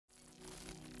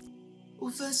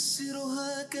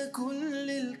أفسرها ككل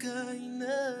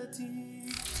الكائنات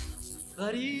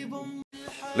غريب.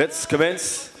 Let's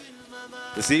commence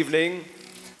this evening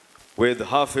with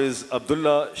Hafiz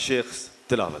Abdullah Sheikh's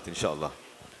tilawat, inshallah.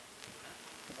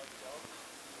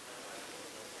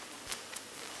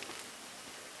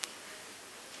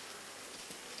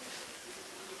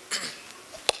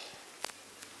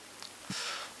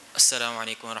 السلام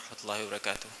عليكم ورحمة الله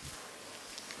وبركاته.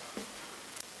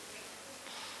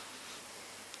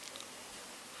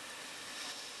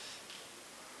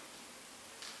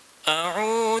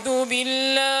 أعوذ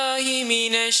بالله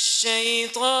من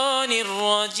الشيطان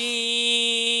الرجيم.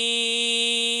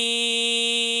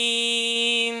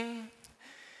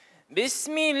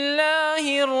 بسم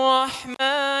الله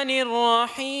الرحمن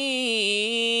الرحيم.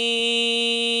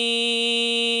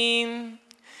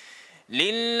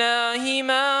 لله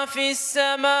ما في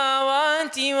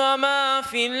السماوات وما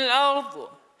في الأرض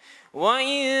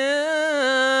وإن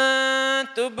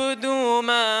تبدوا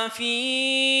ما في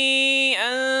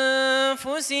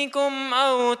أنفسكم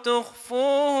أو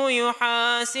تخفوه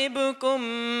يحاسبكم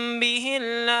به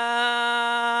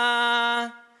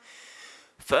الله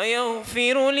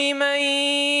فيغفر لمن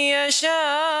يشاء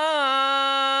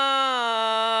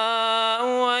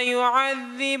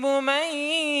ويعذب من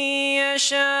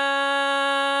يشاء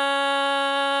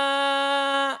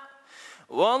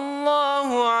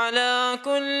والله على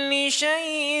كل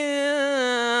شيء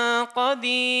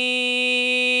قدير.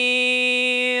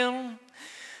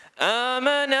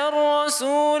 آمن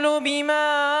الرسول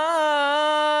بما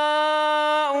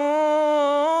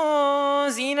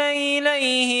أنزل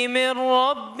إليه من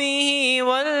ربه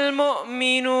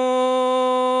والمؤمنون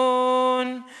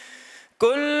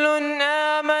كل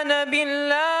آمن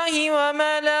بالله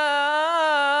وملائكته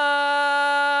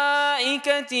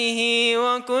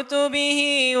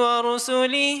وكتبه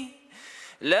ورسله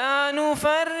لا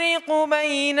نفرق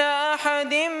بين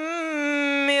أحد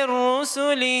من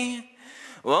رسله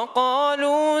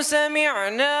وقالوا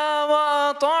سمعنا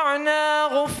وأطعنا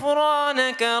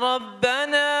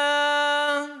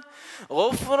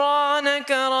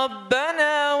غفرانك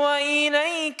ربنا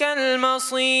وإليك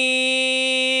المصير.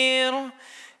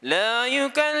 لا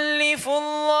يكلف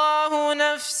الله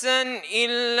نفسا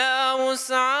إلا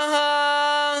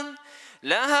وسعها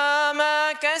لها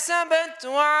ما كسبت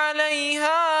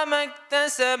وعليها ما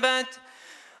اكتسبت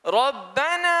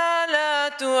ربنا لا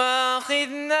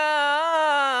تؤاخذنا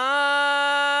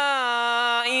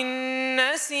إن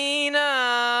نسينا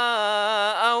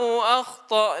أو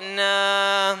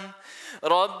أخطأنا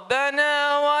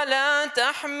ربنا ولا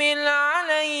تحمل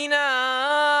علينا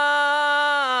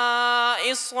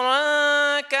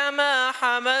إصرا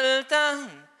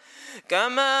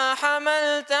كما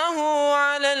حملته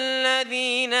على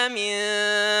الذين من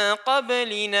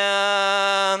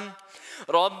قبلنا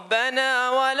ربنا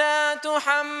ولا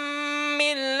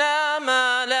تحملنا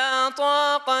ما لا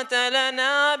طاقة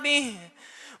لنا به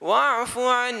واعف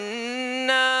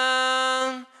عنا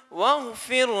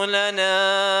واغفر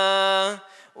لنا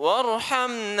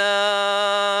وارحمنا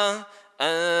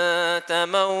أنت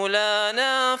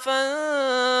مولانا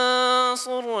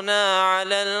فانصرنا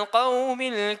على القوم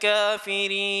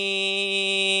الكافرين.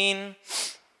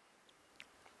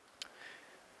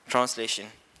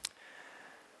 Translation.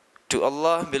 To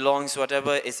Allah belongs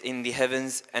whatever is in the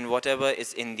heavens and whatever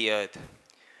is in the earth.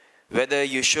 Whether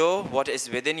you show what is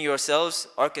within yourselves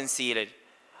or conceal it,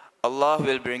 Allah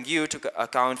will bring you to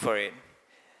account for it.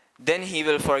 Then He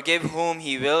will forgive whom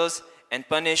He wills and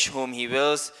punish whom He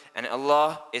wills, and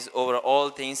Allah is over all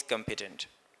things competent.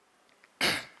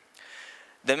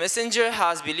 The messenger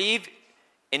has believed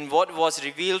in what was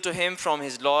revealed to him from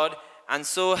his Lord, and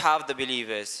so have the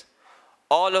believers.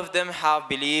 All of them have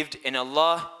believed in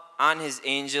Allah and His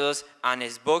angels and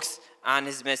His books and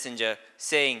His messenger,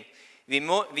 saying,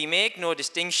 we make no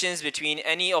distinctions between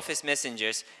any of His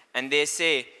messengers, and they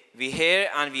say, we hear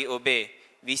and we obey.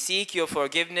 We seek your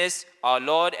forgiveness, our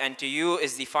Lord, and to you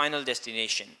is the final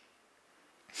destination.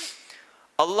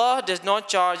 Allah does not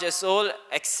charge a soul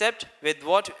except with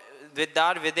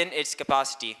that within its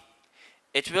capacity.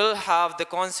 It will have the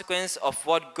consequence of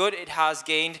what good it has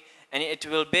gained, and it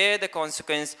will bear the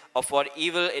consequence of what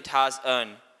evil it has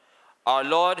earned. Our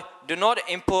Lord, do not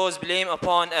impose blame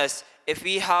upon us if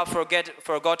we have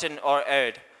forgotten or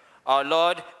erred. Our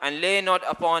Lord, and lay not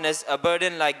upon us a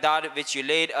burden like that which you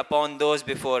laid upon those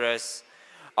before us.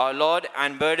 Our Lord,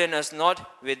 and burden us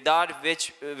not with that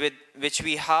which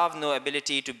we have no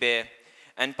ability to bear.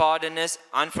 And pardon us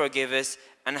and forgive us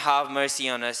and have mercy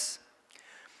on us.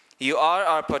 You are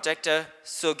our protector,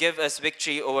 so give us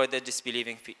victory over the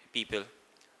disbelieving people.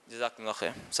 Jazakumullah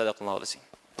khair. Sadaqallahu al-Azim.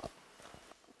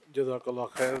 Jazakallah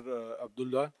khair,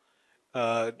 Abdullah.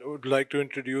 Would like to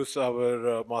introduce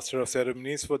our Master of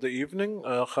Ceremonies for the evening,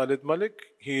 Khalid Malik.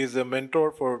 He is a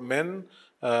mentor for men,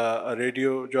 a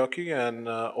radio jockey, and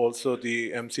also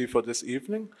the MC for this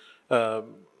evening.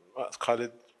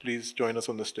 Khalid, please join us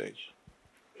on the stage.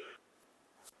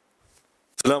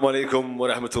 Assalamu alaikum wa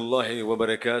rahmatullahi wa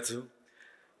barakatuh.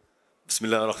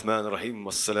 Bismillah ar-Rahman ar-Rahim.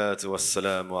 Wassalatu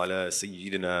wassalamu ala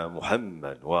Sayyidina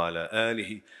Muhammad wa ala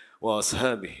alihi wa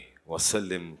ashabihi wa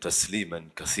sallim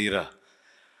tasliman kathira.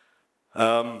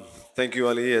 Thank you,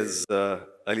 Ali. As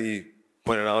Ali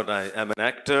pointed out, I am an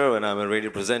actor and I'm a radio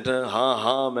presenter.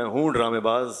 Main hoon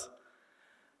dramebaz.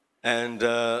 And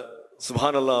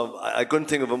subhanallah, I couldn't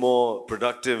think of a more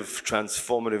productive,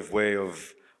 transformative way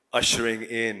of ushering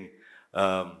in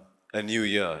a new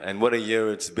year. And what a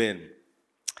year it's been.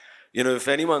 You know, if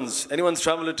anyone's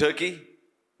traveled to Turkey,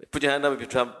 put your hand up if you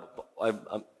travel.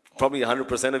 Probably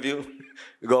 100% of you.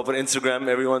 You go up on Instagram,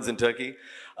 everyone's in Turkey.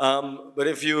 But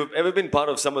if you've ever been part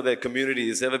of some of their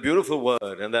communities, they have a beautiful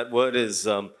word, and that word is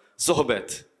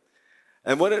sohbet.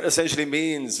 And what it essentially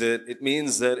means, it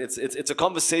means that it's a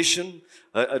conversation,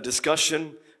 a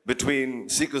discussion between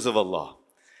seekers of Allah.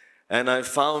 And I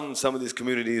found some of these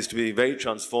communities to be very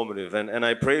transformative. And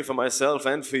I pray for myself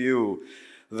and for you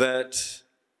that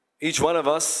each one of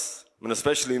us, and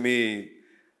especially me,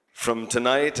 from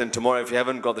tonight and tomorrow, if you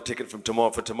haven't got the ticket for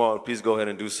tomorrow, please go ahead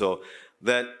and do so,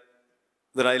 that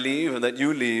I leave and that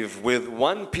you leave with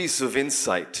one piece of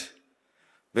insight,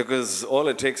 because all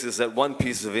it takes is that one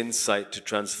piece of insight to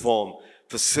transform,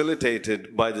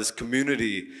 facilitated by this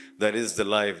community that is the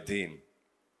LiveDeen.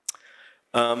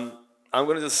 I'm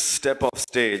going to just step off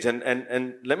stage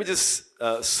and let me just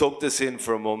soak this in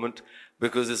for a moment,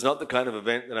 because it's not the kind of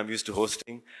event that I'm used to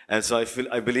hosting. And so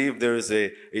I believe there is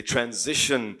a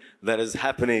transition that is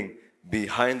happening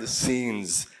behind the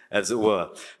scenes, as it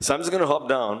were. So I'm just going to hop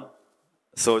down.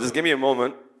 So just give me a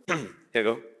moment. Here you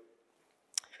go.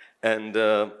 And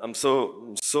I'm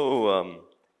so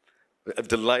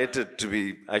delighted to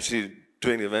be actually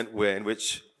doing an event in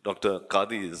which Dr.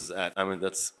 Qadhi is at. I mean,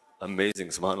 that's amazing,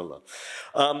 subhanAllah.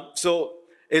 So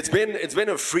it's been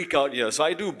a freak out year. So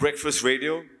I do breakfast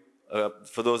radio.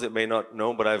 For those that may not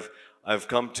know, but I've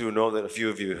come to know that a few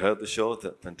of you heard the show.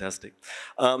 Fantastic.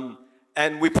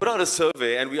 And we put out a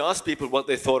survey and we asked people what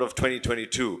they thought of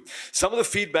 2022. Some of the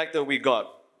feedback that we got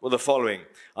were the following.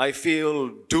 I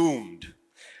feel doomed.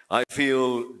 I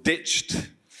feel ditched.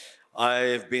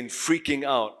 I've been freaking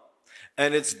out.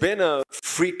 And it's been a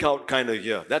freak out kind of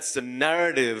year. That's the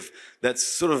narrative that's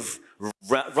sort of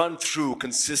run through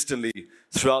consistently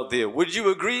throughout the year. Would you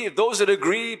agree? If those that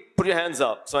agree, put your hands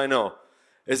up so I know.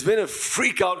 It's been a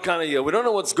freak out kind of year. We don't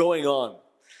know what's going on.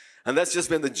 And that's just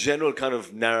been the general kind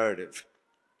of narrative.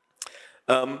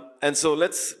 And so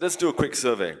let's do a quick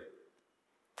survey.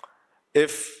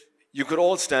 If you could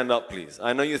all stand up, please.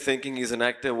 I know you're thinking he's an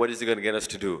actor. What is he going to get us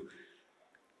to do?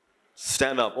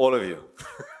 Stand up, all of you.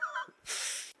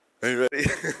 Are you ready?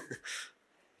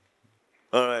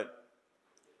 All right.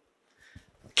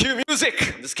 Cue music.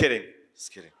 Just kidding.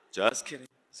 Just kidding. Just kidding.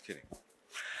 Just kidding.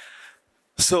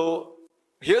 So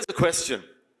here's the question.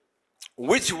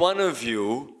 Which one of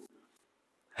you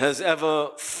has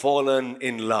ever fallen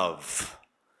in love?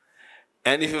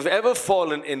 And if you've ever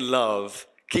fallen in love,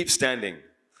 keep standing.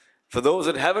 For those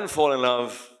that haven't fallen in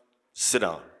love, sit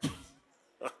down.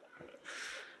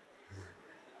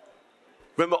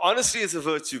 Remember, honesty is a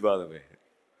virtue, by the way.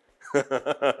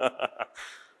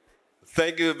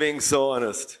 Thank you for being so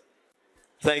honest.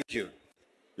 Thank you.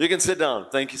 You can sit down.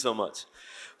 Thank you so much.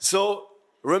 So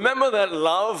remember that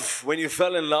love, when you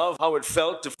fell in love, how it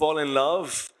felt to fall in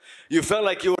love? You felt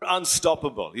like you were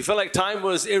unstoppable. You felt like time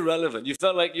was irrelevant. You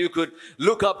felt like you could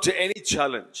look up to any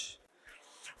challenge.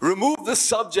 Remove the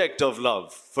subject of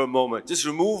love for a moment. Just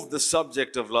remove the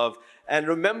subject of love and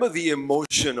remember the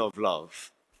emotion of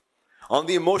love. On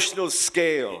the emotional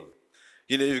scale,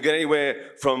 you know, you get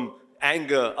anywhere from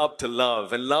anger up to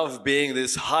love, and love being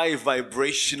this high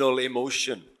vibrational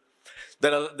emotion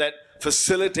that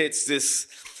facilitates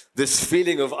this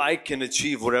feeling of I can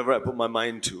achieve whatever I put my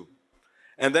mind to.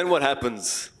 And then what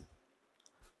happens?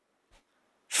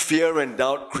 Fear and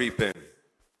doubt creep in.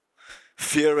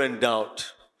 Fear and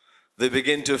doubt. They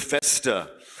begin to fester.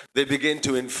 They begin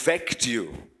to infect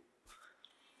you.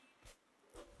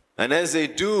 And as they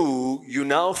do, you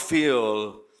now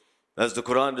feel, as the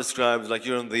Quran describes, like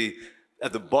you're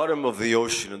at the bottom of the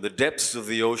ocean, in the depths of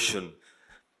the ocean.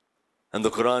 And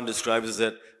the Quran describes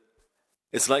that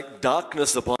it's like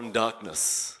darkness upon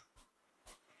darkness.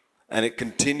 And it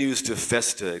continues to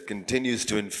fester, it continues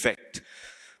to infect.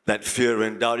 that fear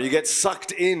and doubt. You get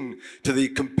sucked in to the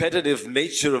competitive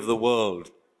nature of the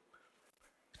world,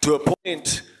 to a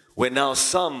point where now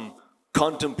some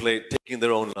contemplate taking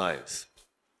their own lives.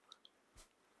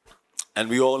 And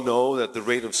we all know that the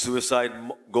rate of suicide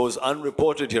goes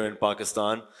unreported here in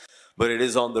Pakistan, but it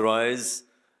is on the rise,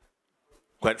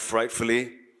 quite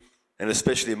frightfully, and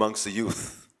especially amongst the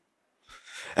youth.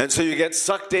 And so you get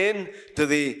sucked in to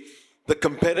the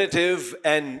competitive,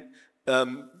 and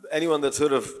anyone that's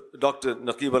heard of Dr.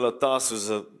 Naqib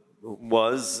al-Attas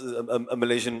was a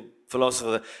Malaysian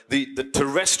philosopher, the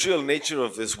terrestrial nature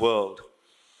of this world,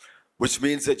 which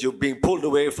means that you're being pulled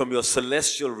away from your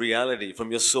celestial reality, from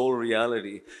your soul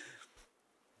reality.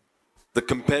 The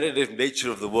competitive nature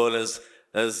of the world,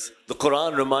 as the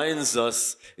Quran reminds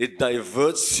us, it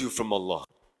diverts you from Allah.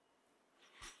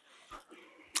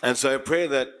 And so I pray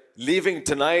that leaving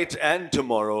tonight and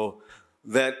tomorrow,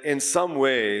 that in some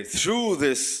way, through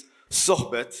this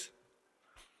sohbet,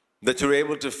 that you're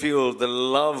able to feel the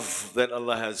love that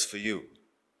Allah has for you.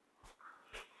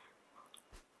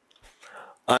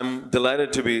 I'm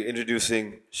delighted to be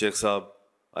introducing Sheikh Saab.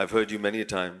 I've heard you many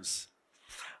times,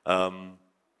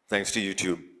 thanks to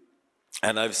YouTube.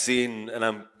 And I've seen, and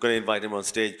I'm going to invite him on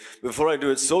stage. Before I do,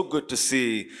 it's so good to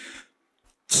see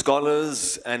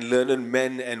scholars and learned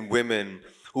men and women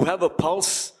who have a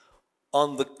pulse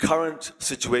on the current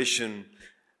situation,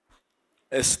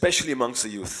 especially amongst the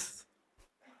youth,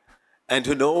 and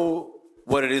to know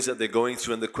what it is that they're going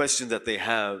through and the questions that they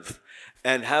have,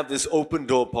 and have this open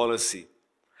door policy.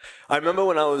 I remember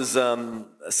when I was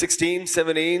 16,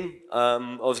 17,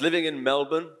 I was living in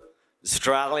Melbourne,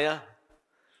 Australia,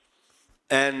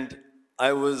 and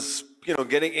I was,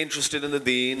 getting interested in the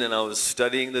Deen, and I was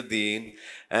studying the Deen,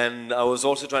 and I was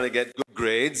also trying to get good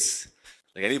grades.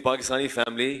 Like any Pakistani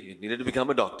family, you needed to become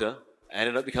a doctor. I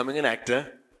ended up becoming an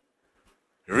actor.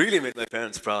 Really made my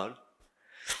parents proud.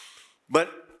 But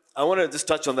I want to just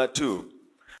touch on that too.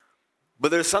 But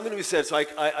there's something we said. So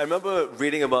I remember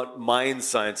reading about mind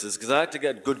sciences, because I had to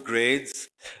get good grades,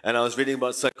 and I was reading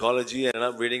about psychology, and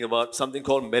I'm reading about something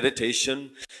called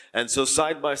meditation. And so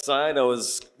side by side, I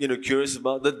was curious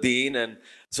about the Deen. And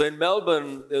so in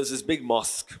Melbourne, there was this big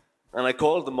mosque. And I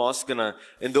called the mosque, and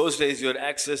in those days you had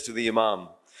access to the Imam.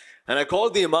 And I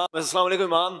called the Imam, Assalamu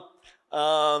alaikum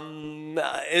Imam,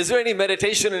 is there any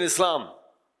meditation in Islam?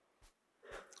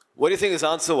 What do you think his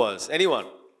answer was? Anyone?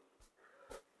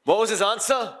 What was his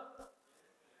answer?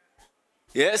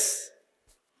 Yes?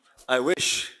 I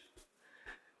wish.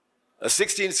 A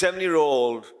 16,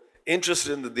 17-year-old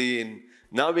interested in the Deen,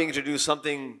 now being introduced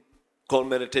something called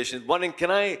meditation, wondering,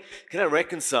 can I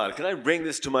reconcile? Can I bring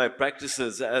this to my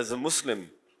practices as a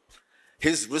Muslim?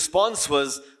 His response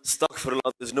was,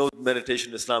 astaghfirullah, there's no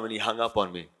meditation in Islam, and he hung up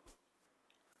on me.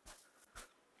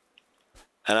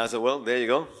 And I said, well, there you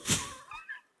go.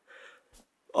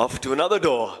 Off to another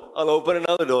door. I'll open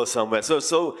another door somewhere. It's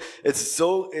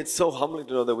so humbling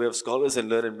to know that we have scholars and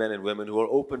learned men and women who are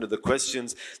open to the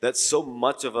questions that so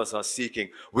much of us are seeking.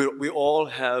 We all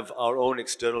have our own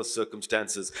external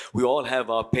circumstances. We all have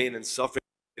our pain and suffering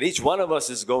that each one of us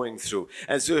is going through.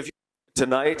 And so if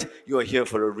tonight, you are here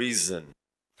for a reason.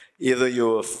 Either you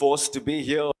were forced to be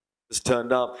here or just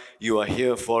turned up. You are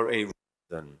here for a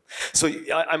reason. So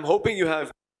I'm hoping you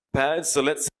have pads. So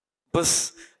let's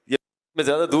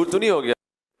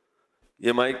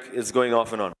your mic is going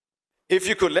off and on. If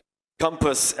you could let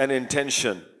compass an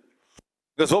intention,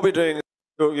 because what we're doing,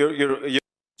 your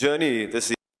journey this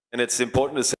evening, and it's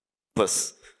important to say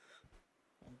compass.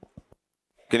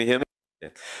 Can you hear me? Yeah.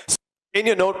 So in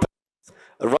your notepad,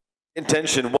 write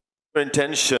intention. What's your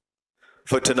intention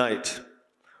for tonight?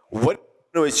 What do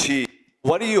you want to achieve?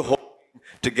 What are you hoping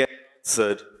to get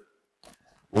answered?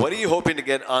 What are you hoping to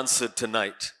get answered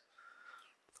tonight?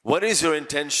 What is your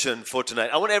intention for tonight?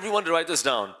 I want everyone to write this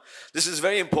down. This is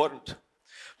very important,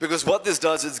 because what this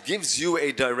does is gives you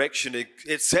a direction.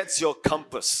 It sets your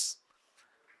compass.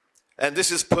 And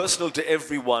this is personal to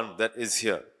everyone that is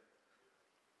here.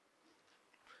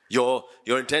 Your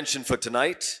intention for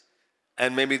tonight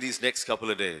and maybe these next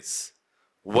couple of days.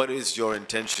 What is your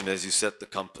intention as you set the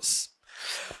compass?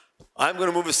 I'm going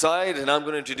to move aside and I'm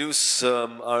going to introduce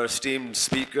our esteemed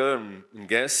speaker and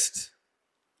guest.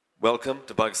 Welcome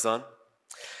to Pakistan.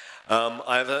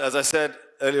 As I said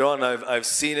earlier on, I've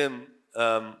seen him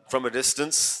from a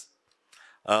distance.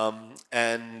 In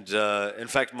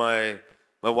fact, my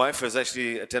wife has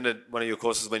actually attended one of your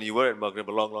courses when you were at Maghrib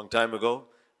a long, long time ago,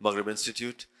 Maghrib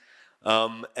Institute.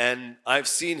 And I've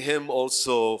seen him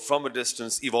also from a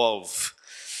distance evolve.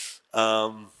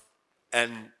 And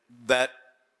that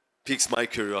piques my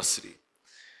curiosity.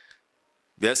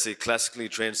 Yes, a classically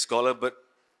trained scholar, but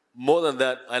more than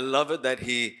that, I love it that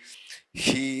he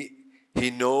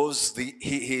knows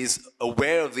he's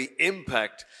aware of the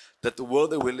impact that the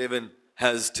world that we live in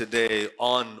has today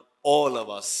on all of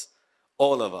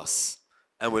us,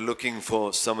 and we're looking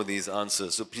for some of these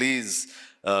answers. So please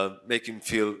make him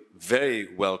feel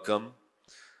very welcome.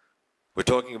 We're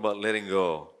talking about letting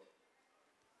go.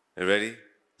 You ready?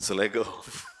 So let go.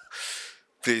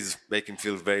 Please make him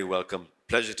feel very welcome.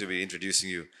 Pleasure to be introducing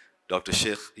you, Dr.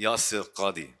 Sheikh Yasir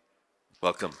Qadhi.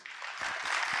 Welcome.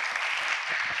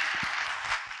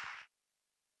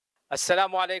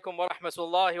 Assalamu alaikum wa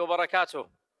rahmatullahi wa barakatuh.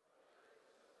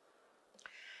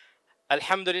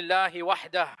 Alhamdulillahi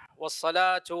wahdah wa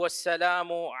salatu wa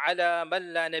salamu ala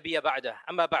man la nabiyya ba'dah.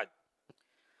 Amma ba'd.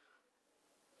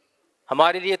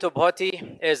 हमारे लिए तो बहुत ही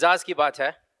एजाज़ की बात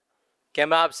है कि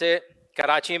मैं आपसे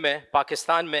कराची में,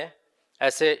 पाकिस्तान में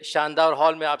ऐसे शानदार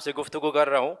हॉल में आपसे गुफ्तगू कर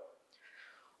रहा हूँ,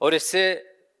 और इससे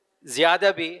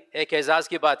ज़्यादा भी एक एजाज़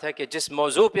की बात है कि जिस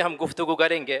मौजू पे हम गुफ्तगू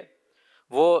करेंगे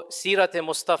वो सीरत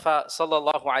मुस्तफ़ा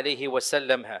सल्लल्लाहु अलैहि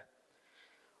वसल्लम है।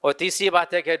 और तीसरी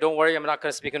बात है कि don't worry, I am not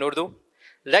going to speak in Urdu,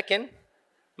 लेकिन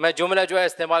मैं जुमला जो है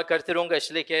इस्तेमाल करते रहूँगा,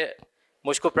 इसलिए कि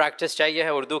मुझको प्रैक्टिस चाहिए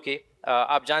है उर्दू की।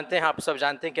 आप जानते हैं, आप सब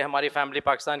जानते हैं कि हमारी फैमिली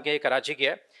पाकिस्तान की, कराची की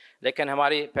है, लेकिन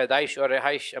हमारी पैदाइश और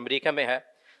रिहाइश अमेरिका में है।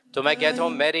 तो मैं कहता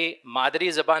हूँ मेरी मादरी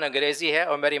ज़बान अंग्रेज़ी है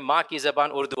और मेरी माँ की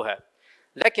ज़बान उर्दू है,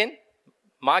 लेकिन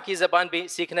माँ की ज़बान भी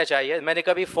सीखना चाहिए। मैंने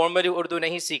कभी फॉर्मली उर्दू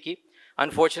नहीं सीखी,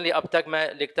 अनफॉर्चुनेटली अब तक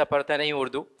मैं लिखता पढ़ता नहीं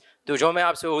उर्दू। तो जो मैं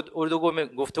आपसे उर्दू में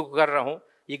गुफ्तगू कर रहा हूँ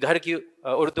ये घर की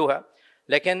उर्दू है,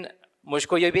 लेकिन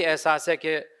मुझको ये भी एहसास है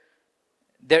कि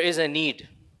देयर इज़ अ नीड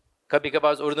कभी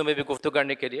कभार उर्दू में भी गुफ्तगू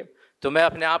करने के लिए। तो मैं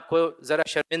अपने आप को ज़रा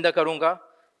शर्मिंदा करूँगा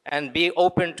and be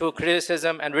open to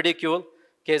criticism and ridicule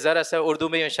कि ज़रा सा उर्दू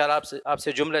में इंशाल्लाह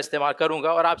आपसे जुमला इस्तेमाल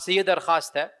करूँगा। और आपसे ये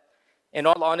दरख्वास्त है इन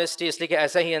ऑल ऑनेस्टी, इसलिए कि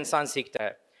ऐसा ही इंसान सीखता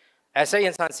है, ऐसा ही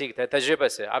इंसान सीखता है तजर्बे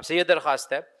से। आपसे ये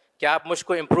दरख्वास्त है कि आप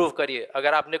मुझको इम्प्रूव करिए।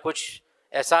 अगर आपने कुछ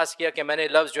एहसास किया कि मैंने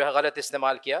लफ्ज़ जो है गलत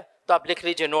इस्तेमाल किया तो आप लिख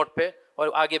लीजिए नोट पे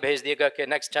और आगे भेज दिएगा कि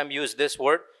next time use this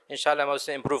word, इंशाल्लाह मैं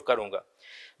उससे इम्प्रूव करूँगा।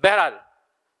 बहरहाल,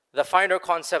 the फाइनर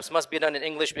concepts must be done in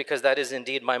English because that is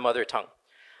Indeed my mother tongue.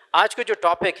 आज का जो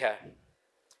टॉपिक है,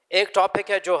 एक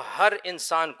टॉपिक है जो हर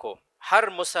इंसान को, हर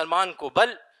मुसलमान को,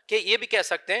 बल्कि ये भी कह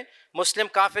सकते हैं मुस्लिम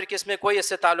काफिर के इसमें कोई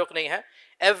इससे ताल्लुक़ नहीं है,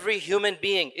 एवरी ह्यूमन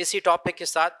बीइंग इसी टॉपिक के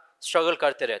साथ स्ट्रगल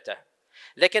करते रहता है।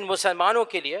 लेकिन मुसलमानों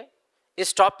के लिए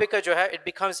इस टॉपिक का जो है it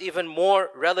becomes even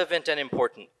more relevant and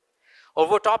important. और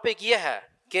वो टॉपिक ये है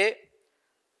कि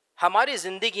हमारी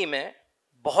ज़िंदगी में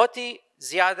बहुत ही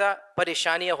ज़्यादा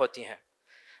परेशानियाँ होती हैं,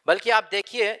 बल्कि आप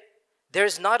देखिए there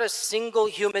is not a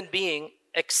single human being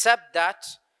accept that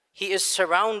he is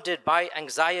surrounded by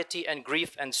anxiety and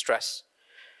grief and stress.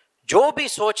 जो भी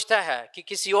सोचता है कि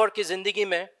किसी और की ज़िंदगी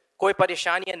में कोई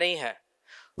परेशानियाँ नहीं है,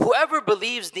 whoever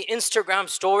believes the Instagram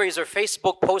stories or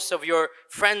Facebook posts of your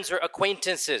friends or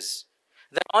acquaintances,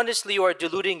 then honestly you are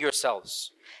deluding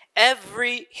yourselves.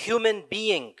 Every human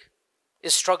being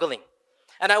is struggling.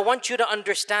 And I want you to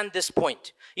understand this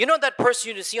point. You know that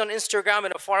person you see on Instagram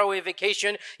in a faraway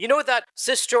vacation? You know that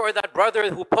sister or that brother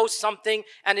who posts something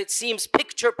and it seems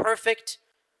picture perfect?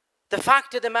 The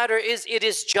fact of the matter is, it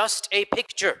is just a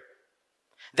picture.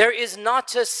 There is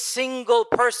not a single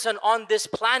person on this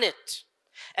planet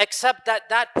except that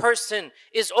that person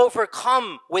is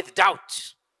overcome with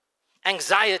doubt,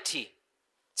 anxiety,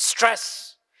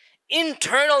 stress,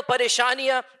 internal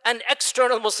parishaniya and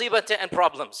external musibate and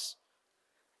problems.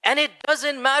 And it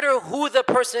doesn't matter who the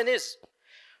person is.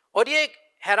 और ये एक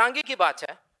हैरानगी की बात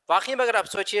है वाकई में। अगर आप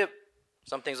सोचिए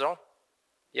something's wrong,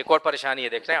 ये एक और परेशानी है,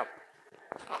 देख रहे हैं आप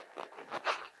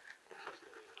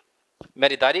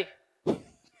मेरी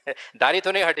दाढ़ी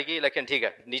तो नहीं हटेगी, लेकिन ठीक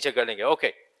है नीचे कर लेंगे।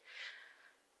 Okay,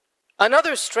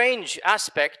 another strange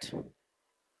aspect,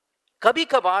 kabhi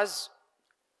kabaz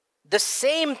the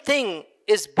same thing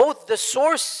is both the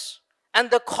source and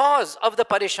the cause of the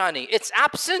parishani, its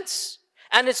absence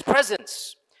and its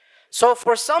presence. So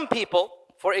for some people,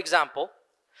 for example,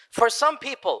 for some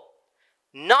people,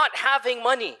 not having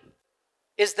money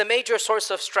is the major source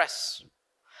of stress.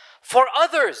 For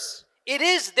others, it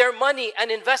is their money and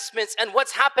investments and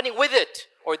what's happening with it,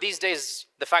 or these days,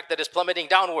 the fact that it's plummeting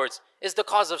downwards, is the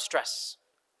cause of stress.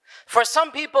 For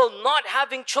some people, not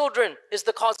having children is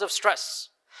the cause of stress.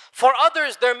 For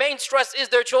others, their main stress is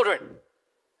their children.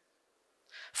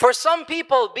 For some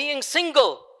people, being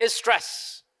single is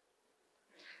stress.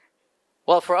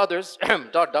 Well, for others, ...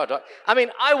 I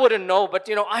mean, I wouldn't know, but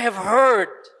I have heard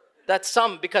that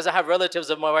some, because I have relatives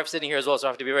of my wife sitting here as well, so I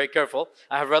have to be very careful.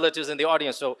 I have relatives in the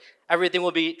audience, so everything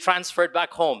will be transferred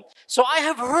back home. So I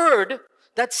have heard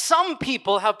that some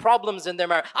people have problems in their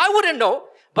marriage. I wouldn't know,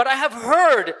 But I have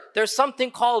heard there's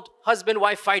something called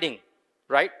husband-wife fighting,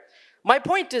 right? My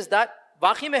point is that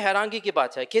वाकई में हैरानगी की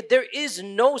बात है कि there is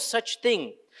no such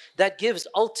thing that gives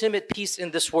ultimate peace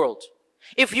in this world.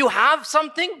 If you have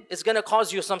something, it's going to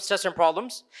cause you some stress and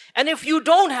problems. And if you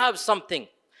don't have something,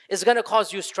 it's going to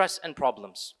cause you stress and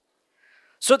problems.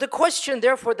 So the question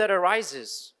therefore that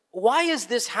arises, why is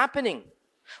this happening?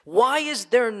 Why is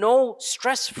there no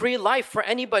stress-free life for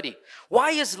anybody?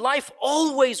 Why is life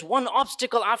always one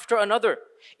obstacle after another?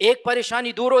 एक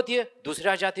परेशानी दूर होती है, दूसरी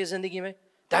आ जाती है जिंदगी में.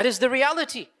 That is the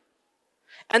reality.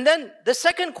 And then the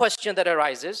second question that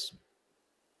arises,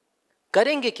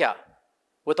 करेंगे क्या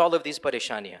with all of these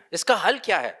परेशानियां? इसका हल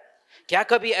क्या है? क्या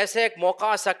कभी ऐसे एक मौका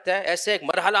आ सकता है, ऐसे एक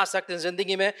मरहला आ सकता है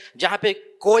जिंदगी में जहां पे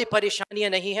कोई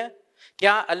परेशानियां नहीं है?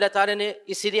 क्या अल्लाह ताला ने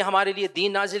इसीलिए हमारे लिए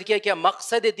दीन नाजिल किया? क्या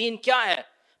मकसद दीन क्या है?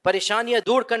 परेशानियां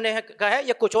दूर करने का है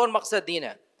या कुछ और मकसद दीन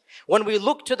है? When we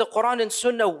look to the Quran and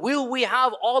Sunnah, will we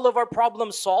have all of our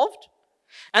problems solved?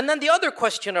 And then the other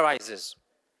question arises,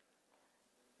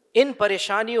 इन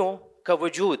परेशानियों का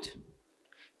वजूद,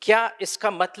 क्या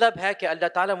इसका मतलब है कि अल्लाह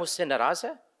ताला मुझसे नाराज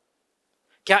है?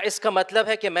 क्या इसका मतलब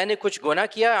है कि मैंने कुछ गुनाह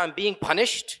किया? I'm being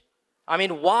punished? I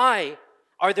mean, why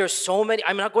are there so many?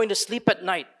 I'm not going to sleep at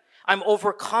night. I'm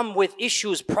overcome with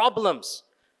issues, problems.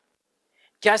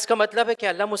 क्या इसका मतलब है कि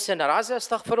अल्लाह मुझसे नाराज है?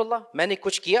 अस्तगफिरुल्लाह, मैंने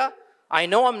कुछ किया? I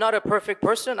know I'm not a perfect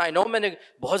person. I know मैंने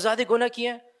बहुत ज़्यादा गुनाह किए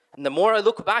हैं. And the more I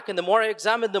look back and the more I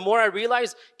examine, the more I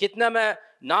realize कितना मैं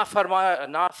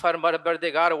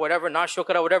नाफरमाबरदिगार or whatever,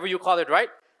 नाशुक्र, whatever you call it, right?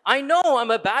 I know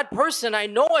I'm a bad person. I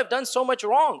know I've done so much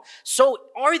wrong. So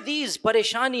are these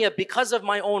pareshaniya because of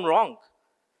my own wrong?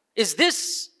 Is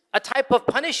this a type of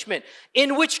punishment?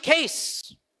 In which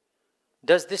case,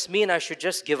 does this mean I should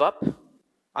just give up?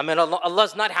 I mean,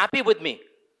 Allah's not happy with me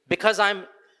because I'm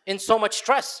in so much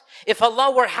stress. If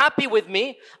Allah were happy with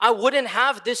me, I wouldn't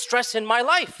have this stress in my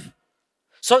life.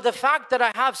 So the fact that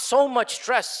I have so much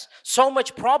stress, so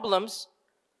much problems,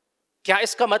 क्या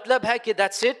इसका मतलब है कि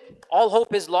that's it, all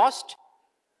hope is lost?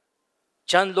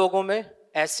 चंद लोगों में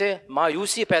ऐसे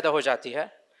मायूसी पैदा हो जाती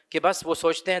है कि बस वो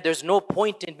सोचते हैं there's no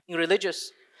point in being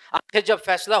religious. आखिर जब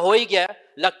फैसला हो ही गया,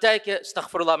 लगता है कि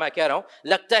अस्तगफिरुल्लाह, मैं कह रहा हूँ,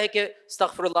 लगता है कि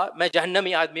अस्तगफिरुल्लाह, मैं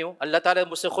जहन्नमी आदमी हूँ, अल्लाह ताला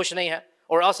मुझसे खुश नहीं है,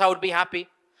 or else I would be happy.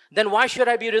 Then why should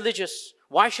I be religious?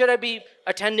 Why should I be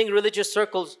attending religious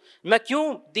circles? मैं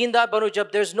क्यों दीनदार बनूं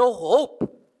जब there's no hope?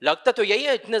 लगता तो यही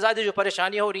है, इतने ज़्यादा जो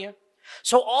परेशानियां हो रही हैं.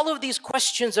 So all of these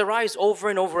questions arise over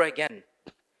and over again.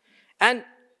 And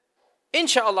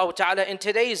inshallah ta'ala, in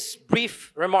today's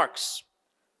brief remarks,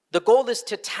 the goal is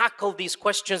to tackle these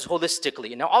questions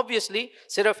holistically. Now obviously,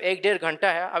 sirf ek der ghanta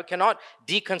hai, I cannot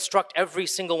deconstruct every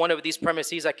single one of these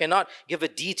premises. I cannot give a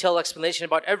detailed explanation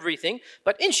about everything.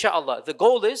 But inshallah, the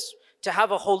goal is to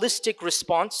have a holistic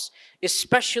response,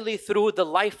 especially through the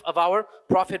life of our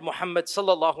Prophet Muhammad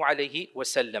sallallahu alaihi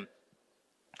wasallam.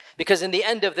 Because in the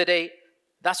end of the day,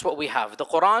 that's what we have. The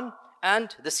Quran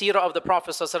and the seerah of the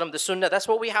Prophet sallallahu alaihi wasallam, the sunnah, that's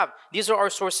what we have. These are our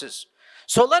sources.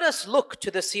 So let us look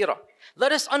to the seerah.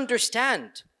 Let us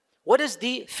understand what is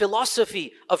the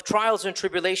philosophy of trials and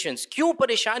tribulations. Kyun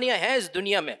pareshaniyan hai is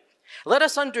dunya mein? Let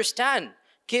us understand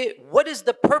what is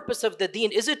the purpose of the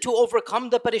deen. Is it to overcome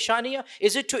the pareshaniya?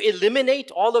 Is it to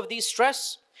eliminate all of these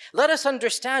stress? Let us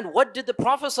understand, what did the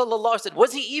Prophet sallallahu alaihi wasallam,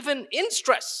 was he even in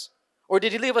stress? Or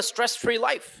did he live a stress-free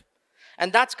life?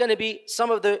 And that's going to be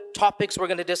some of the topics we're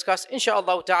going to discuss,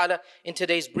 inshallah ta'ala, in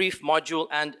today's brief module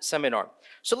and seminar.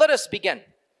 So let us begin.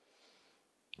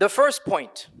 The first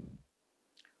point,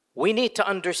 we need to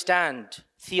understand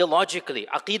theologically,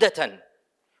 aqidatan,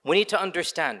 we need to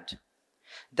understand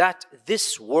that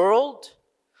this world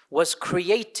was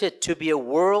created to be a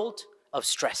world of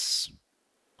stress.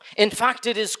 In fact,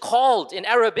 it is called in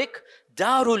Arabic,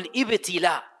 Darul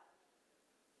Ibtila.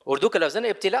 Urdu ka lafz hai na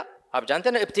ibtila, aap jante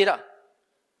hain na ibtila.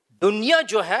 दुनिया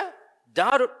जो है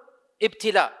दार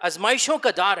इब्तिला, आजमाइशों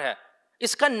का दार है,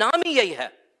 इसका नाम ही यही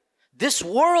है. This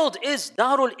world is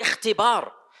Darul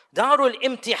इख्तिबार, Darul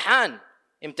इम्तिहान.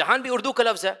 इम्तिहान भी उर्दू का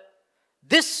लफ्ज है.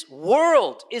 This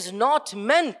world is not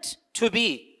meant to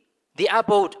be the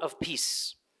abode of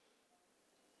peace.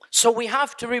 So we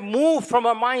have to remove from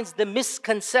our minds the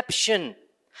misconception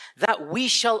that we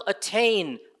shall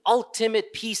attain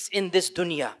ultimate peace in this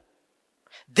dunya.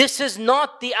 This is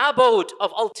not the abode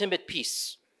of ultimate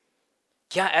peace.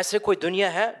 क्या ऐसे कोई दुनिया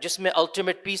है जिसमें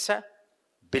ultimate peace है?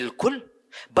 बिल्कुल,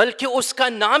 बल्कि उसका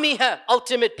नाम ही है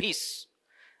ultimate peace.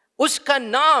 उसका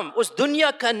नाम, उस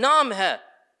दुनिया का नाम है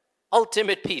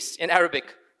ultimate peace, in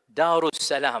Arabic, Darus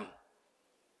Salam.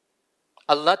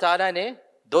 अल्लाह ताला ने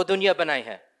दो दुनिया बनाई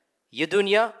है, ये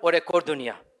दुनिया और एक और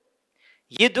दुनिया.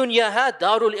 ये दुनिया है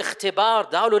दारुल इख्तिबार,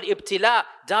 दारुल इब्तिला,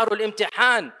 दारुल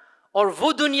इम्तिहान। और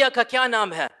वो दुनिया का क्या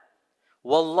नाम है?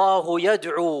 वल्लाहु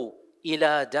यदउ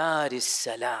इला दारिस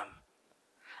सलाम।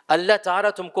 अल्लाह ताला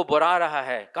तुमको बुला रहा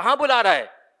है। कहाँ बुला रहा है?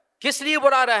 किस लिए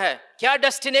बुला रहा है? क्या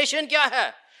डेस्टिनेशन क्या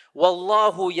है?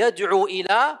 वल्लाहु यदउ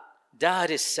इला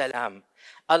दारिस सलाम।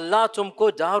 अल्लाह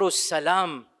तुमको दारुस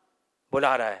सलाम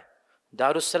बुला रहा है।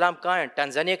 दारुस सलाम कहाँ है?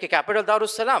 टंजानिया के कैपिटल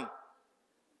दारुस सलाम।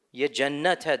 ये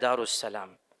जन्नत है दारुस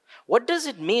सलाम। What does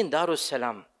it mean दारुस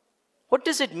सलाम? What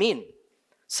does it mean?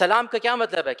 सलाम का क्या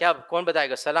मतलब है? क्या कौन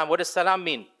बताएगा? सलाम, what does salam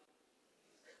mean?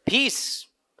 Peace.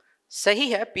 सही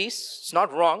है, peace, it's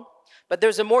not wrong, but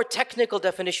there's a more technical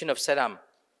definition of salam.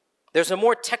 There's a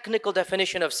more technical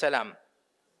definition of salam.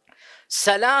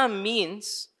 Salam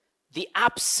means the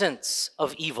absence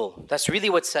of evil. That's really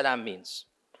what salam means.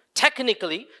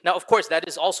 Technically, now of course that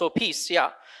is also peace,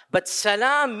 yeah, but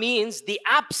salam means the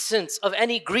absence of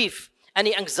any grief,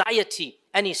 any anxiety,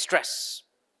 any stress.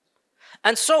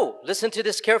 And so, listen to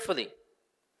this carefully.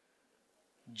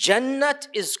 Jannat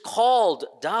is called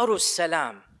Darus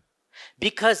Salam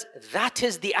because that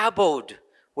is the abode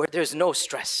where there's no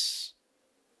stress.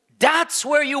 That's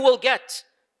where you will get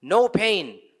no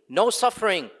pain, no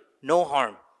suffering, no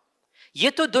harm.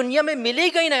 ये तो दुनिया में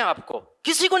मिलेगा ही नहीं आपको,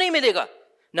 किसी को नहीं मिलेगा,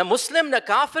 ना मुस्लिम, ना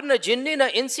काफिर, ना जिन्नी, ना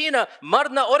इंसी, ना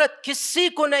मर्द, ना औरत, किसी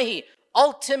को नहीं.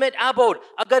 Ultimate abode.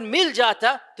 अगर मिल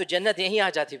जाता तो जन्नत यहीं आ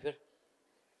जाती फिर.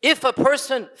 If a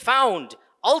person found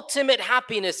ultimate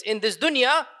happiness in this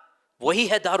dunya, wahi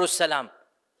hai Darus Salam.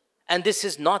 And this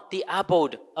is not the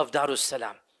abode of Darus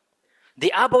Salam.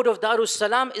 The abode of Darus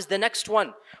Salam is the next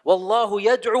one. Wallahu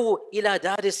yad'u ila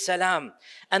Daris Salam.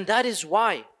 And that is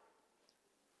why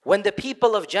when the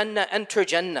people of Jannah enter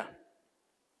Jannah,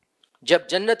 जब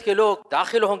जन्नत के लोग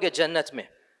दाखिल होंगे जन्नत में,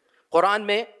 कुरान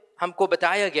में हमको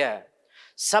बताया गया है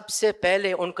सबसे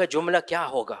पहले उनका जुमला क्या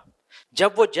होगा.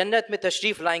 जब वो जन्नत में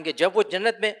तशरीफ लाएंगे, जब वो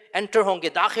जन्नत में एंटर होंगे,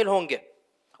 दाखिल होंगे,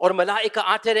 और मलाइका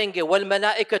आते रहेंगे, वल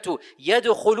मलाइकतु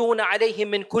यदखुलून अलैहिम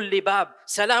मिन कुल्ली बाब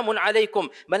सलामुन अलैकुम.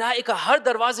 मलाइका हर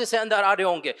दरवाजे से अंदर आ रहे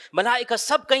होंगे, मलाइका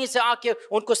सब कहीं से आके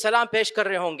उनको सलाम पेश कर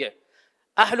रहे होंगे.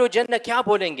 अहलो जन्नत क्या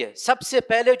बोलेंगे? सबसे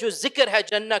पहले जो जिक्र है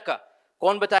जन्नत का,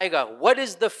 कौन बताएगा? What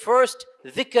is the first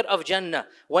dhikr of Jannah?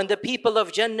 When the people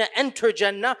of Jannah enter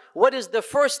Jannah, what is the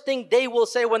first thing they will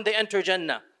say when they enter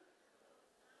Jannah?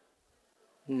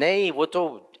 नहीं, वो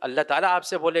तो अल्लाह ताला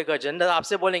आपसे बोलेगा, जन्नत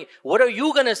आपसे बोलेंगे. What are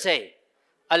you gonna say?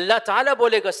 अल्लाह ताला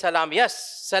बोलेगा सलाम. Yes,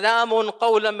 salamun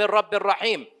qawlan min rabbir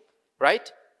rahim.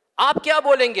 Right? आप क्या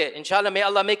बोलेंगे? Inshallah, may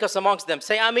Allah make us amongst them.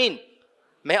 Say Ameen.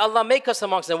 May Allah make us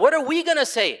amongst them. What are we gonna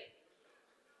say?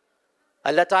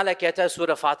 अल्लाह ताला कहता है,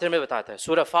 सूरह फातिर में बताता है,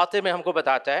 सूरह फातिर में हमको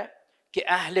बताता है कि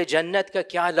अहले जन्नत का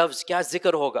क्या लफ्ज़, क्या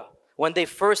जिक्र होगा when they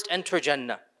first enter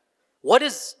Jannah. What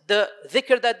is the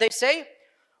dhikr that they say?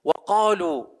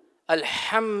 وَقَالُوا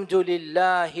الْحَمْدُ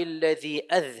لِلَّهِ الَّذِي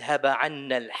أَذْهَبَ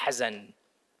عَنَّا الْحَزَنَ.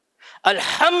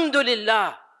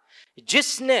 अल्हम्दुलिल्लाह,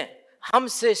 जिसने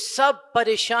हमसे सब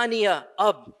परेशानियां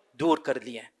अब दूर कर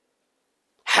दी हैं.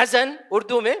 हज़न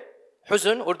उर्दू में,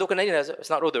 हुज़न उर्दू का नहीं, it's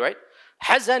not Urdu, right?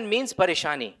 Hazan means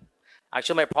parishani.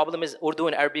 Actually, my problem is Urdu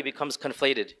and Arabic becomes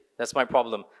conflated. That's my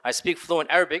problem. I speak fluent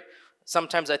Arabic.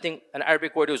 Sometimes I think an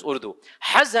Arabic word is Urdu.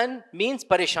 Hazan means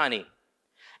parishani.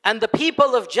 And the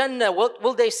people of Jannah, what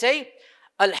will they say?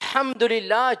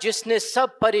 Alhamdulillah, jisne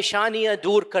sab parishaniyan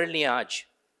dur kar liya aaj.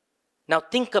 Now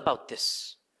think about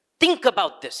this. Think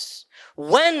about this.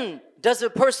 When does a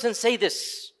person say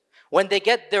this? When they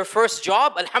get their first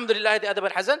job, Alhamdulillah, the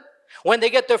adab al-hazan. When they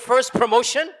get their first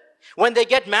promotion. When they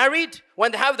get married,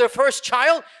 when they have their first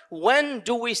child, when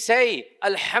do we say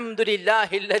Alhamdulillah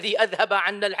alladhi adhaba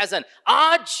anna al-hazan?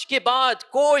 आज के बाद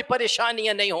कोई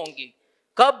परेशानियां नहीं होंगी.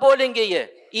 कब बोलेंगे ये?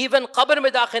 Even कब्र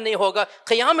में दाखिल नहीं होगा,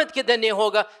 क़यामत के दिन नहीं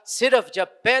होगा. सिर्फ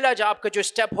जब पहला जो आपका जो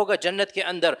स्टेप होगा जन्नत के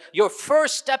अंदर, your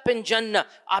first step in Jannah,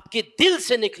 आपके दिल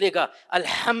से निकलेगा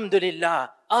Alhamdulillah,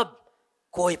 अब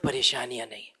कोई परेशानियां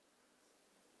नहीं.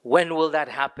 When will that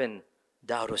happen?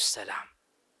 Darus Salam.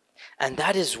 And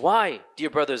that is why,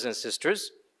 dear brothers and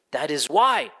sisters, that is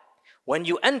why when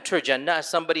you enter Jannah, as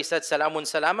somebody said, Salamun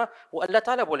Salama, वो Allah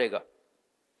Ta'ala बोलेगा.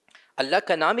 Allah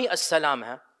का नाम ही As-Salam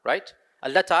है, right?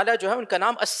 Allah Ta'ala जो है उनका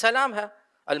नाम As-Salam है.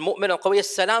 Al-Mu'min al-Qawi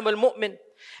As-Salam al-Mu'min.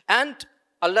 And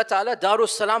Allah Ta'ala Darus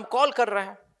Salam call कर रहा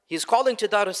है. He's calling to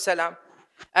Darus Salam.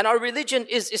 And our religion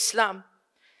is Islam.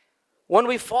 When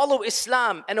we follow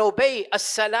Islam and obey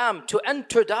As-Salam to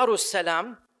enter Darus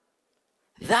Salam,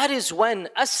 that is when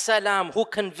As-Salam, who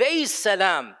conveys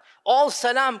Salam, all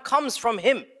Salam comes from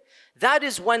him. That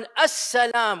is when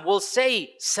As-Salam will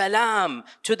say Salam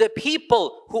to the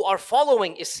people who are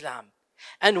following Islam.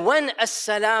 And when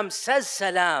As-Salam says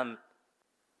Salam,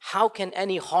 how can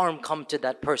any harm come to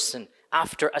that person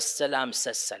after as-salam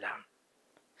says salam?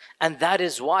 And that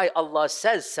is why Allah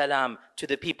says salam to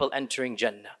the people entering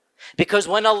Jannah. Because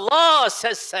when Allah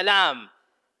says salam,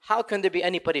 how can there be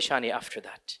any parishani after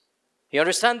that? You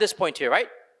understand this point here, right?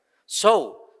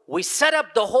 So, we set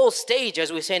up the whole stage,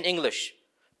 as we say in English.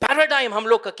 Paradigm hum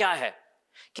log ka kya hai?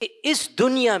 Ki is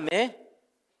dunya mein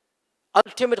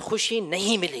ultimate khushi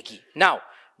nahi milegi. Now,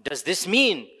 does this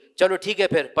mean, chalo theek hai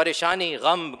phir, parishani,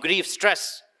 gham, grief,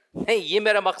 stress? Nahi, ye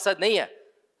mera maqsad nahi hai.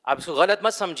 Aap isko galat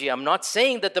mat samjhiye. I'm not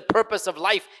saying that the purpose of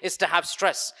life is to have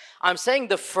stress. I'm saying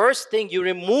the first thing you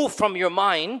remove from your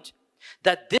mind,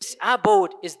 that this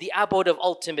abode is the abode of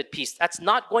ultimate peace. That's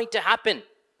not going to happen.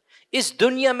 Is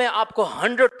dunya mein aapko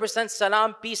 100%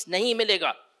 salam, peace nahi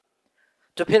milega.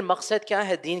 तो फिर मकसद क्या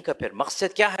है दीन का? फिर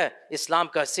मकसद क्या है इस्लाम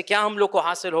का? इससे क्या हम लोग को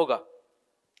हासिल होगा?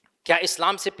 क्या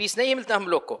इस्लाम से पीस नहीं मिलता हम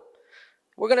लोग को?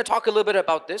 We're going to talk a little bit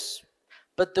about this,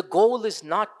 but the goal is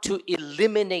not to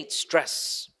eliminate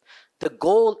stress. The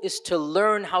goal is to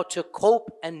learn how to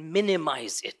cope and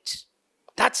minimize it.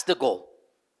 That's the goal.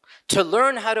 To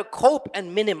learn how to cope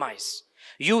and minimize.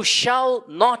 You shall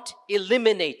not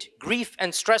eliminate grief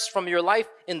and stress from your life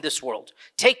in this world.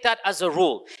 Take that as a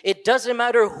rule. It doesn't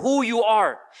matter who you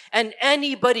are. And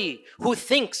anybody who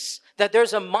thinks that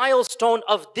there's a milestone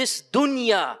of this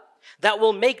dunya that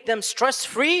will make them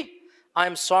stress-free,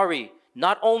 I'm sorry.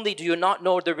 Not only do you not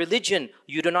know the religion,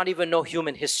 you do not even know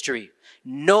human history.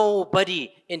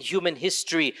 Nobody in human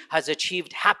history has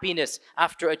achieved happiness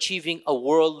after achieving a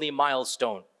worldly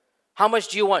milestone. How much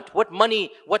do you want? What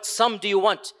money, what sum do you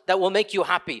want that will make you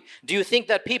happy? Do you think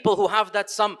that people who have that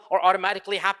sum are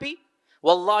automatically happy?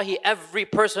 Wallahi, every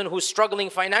person who's struggling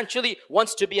financially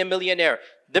wants to be a millionaire.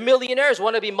 The millionaires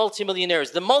want to be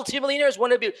multimillionaires. The multimillionaires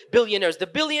want to be billionaires. The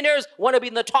billionaires want to be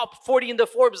in the top 40 in the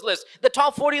Forbes list. The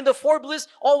top 40 in the Forbes list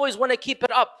always want to keep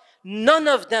it up. None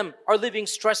of them are living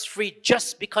stress-free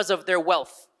just because of their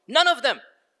wealth. None of them.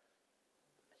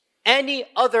 Any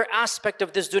other aspect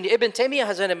of this dunya. Ibn Taymiyyah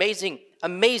has an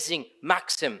amazing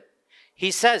maxim.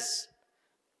 He says,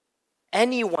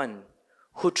 anyone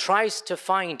who tries to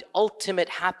find ultimate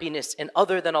happiness in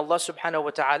other than Allah subhanahu wa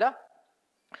ta'ala,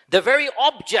 the very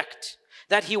object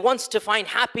that he wants to find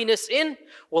happiness in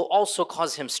will also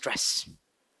cause him stress.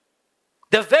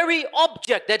 The very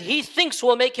object that he thinks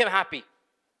will make him happy,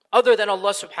 other than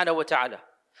Allah subhanahu wa ta'ala,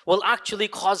 will actually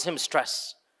cause him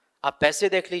stress. आप पैसे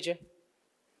देख लीजिए.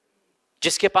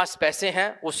 जिसके पास पैसे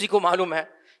हैं उसी को मालूम है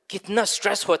कितना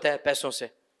स्ट्रेस होता है पैसों से,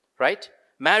 right?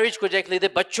 Marriage को देख लीजिए,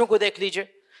 बच्चों को देख लीजिए.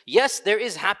 Yes, there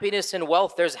is happiness in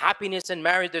wealth, there's happiness in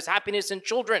marriage, there's happiness in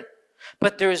children,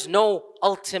 but there is no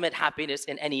ultimate happiness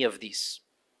in any of these.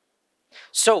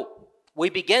 So,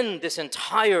 we begin this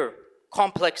entire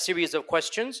complex series of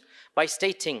questions by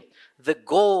stating the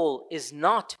goal is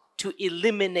not to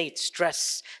eliminate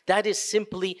stress. That is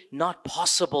simply not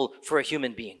possible for a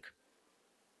human being.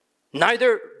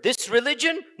 Neither this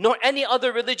religion nor any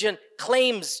other religion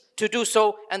claims to do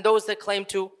so, and those that claim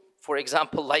to, for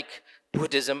example, like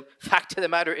Buddhism, fact of the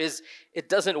matter is, it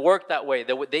doesn't work that way.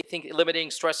 They think eliminating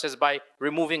stress is by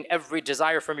removing every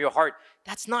desire from your heart.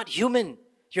 That's not human.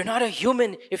 You're not a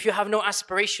human if you have no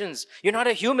aspirations. You're not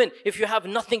a human if you have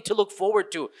nothing to look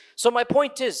forward to. So my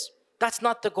point is, that's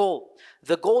not the goal.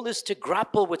 The goal is to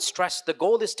grapple with stress. The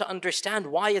goal is to understand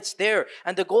why it's there.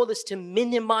 And the goal is to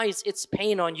minimize its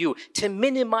pain on you, to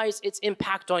minimize its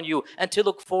impact on you, and to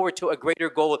look forward to a greater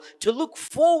goal, to look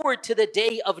forward to the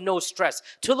day of no stress,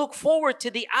 to look forward to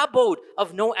the abode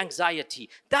of no anxiety.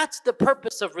 That's the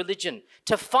purpose of religion,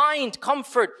 to find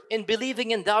comfort in believing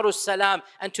in Darus Salam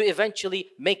and to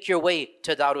eventually make your way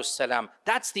to Darus Salam.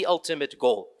 That's the ultimate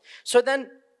goal. So then,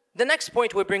 the next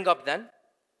point we bring up then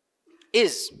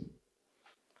is,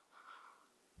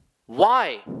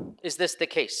 why is this the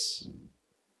case?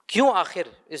 क्यों आखिर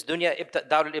इस दुनिया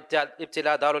दारुल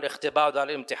इब्तिला, दारुल इख्तिबार,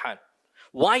 दारुल इम्तिहान?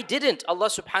 Why didn't Allah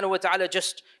subhanahu wa ta'ala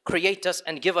just create us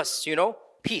and give us,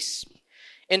 peace?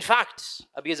 In fact,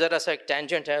 अभी ज़रा सा एक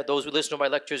tangent है. Those who listen to my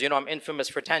lectures, I'm infamous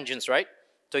for tangents, right?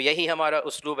 तो यही हमारा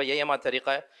उस्लूब है, यही हमारा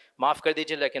तरीका है. माफ़ कर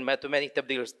दीजिए, लेकिन मैं तुम्हें नहीं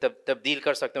तब्दील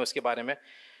कर सकता हूँ उसके बारे में.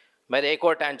 मेरा एक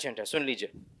और tangent है, सुन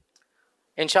लीजिए.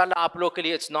 Inshallah, aap log ke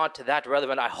liye it's not that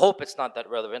relevant. I hope it's not that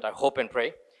relevant. I hope and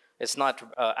pray it's not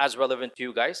as relevant to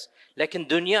you guys. लेकिन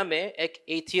दुनिया में एक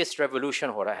atheist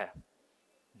revolution हो रहा है.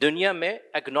 दुनिया में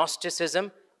agnosticism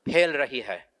फैल रही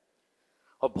है.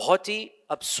 और बहुत ही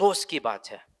अफसोस की बात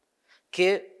है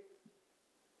कि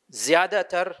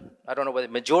ज़्यादातर, I don't know whether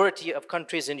majority of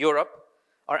countries in Europe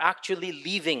are actually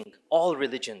leaving all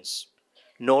religions.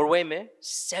 Norway में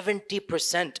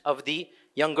 70% of the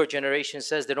younger generation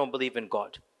says they don't believe in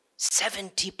God.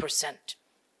 70%.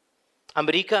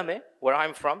 America mein, where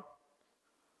I'm from,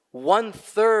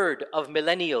 1/3 of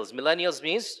millennials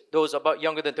means those about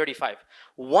younger than 35,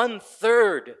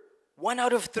 1/3, 1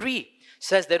 out of 3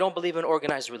 says they don't believe in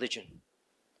organized religion.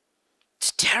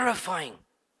 It's terrifying.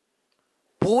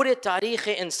 Pure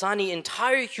tarikh insani,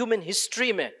 entire human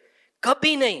history mein,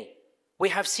 kabhi nahi we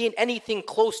have seen anything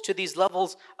close to these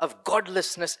levels of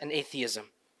godlessness and atheism.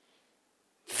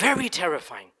 Very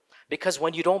terrifying. Because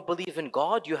when you don't believe in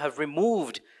God, you have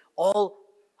removed all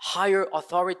higher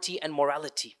authority and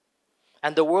morality.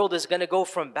 And the world is going to go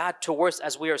from bad to worse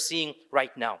as we are seeing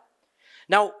right now.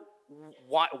 Now,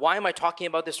 why am I talking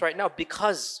about this right now?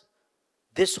 Because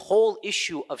this whole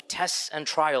issue of tests and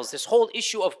trials, this whole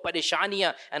issue of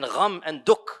parishaniya and gham and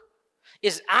dukh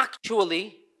is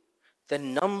actually the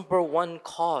number one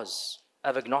cause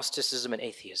of agnosticism and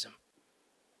atheism.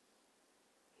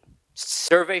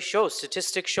 Surveys show,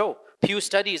 statistics show, Pew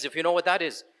studies, if you know what that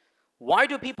is. Why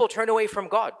do people turn away from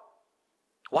God?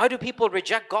 Why do people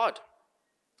reject God?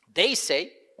 They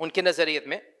say, उनके नजरियत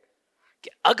में, कि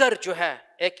अगर जो है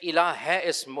एक इलाह है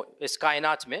इस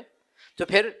कायनात में, तो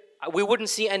फिर we wouldn't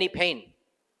see any pain,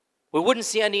 we wouldn't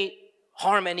see any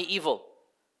harm, any evil.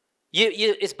 ये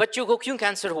इस बच्चों को क्यों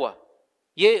कैंसर हुआ?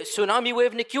 ये सुनामी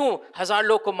वेव ने क्यों 1000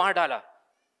 लोग को मार डाला?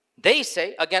 They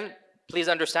say, again, please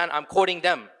understand, I'm quoting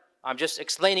them. I'm just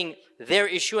explaining their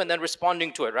issue and then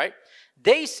responding to it, right?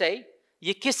 They say,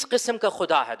 ये किस किस्म का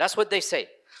खुदा है? That's what they say.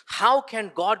 How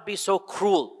can God be so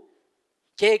cruel?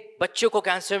 कि एक बच्चे को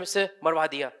कैंसर से मरवा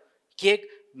दिया, कि एक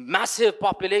massive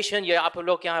population, ये आप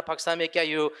लोग यहाँ पाकिस्तान में क्या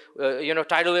you know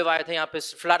tidal wave आया था, यहाँ पे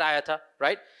flood आया था,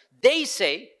 right? They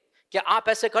say कि आप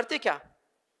ऐसे करते क्या?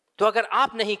 तो अगर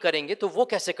आप नहीं करेंगे तो वो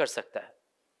कैसे कर सकता है?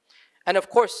 And of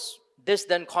course, this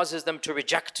then causes them to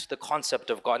reject the concept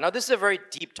of God. Now, this is a very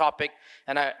deep topic,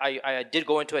 and I did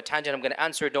go into a tangent. I'm going to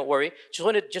answer it, don't worry.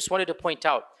 Just wanted to point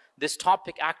out, this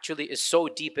topic actually is so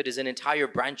deep, it is an entire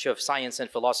branch of science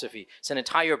and philosophy. It's an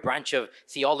entire branch of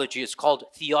theology. It's called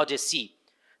theodicy.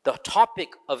 The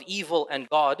topic of evil and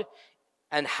God,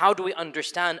 and how do we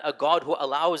understand a God who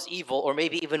allows evil or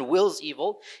maybe even wills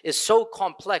evil, is so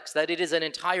complex that it is an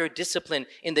entire discipline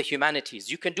in the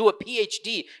humanities. You can do a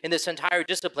Ph.D. in this entire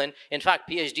discipline. In fact,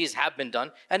 Ph.D.s have been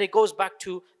done. And it goes back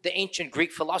to the ancient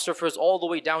Greek philosophers all the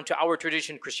way down to our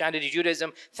tradition, Christianity,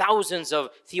 Judaism. Thousands of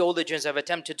theologians have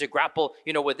attempted to grapple,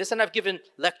 with this. And I've given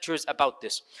lectures about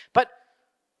this. But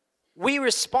we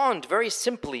respond very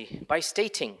simply by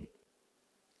stating,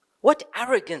 what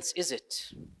arrogance is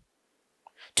it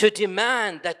to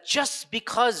demand that just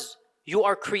because you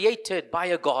are created by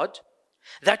a God,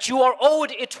 that you are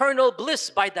owed eternal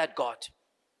bliss by that God?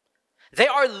 They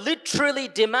are literally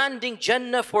demanding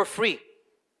Jannah for free.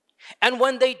 And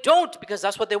when they don't, because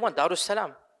that's what they want, Darus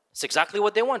Salam. It's exactly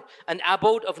what they want. An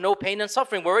abode of no pain and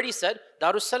suffering. We already said,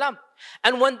 Darus Salam.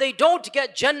 And when they don't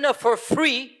get Jannah for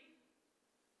free,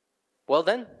 well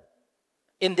then,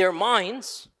 in their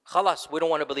minds, khalas, we don't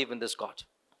want to believe in this God.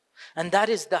 And that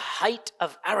is the height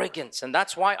of arrogance. And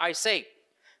that's why I say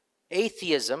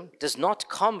atheism does not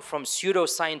come from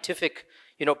pseudo-scientific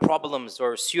problems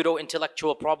or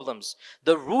pseudo-intellectual problems.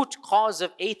 The root cause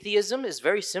of atheism is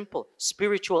very simple: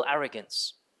 spiritual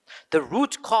arrogance. The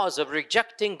root cause of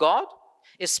rejecting God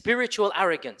is spiritual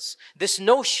arrogance. This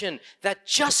notion that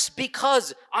just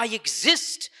because I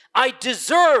exist, I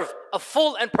deserve a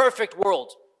full and perfect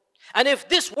world. And if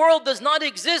this world does not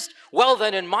exist, well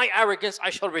then in my arrogance I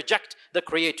shall reject the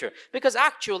Creator. Because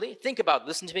actually, think about it,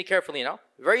 listen to me carefully now,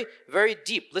 very, very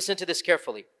deep, listen to this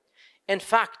carefully. In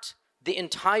fact, the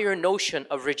entire notion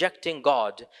of rejecting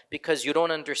God because you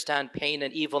don't understand pain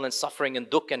and evil and suffering and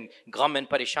dukh and gham and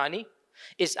parishani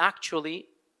is actually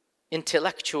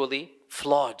intellectually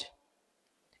flawed.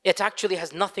 It actually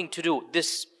has nothing to do,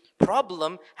 this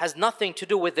problem has nothing to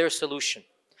do with their solution.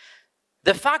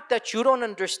 The fact that you don't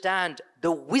understand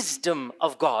the wisdom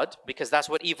of God, because that's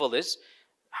what evil is,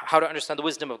 how to understand the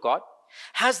wisdom of God,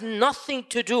 has nothing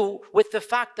to do with the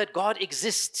fact that God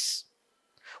exists.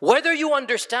 Whether you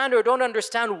understand or don't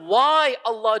understand why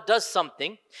Allah does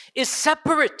something is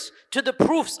separate to the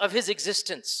proofs of His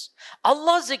existence.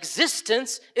 Allah's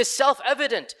existence is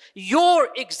self-evident. Your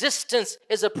existence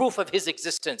is a proof of His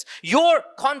existence. Your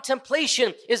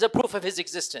contemplation is a proof of His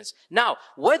existence. Now,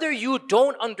 whether you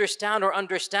don't understand or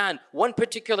understand one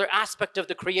particular aspect of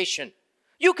the creation,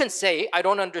 you can say, I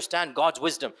don't understand God's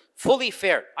wisdom. Fully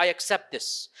fair, I accept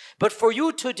this. But for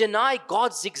you to deny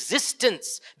God's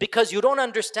existence because you don't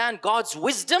understand God's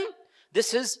wisdom,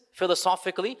 this is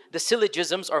philosophically, the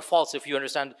syllogisms are false if you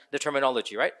understand the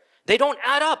terminology, right? They don't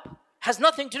add up, has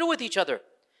nothing to do with each other.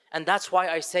 And that's why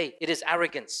I say it is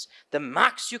arrogance. The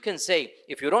max you can say,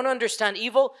 if you don't understand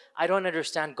evil, I don't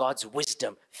understand God's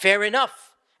wisdom. Fair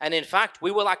enough. And in fact,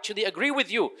 we will actually agree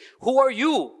with you. Who are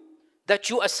you that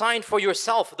you assign for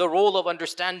yourself the role of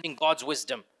understanding God's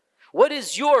wisdom? What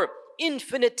is your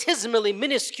infinitesimally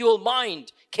minuscule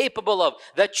mind capable of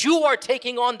that you are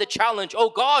taking on the challenge? Oh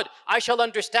God, I shall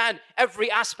understand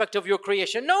every aspect of your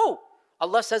creation. No.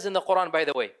 Allah says in the Quran, by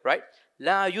the way, right?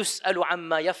 لا يسأل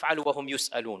عما يفعل وهم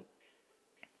يسألون.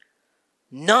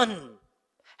 None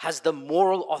has the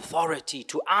moral authority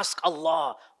to ask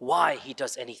Allah why He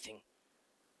does anything.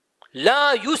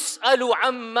 لا يسأل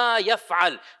عما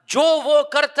يفعل. जो वो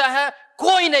करता है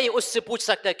कोई नहीं उससे पूछ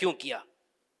सकता क्यों किया.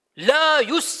 لا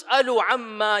يسأل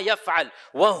عما يفعل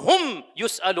وهم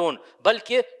يسألون.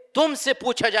 बल्कि तुमसे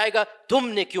पूछा जाएगा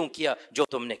तुमने क्यों किया जो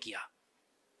तुमने किया.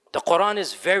 The Quran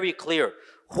is very clear.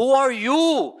 Who are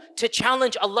you to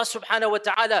challenge Allah subhanahu wa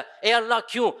ta'ala? Hey Allah,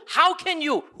 kyun? How can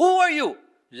you? Who are you?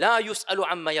 La yus'alu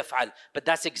amma yaf'al. But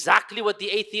that's exactly what the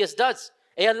atheist does.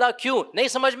 Hey Allah, kyun? Nahi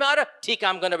samajh mein aa raha? Theek,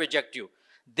 I'm going to reject you.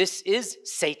 This is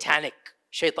satanic.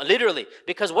 Shaitan, literally.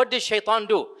 Because what did shaitan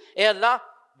do? Hey Allah,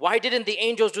 why didn't the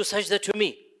angels do sajda to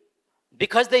me?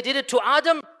 Because they did it to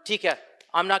Adam? Theek hai.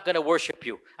 I'm not going to worship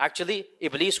you. Actually,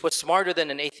 Iblis was smarter than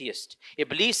an atheist.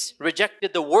 Iblis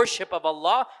rejected the worship of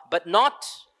Allah, but not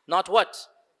what?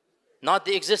 Not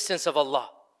the existence of Allah.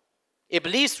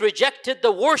 Iblis rejected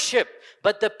the worship,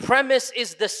 but the premise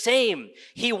is the same.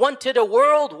 He wanted a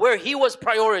world where he was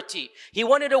priority. He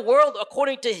wanted a world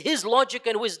according to his logic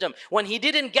and wisdom. When he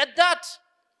didn't get that,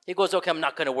 he goes, okay, I'm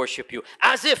not going to worship you.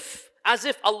 As if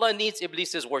Allah needs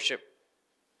Iblis's worship.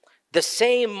 The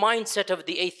same mindset of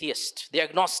the atheist, the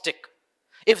agnostic.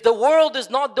 If the world is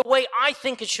not the way I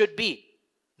think it should be,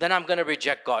 then I'm going to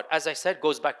reject God. As I said,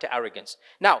 goes back to arrogance.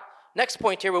 Now, next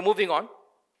point here, we're moving on.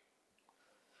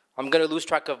 I'm going to lose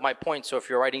track of my points, so if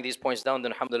you're writing these points down,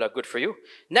 then alhamdulillah, good for you.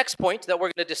 Next point that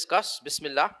we're going to discuss,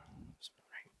 bismillah.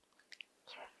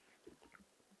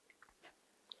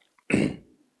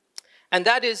 And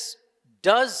that is,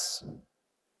 does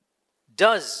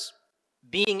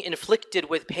being inflicted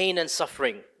with pain and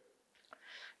suffering,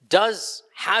 does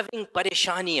having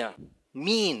parishaniya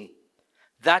mean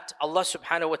that Allah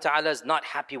subhanahu wa ta'ala is not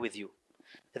happy with you?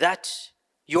 That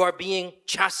you are being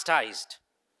chastised?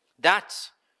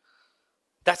 That's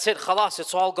it, khalas,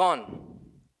 it's all gone.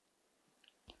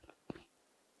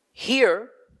 Here,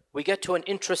 we get to an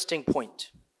interesting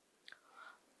point.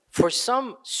 For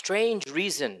some strange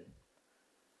reason,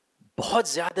 बहुत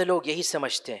ज़्यादा लोग यही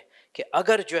समझते हैं कि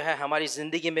अगर जो है हमारी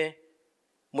ज़िंदगी में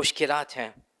मुश्किलात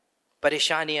हैं,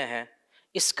 परेशानियां हैं,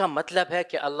 इसका मतलब है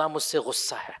कि अल्लाह मुझसे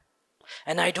गुस्सा है.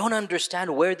 And I don't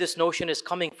understand where this notion is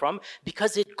coming from,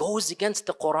 because it goes against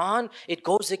the Quran, it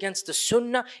goes against the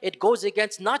Sunnah, it goes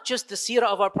against not just the seerah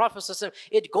of our Prophet,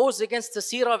 it goes against the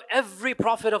seerah of every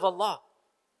Prophet of Allah.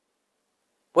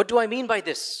 What do I mean by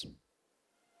this?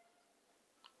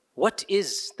 What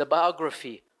is the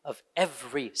biography of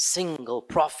every single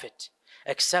Prophet?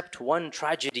 Except one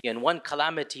tragedy and one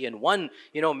calamity and one,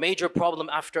 major problem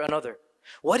after another.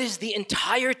 What is the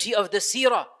entirety of the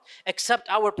seerah except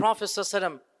our Prophet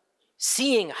ﷺ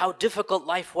seeing how difficult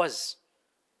life was?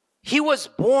 He was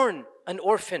born an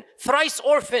orphan, thrice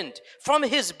orphaned. From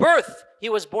his birth, he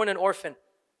was born an orphan.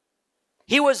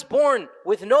 He was born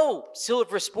with no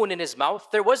silver spoon in his mouth.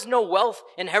 There was no wealth,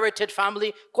 inherited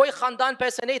family. Koi khandan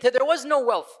paise nahi the. There was no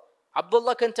wealth.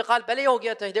 Abdullah ka intiqal pehle ho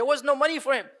gaya tha. There was no money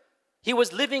for him. He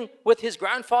was living with his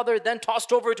grandfather, then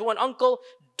tossed over to an uncle.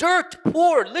 Dirt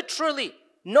poor, literally.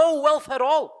 No wealth at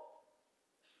all.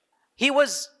 He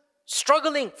was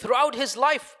struggling throughout his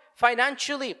life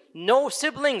financially. No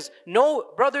siblings,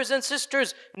 no brothers and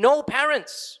sisters, no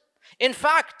parents. In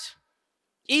fact,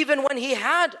 even when he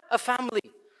had a family,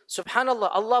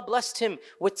 subhanallah, Allah blessed him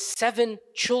with 7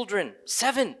 children.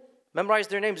 7. Memorize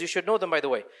their names. You should know them, by the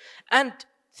way. And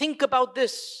think about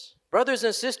this. Brothers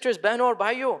and sisters, behno aur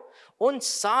bhaiyo, un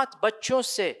 7 bachon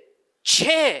se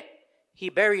 6 he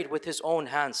buried with his own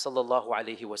hands, sallallahu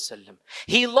alaihi wasallam.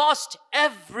 He lost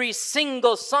every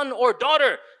single son or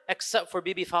daughter except for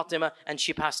Bibi Fatima, and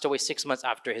she passed away 6 months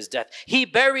after his death. He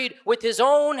buried with his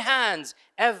own hands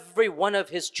every one of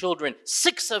his children,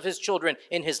 6 of his children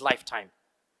in his lifetime.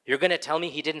 You're going to tell me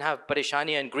he didn't have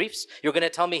parishaniya and griefs? You're going to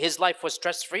tell me his life was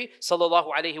stress-free, sallallahu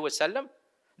alaihi wasallam?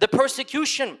 The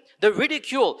persecution, the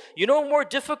ridicule, more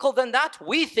difficult than that?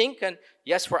 We think, and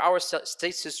yes, for our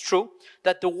states it's true,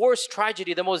 that the worst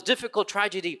tragedy, the most difficult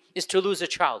tragedy is to lose a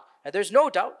child. And there's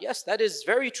no doubt, yes, that is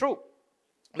very true.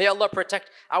 May Allah protect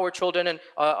our children and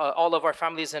all of our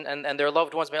families and their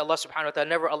loved ones. May Allah subhanahu wa ta'ala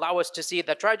never allow us to see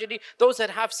that tragedy. Those that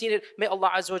have seen it, may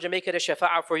Allah azza wa jalla make it a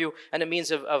shafa'ah for you and a means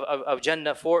of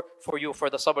Jannah for you, for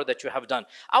the sabr that you have done.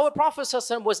 Our Prophet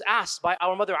ﷺ was asked by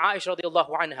our mother Aisha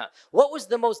radiallahu anha, what was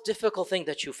the most difficult thing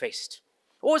that you faced?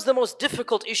 What was the most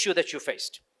difficult issue that you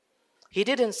faced? He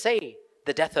didn't say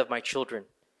the death of my children.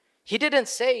 He didn't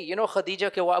say,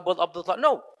 Khadija ke wa Abdullah.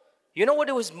 No. You know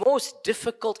what was most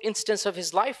difficult instance of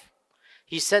his life?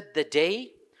 He said, the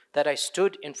day that I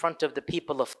stood in front of the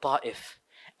people of Ta'if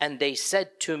and they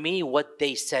said to me what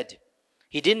they said.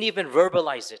 He didn't even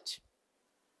verbalize it.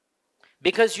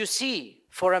 Because you see,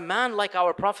 for a man like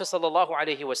our Prophet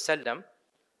ﷺ,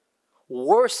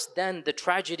 worse than the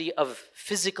tragedy of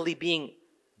physically being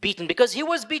beaten, because he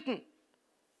was beaten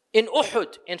in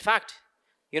Uhud. In fact,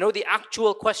 the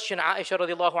actual question Aisha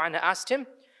radiallahu anha asked him,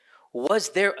 was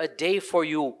there a day for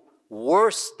you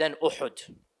worse than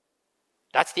Uhud?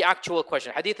 That's the actual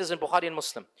question. Hadith is in Bukhari and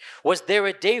Muslim. Was there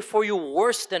a day for you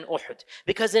worse than Uhud?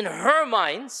 Because in her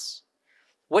minds,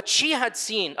 what she had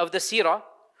seen of the seerah,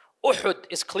 Uhud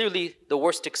is clearly the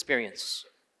worst experience.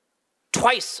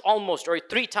 Twice almost, or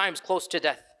 3 times close to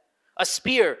death. A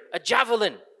spear, a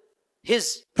javelin,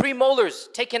 his premolars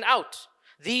taken out,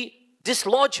 the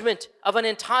dislodgement of an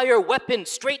entire weapon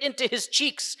straight into his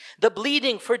cheeks, the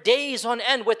bleeding for days on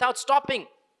end without stopping,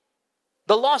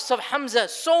 the loss of Hamza,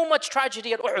 so much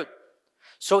tragedy at Uhud.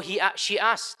 So she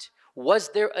asked, was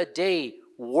there a day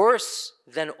worse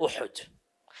than Uhud?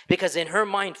 Because in her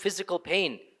mind, physical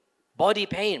pain, body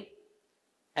pain,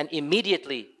 and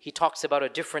immediately he talks about a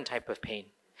different type of pain.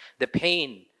 The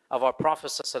pain of our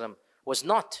Prophet ﷺ was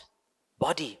not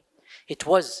body, it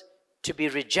was to be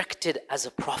rejected as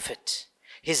a prophet,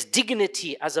 his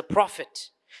dignity as a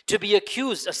prophet, to be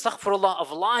accused, astaghfirullah,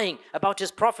 of lying about his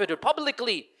prophethood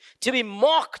publicly, to be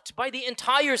mocked by the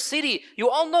entire city. You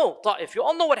all know Ta'if, you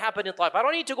all know what happened in Ta'if. I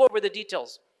don't need to go over the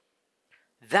details.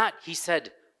 That, he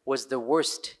said, was the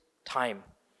worst time.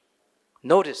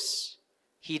 Notice,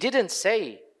 he didn't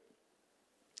say,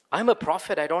 I'm a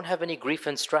prophet, I don't have any grief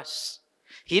and stress.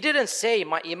 He didn't say,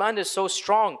 my iman is so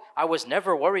strong, I was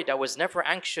never worried, I was never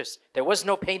anxious, there was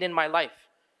no pain in my life.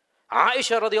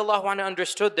 Aisha radiallahu anha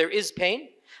understood there is pain,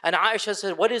 and Aisha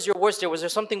said, what is your worst day? Was there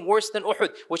something worse than Uhud?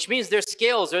 Which means there's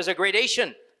scales, there's a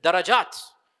gradation, darajat.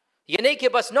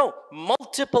 No,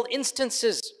 multiple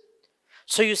instances.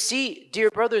 So you see,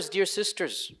 dear brothers, dear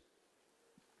sisters,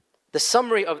 the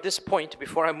summary of this point,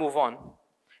 before I move on,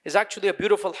 is actually a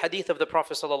beautiful hadith of the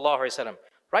Prophet ﷺ.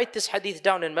 Write this hadith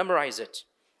down and memorize it.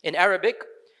 In Arabic,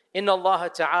 إِنَّ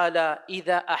اللَّهَ تَعَالَى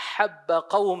إِذَا أَحَبَّ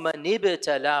قَوْمًا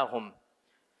ابْتَلَاهُمْ.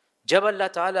 जब अल्लाह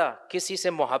ताला किसी से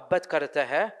मोहब्बत करता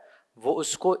है, वो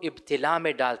उसको इब्तिला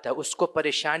में डालता है, उसको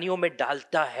परेशानियों में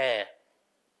डालता है.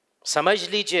 समझ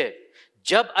लीजिए,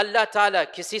 जब अल्लाह ताला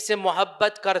किसी से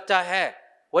मोहब्बत करता है,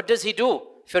 what does he do?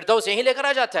 फिरदौस यहीं लेकर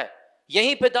आ जाता है,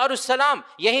 यहीं पे दारुस्सलाम,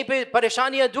 यहीं पे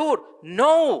परेशानियां दूर.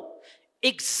 No,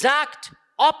 exact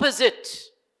opposite.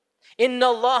 إن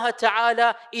الله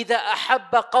تعالى إذا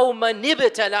أحب قوما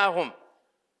ابتلاهم.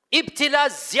 इब्तिला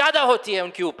ज़्यादा होती है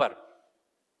उनके ऊपर.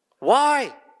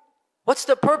 Why? What's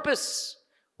the purpose?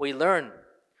 We learn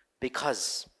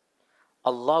because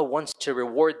Allah wants to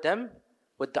reward them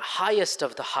with the highest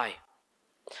of the high.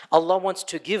 Allah wants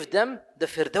to give them the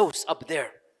firdaus up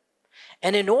there.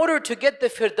 And in order to get the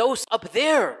firdaus up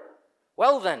there,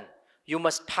 well then, you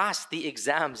must pass the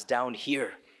exams down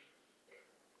here.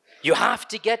 You have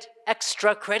to get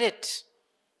extra credit.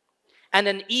 And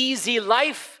an easy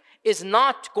life is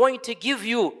not going to give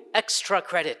you extra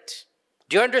credit.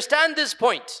 Do you understand this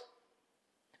point?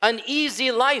 An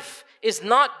easy life is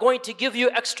not going to give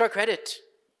you extra credit.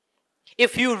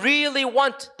 If you really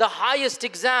want the highest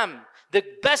exam, the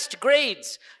best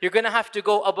grades, you're going to have to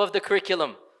go above the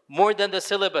curriculum, more than the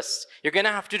syllabus. You're going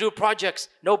to have to do projects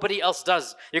nobody else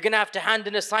does. You're going to have to hand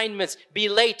in assignments, be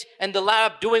late in the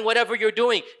lab, doing whatever you're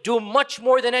doing, do much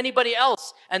more than anybody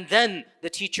else, and then the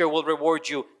teacher will reward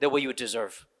you the way you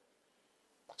deserve.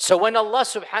 So when Allah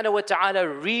subhanahu wa ta'ala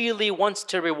really wants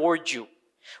to reward you,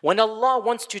 when Allah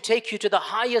wants to take you to the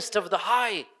highest of the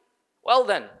high, well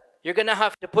then, you're going to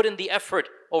have to put in the effort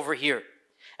over here.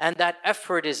 And that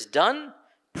effort is done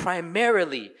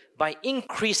primarily by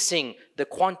increasing the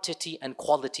quantity and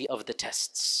quality of the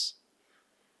tests.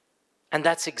 And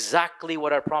that's exactly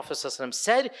what our Prophet ﷺ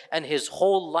said and his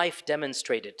whole life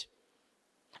demonstrated.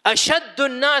 أشد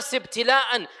الناس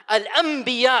ابتلاء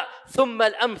الأنبياء ثم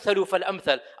الأمثل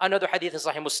فالأمثل. Another hadith is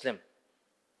Sahih Muslim.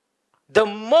 The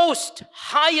most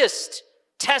highest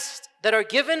tests that are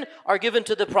given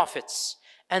to the prophets,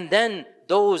 and then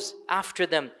those after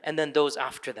them, and then those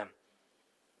after them.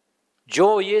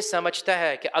 जो ये समझता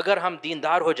है कि अगर हम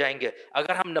दीनदार हो जाएंगे,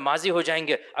 अगर हम नमाजी हो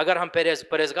जाएंगे, अगर हम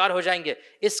परहेजगार हो जाएंगे,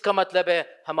 इसका मतलब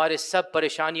है हमारे सब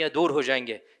परेशानियां दूर हो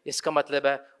जाएंगे, इसका मतलब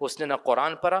है उसने ना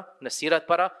कुरान पढ़ा, ना सीरत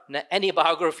पढ़ा, ना any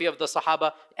biography of the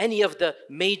Sahaba, any of the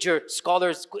major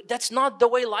scholars. That's not the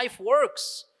way life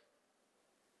works.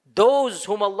 Those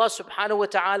whom Allah subhanahu wa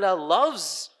ta'ala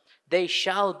loves, they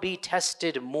shall be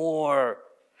tested more.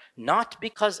 Not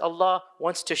because Allah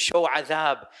wants to show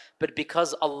adhab, but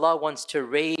because Allah wants to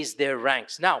raise their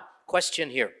ranks. Now, question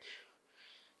here.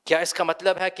 क्या इसका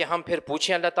मतलब है कि हम फिर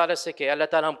पूछें अल्लाह ताला से कि अल्लाह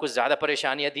ताला हमको ज़्यादा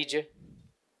परेशानियां दीजिए?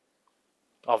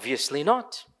 Obviously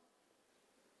not.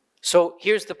 So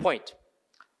here's the point.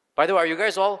 By the way, are you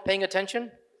guys all paying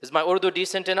attention? Is my Urdu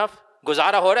decent enough?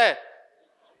 गुजारा हो रहा है?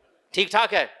 ठीक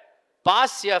ठाक है?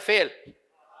 पास या फेल?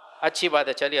 अच्छी बात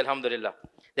है, चलिए अल्हम्दुलिल्लाह.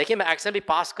 देखिए मैं एक्सेंट भी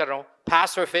पास कर रहा हूँ,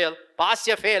 पास और फेल, पास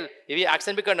या फेल, ये भी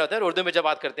एक्सेंट भी करना होता है उर्दू में जब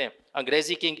बात करते हैं.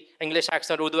 अंग्रेजी की इंग्लिश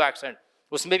एक्सेंट, उर्दू एक्सेंट,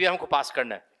 उसमें भी हमको पास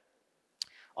करना है.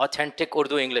 Authentic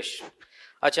Urdu English.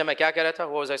 अच्छा मैं क्या कह रहा था?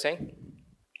 What was I saying?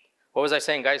 What was I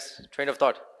saying, guys? Train of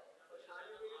thought.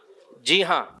 जी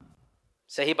हाँ,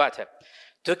 सही बात है.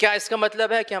 तो क्या इसका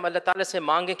मतलब है कि हम अल्लाह ताला से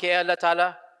मांगे कि अल्लाह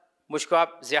ताला मुझको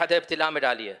आप ज़्यादा इब्तिला में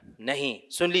डालिए? नहीं.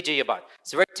 सुन लीजिए ये बात.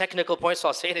 It's a very technical point, so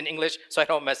I'll say it in English so I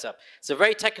don't mess up. It's a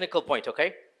very technical point,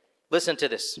 okay? Listen to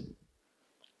this.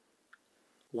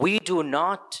 We do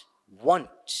not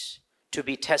want to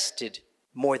be tested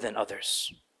more than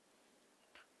others.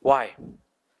 Why?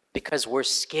 Because we're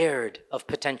scared of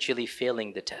potentially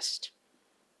failing the test.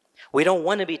 We don't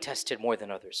want to be tested more than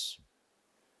others.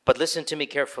 But listen to me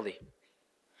carefully.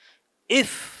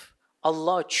 If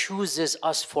Allah chooses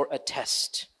us for a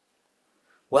test,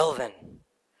 well then,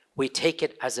 we take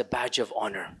it as a badge of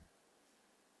honor.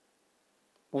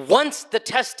 Once the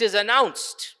test is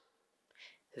announced,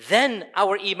 then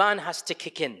our iman has to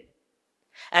kick in.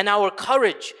 And our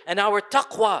courage, and our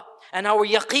taqwa, and our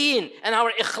yaqeen, and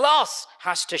our ikhlas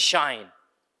has to shine.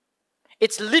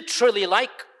 It's literally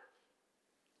like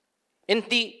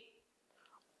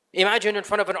imagine in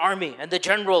front of an army and the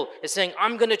general is saying,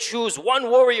 I'm going to choose one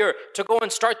warrior to go and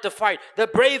start the fight. The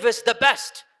bravest, the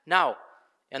best. Now,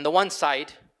 on the one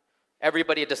side,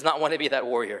 everybody does not want to be that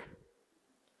warrior.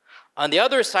 On the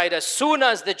other side, as soon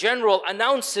as the general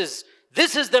announces,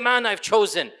 this is the man I've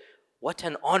chosen, what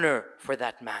an honor for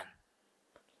that man.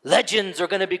 Legends are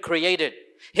going to be created.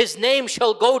 His name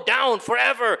shall go down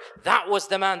forever. That was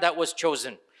the man that was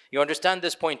chosen. You understand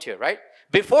this point here, right?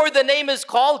 Before the name is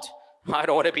called, I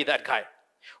don't want to be that guy.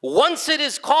 Once it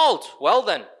is called, well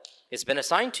then, it's been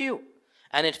assigned to you.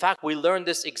 And in fact, we learn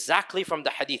this exactly from the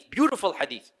hadith. Beautiful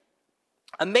hadith.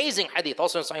 Amazing hadith,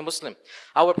 also in Sahih Muslim.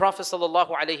 Our Prophet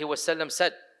ﷺ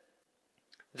said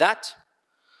that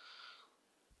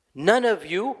none of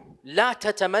you لا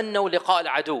تتمنوا لقاء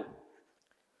العدو.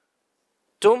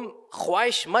 तुम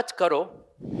ख्वाहिश मत करो,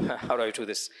 how do I do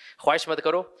this? ख्वाहिश मत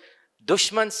करो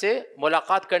दुश्मन से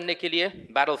मुलाकात करने के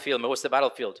लिए battlefield में. What's the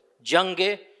battlefield?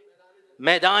 जंगे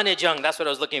मैदान जंग. That's what I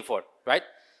was looking for, right?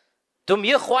 तुम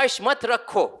ये ख्वाहिश मत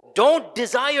रखो. Don't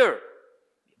desire.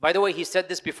 By the way, he said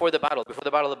this before the battle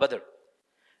of Badr.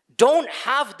 Don't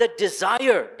have the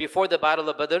desire. Before the battle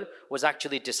of Badr was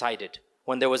actually decided,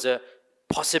 when there was a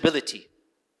possibility.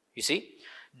 You see?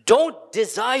 Don't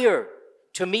desire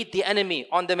to meet the enemy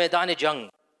on the Maidan Jang.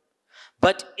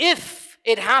 But if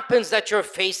it happens that you're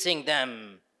facing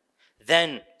them,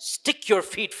 then stick your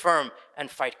feet firm and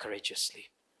fight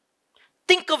courageously.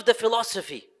 Think of the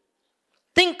philosophy.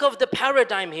 Think of the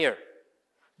paradigm here.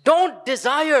 Don't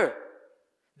desire,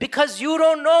 because you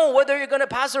don't know whether you're going to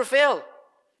pass or fail.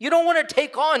 You don't want to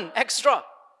take on extra.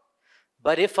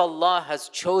 But if Allah has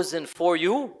chosen for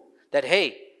you that,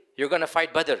 hey, you're going to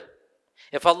fight Badr.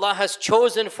 If Allah has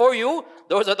chosen for you,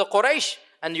 those are the Quraysh,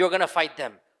 and you're going to fight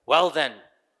them, well then,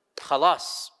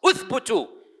 khalas, uthbutu.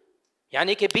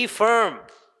 Yani ke be firm.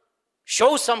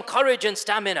 Show some courage and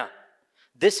stamina.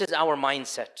 This is our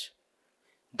mindset.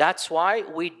 That's why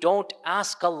we don't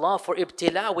ask Allah for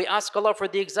ibtila. We ask Allah for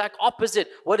the exact opposite.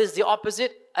 What is the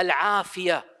opposite?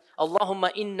 Al-afiyah.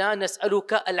 Allahumma inna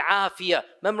nas'aluka al-afiyah.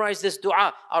 Memorize this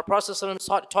dua. Our Prophet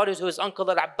ﷺ taught it to his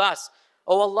uncle Al-Abbas.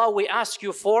 Oh Allah, we ask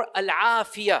you for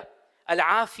al-afiyah.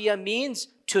 Al-afiyah means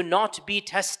to not be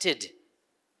tested.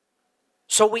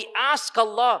 So we ask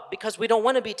Allah because we don't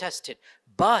want to be tested.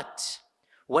 But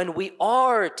when we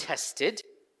are tested,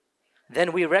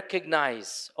 then we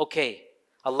recognize, okay,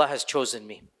 Allah has chosen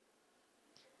me.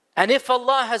 And if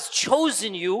Allah has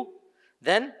chosen you,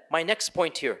 then my next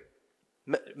point here,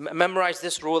 memorize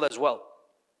this rule as well.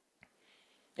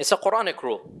 It's a Quranic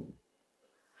rule.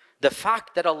 The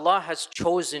fact that Allah has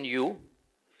chosen you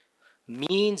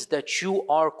means that you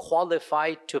are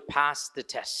qualified to pass the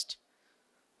test.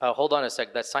 Hold on a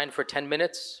sec. That's signed for 10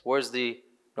 minutes. Where's the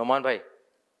Noman bhai?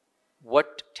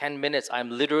 What 10 minutes? I'm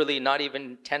literally not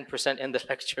even 10% in the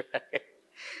lecture.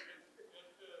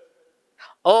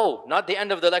 Oh, not the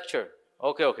end of the lecture.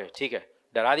 Okay, ठीक है.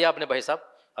 डरा दिया आपने भाई साहब.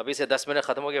 अभी से 10 minute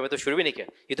खत्म हो गया. मैं तो शुरू भी नहीं किया.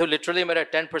 ये तो literally मेरा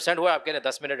 10% हुआ. आपके ने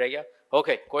 10 मिनट रह गया.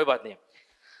 Okay, कोई बात नहीं.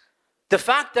 The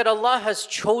fact that Allah has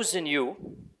chosen you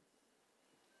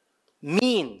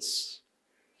means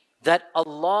that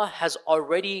Allah has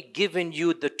already given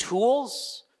you the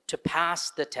tools to pass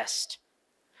the test.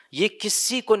 ये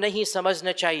किसी को नहीं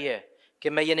समझना चाहिए कि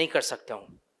मैं ये नहीं कर सकता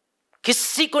हूँ.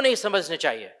 किसी को नहीं समझना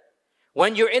चाहिए.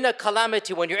 When you're in a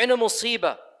calamity, when you're in a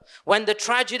musibah, when the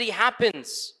tragedy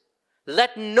happens,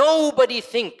 let nobody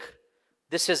think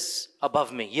this is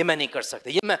above me. ये मैं नहीं कर सकता.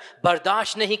 ये मैं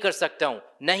बर्दाश्त नहीं कर सकता हूँ.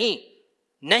 नहीं,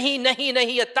 नहीं, नहीं,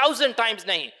 नहीं, 1,000 times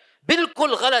नहीं.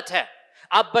 बिल्कुल गलत है.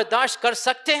 आप बर्दाश्त कर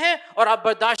सकते हैं और आप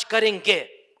बर्दाश्त करेंगे.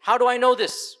 How do I know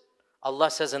this?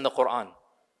 Allah says in the Quran,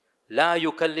 لا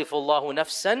يكلف الله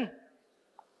نفسا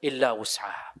إلا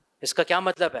وسعها. इसका क्या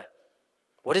मतलब है?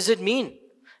 What does it mean?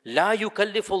 لا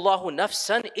يكلف الله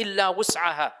نفسا إلا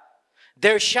وسعها.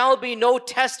 There shall be no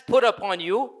test put upon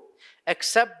you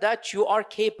except that you are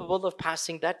capable of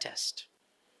passing that test.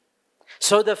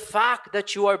 So the fact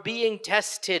that you are being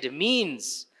tested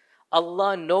means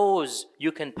Allah knows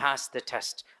you can pass the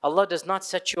test. Allah does not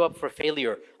set you up for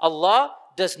failure. Allah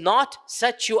does not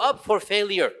set you up for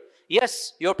failure.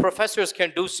 Yes, your professors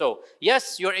can do so.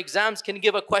 Yes, your exams can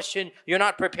give a question you're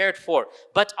not prepared for.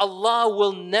 But Allah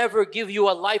will never give you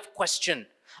a life question.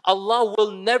 Allah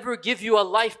will never give you a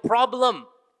life problem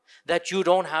that you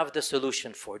don't have the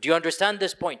solution for. Do you understand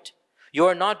this point? You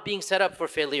are not being set up for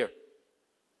failure.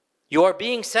 You are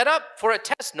being set up for a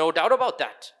test, no doubt about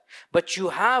that. But you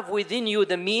have within you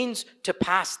the means to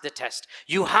pass the test.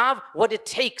 You have what it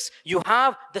takes. You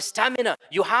have the stamina.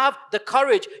 You have the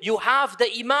courage. You have the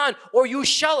iman, or you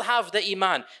shall have the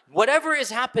iman. Whatever is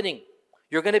happening,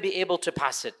 you're going to be able to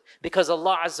pass it. Because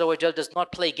Allah Azza wa Jal does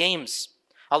not play games.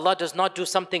 Allah does not do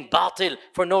something batil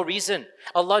for no reason.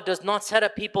 Allah does not set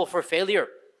up people for failure.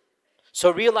 So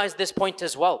realize this point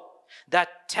as well,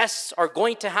 that tests are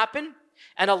going to happen.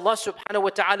 And Allah subhanahu wa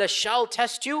ta'ala shall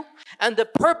test you. And the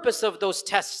purpose of those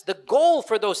tests, the goal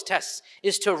for those tests,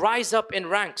 is to rise up in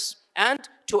ranks and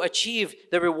to achieve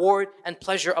the reward and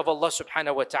pleasure of Allah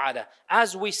subhanahu wa ta'ala.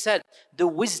 As we said, the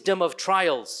wisdom of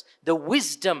trials, the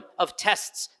wisdom of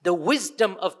tests, the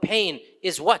wisdom of pain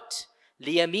is what?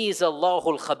 لِيَمِيزَ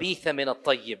اللَّهُ الْخَبِيثَ مِنَ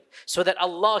الطَّيِّبِ. So that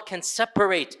Allah can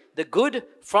separate the good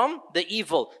from the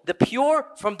evil, the pure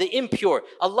from the impure.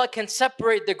 Allah can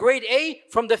separate the grade A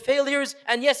from the failures,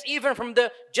 and yes, even from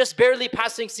the just barely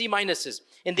passing C minuses.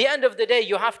 In the end of the day,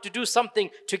 you have to do something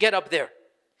to get up there.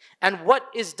 And what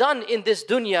is done in this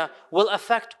dunya will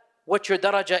affect what your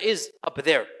daraja is up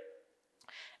there.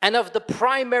 And of the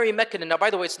primary mechanism, now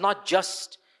by the way, it's not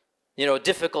just,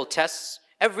 difficult tests.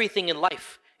 Everything in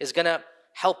life is going to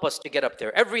help us to get up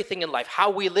there. Everything in life, how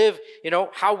we live,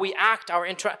 how we act,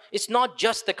 it's not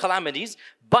just the calamities,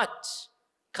 but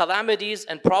calamities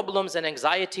and problems and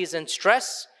anxieties and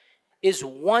stress is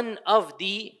one of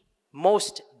the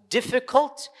most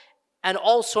difficult and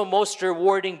also most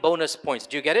rewarding bonus points.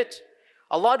 Do you get it?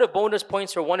 A lot of bonus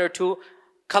points are 1 or 2.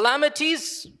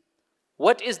 Calamities,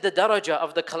 what is the daraja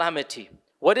of the calamity?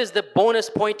 What is the bonus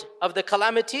point of the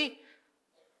calamity?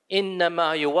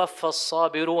 إِنَّمَا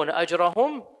يُوَفَّى الصَّابِرُونَ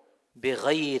أَجْرَهُمْ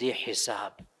بِغَيْرِ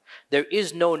حِسَابٍ. There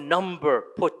is no number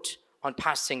put on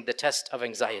passing the test of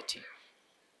anxiety.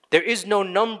 There is no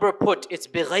number put. It's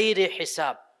بِغَيْرِ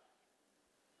حِسَابٍ.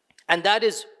 And that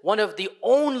is one of the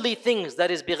only things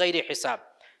that is بِغَيْرِ حِسَابٍ. Do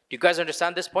you guys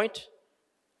understand this point?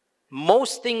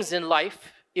 Most things in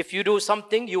life, if you do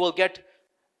something, you will get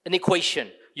an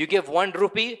equation. You give 1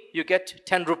 rupee, you get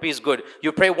 10 rupees good.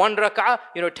 You pray 1 rak'ah,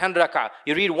 10 rak'ah.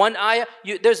 You read 1 ayah,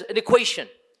 there's an equation.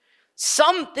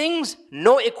 Some things,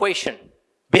 no equation.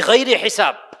 بِغَيْرِ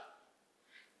حِسَابٍ.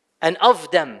 And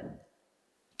of them,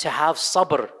 to have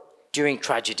sabr during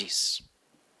tragedies.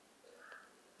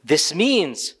 This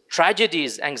means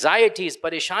tragedies, anxieties,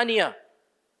 parishaniya.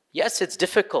 Yes, it's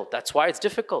difficult. That's why it's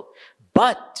difficult.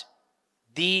 But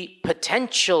the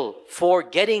potential for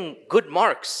getting good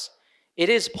marks, it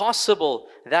is possible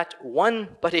that one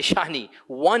parishani,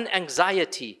 one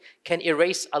anxiety can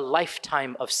erase a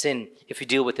lifetime of sin if you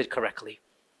deal with it correctly.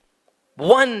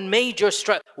 One major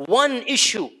stress, one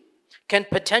issue can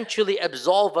potentially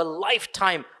absolve a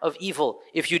lifetime of evil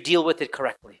if you deal with it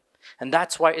correctly. And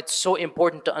that's why it's so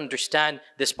important to understand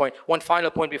this point. One final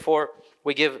point before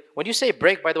we give. When you say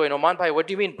break, by the way, Noman Bhai, what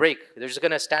do you mean break? They're just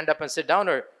going to stand up and sit down,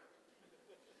 or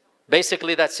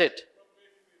Basically, that's it.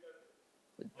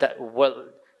 Well,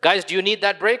 guys, do you need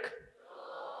that break?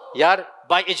 Yar,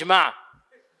 by ijma'.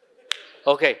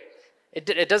 Okay.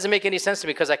 It doesn't make any sense to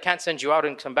me because I can't send you out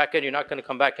and come back in. You're not going to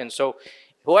come back in. So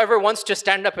whoever wants to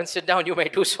stand up and sit down, you may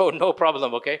do so. No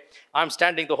problem, okay? I'm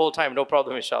standing the whole time. No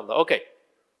problem, inshallah. Okay.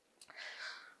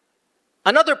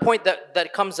 Another point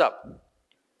that comes up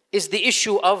is the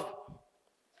issue of,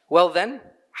 well then,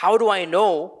 how do I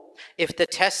know if the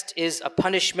test is a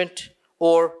punishment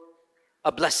or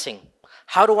a blessing?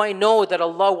 How do I know that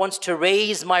Allah wants to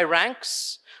raise my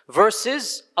ranks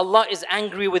versus Allah is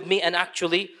angry with me and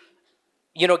actually,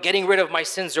 getting rid of my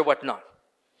sins or whatnot?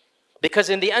 Because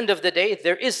in the end of the day,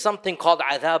 there is something called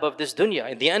adhab of this dunya.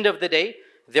 In the end of the day,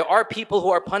 there are people who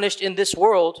are punished in this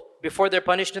world before they're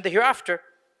punished in the hereafter.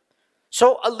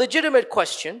 So a legitimate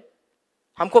question,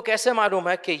 हमको कैसे मालूम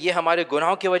है कि ये हमारे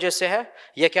गुनाहों की वजह से है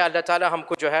या क्या अल्लाह ताला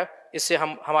हमको जो है इससे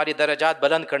हमारी दर्जात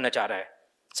बुलंद करना चाह रहा है?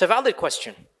 It's a valid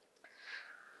question.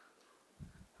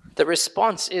 The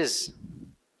response is,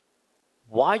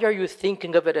 why are you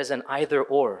thinking of it as an either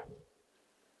or?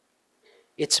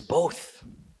 It's both.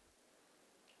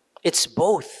 It's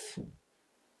both.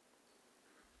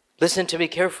 Listen to me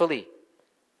carefully.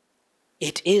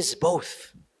 It is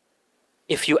both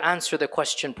if you answer the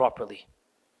question properly.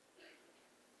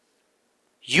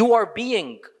 You are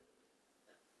being,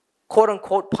 quote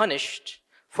unquote, punished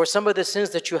for some of the sins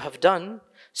that you have done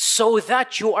so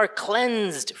that you are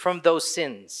cleansed from those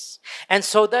sins. And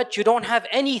so that you don't have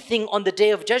anything on the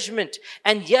day of judgment.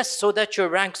 And yes, so that your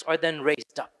ranks are then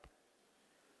raised up.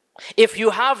 If you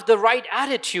have the right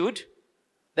attitude,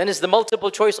 then it's the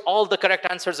multiple choice, all the correct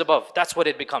answers above. That's what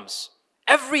it becomes.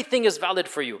 Everything is valid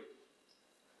for you.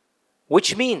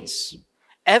 Which means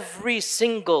every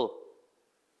single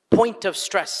point of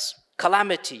stress,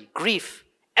 calamity, grief,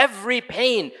 every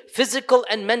pain, physical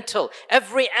and mental,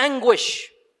 every anguish,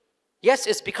 yes,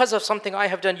 it's because of something I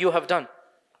have done, you have done.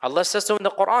 Allah says so in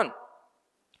the Quran,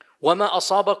 وَمَا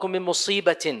أَصَابَكُم مِّن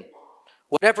مُّصِيبَةٍ.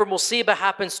 Whatever musibah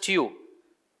happens to you,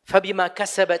 فَبِمَا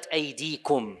كَسَبَتْ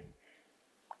أَيْدِيكُمْ.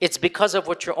 It's because of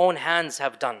what your own hands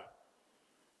have done.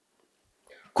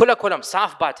 खुला खुलम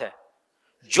साफ बात है,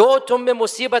 जो तुम में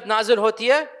मुसीबत नाजिल होती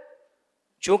है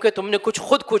चूंकि तुमने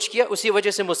खुद कुछ किया उसी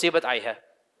वजह से मुसीबत आई है.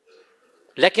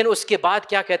 लेकिन उसके बाद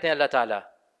क्या कहते हैं अल्लाह ताला?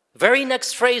 Very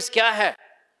next phrase क्या है?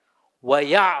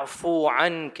 وَيَعْفُو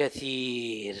عَنْ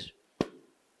كَثِيرٍ.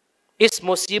 इस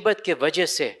मुसीबत के वजह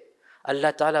से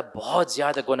अल्लाह ताला बहुत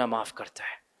ज्यादा गुनाह माफ करता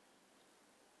है.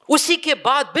 उसी के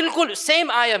बाद बिल्कुल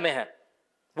सेम आया में है.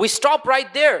 We stop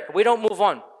right there. We don't move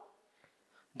on.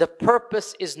 The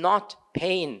purpose is not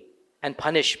pain and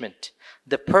punishment.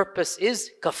 The purpose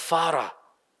is kafara.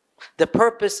 The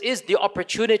purpose is the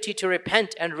opportunity to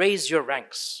repent and raise your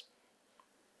ranks.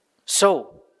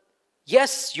 So,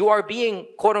 yes, you are being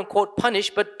quote unquote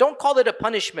punished, but don't call it a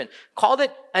punishment. Call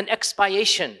it an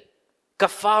expiation,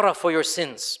 kafara for your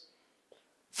sins.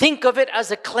 Think of it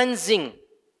as a cleansing.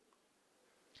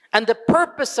 And the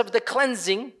purpose of the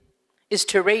cleansing is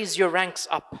to raise your ranks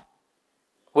up.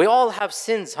 We all have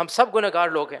sins. Hum sab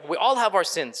gunagar log hain. We all have our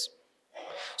sins.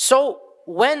 So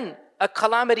when a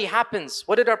calamity happens,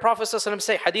 what did our Prophet ﷺ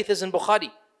say? Hadith is in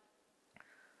Bukhari.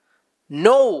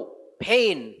 No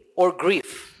pain or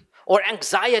grief or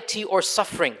anxiety or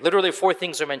suffering. Literally 4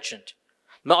 things are mentioned.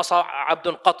 Ma asa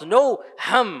abdun qat. No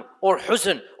ham or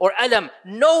huzn or alam.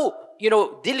 No,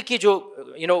 dil ki jo,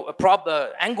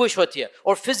 anguish hoti hai,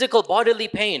 or physical bodily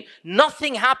pain.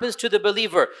 Nothing happens to the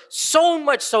believer. So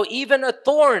much so, even a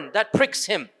thorn that pricks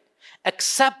him,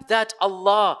 except that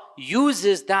Allah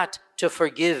uses that to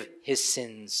forgive his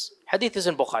sins. Hadith is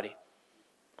in Bukhari.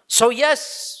 So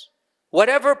yes,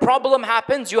 whatever problem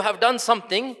happens, you have done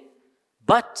something,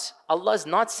 but Allah is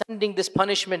not sending this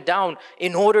punishment down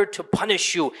in order to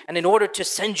punish you and in order to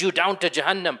send you down to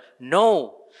Jahannam.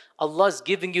 No. Allah is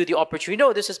giving you the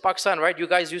opportunity. This is Pakistan, right? You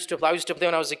guys used to play. I used to play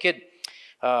when I was a kid.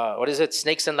 What is it?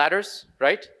 Snakes and ladders,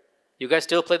 right? You guys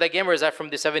still play that game, or is that from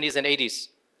the 70s and 80s?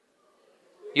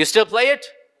 You still play it?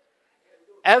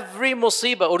 Every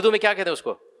musibah, Urdu mein kya kehte hain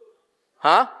usko?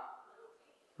 Huh?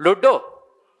 Ludo.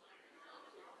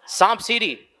 Samp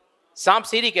Siri. Samp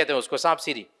Siri kehte hain usko, Samp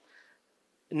Siri.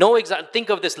 No, think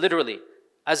of this literally.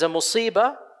 As a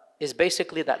musibah is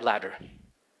basically that ladder.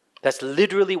 That's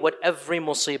literally what every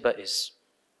musibah is.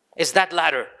 It's that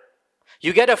ladder.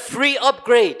 You get a free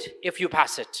upgrade if you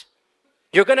pass it.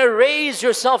 You're going to raise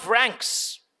yourself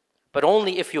ranks, but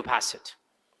only if you pass it.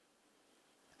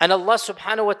 And Allah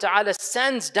subhanahu wa ta'ala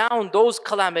sends down those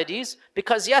calamities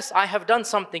because yes, I have done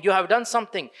something, you have done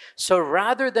something. So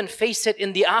rather than face it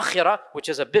in the akhirah, which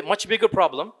is a much bigger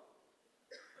problem,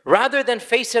 rather than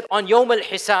face it on Yawm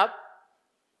al-Hisab,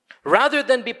 Rather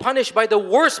than be punished by the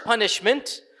worst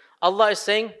punishment, Allah is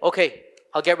saying, okay,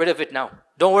 I'll get rid of it now.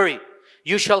 Don't worry.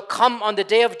 You shall come on the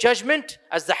day of judgment,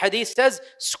 as the hadith says,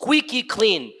 squeaky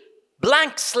clean,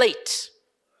 blank slate.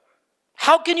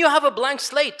 How can you have a blank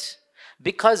slate?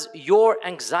 Because your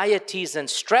anxieties and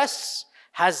stress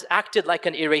has acted like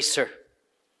an eraser.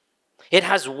 It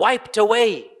has wiped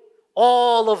away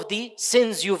all of the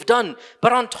sins you've done.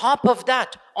 But on top of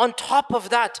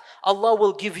that, Allah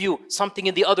will give you something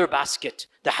in the other basket,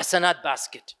 the hasanat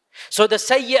basket. So the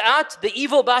sayyi'at, the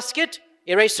evil basket,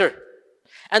 eraser.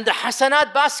 And the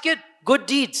hasanat basket, good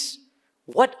deeds.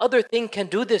 What other thing can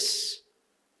do this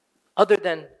other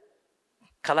than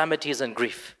calamities and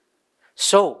grief?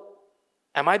 So,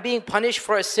 am I being punished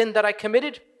for a sin that I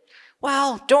committed?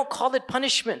 Well, don't call it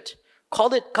punishment.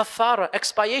 Call it kafara,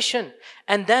 expiation.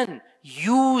 And then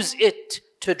use it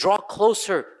to draw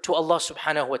closer to Allah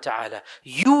subhanahu wa ta'ala.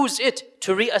 Use it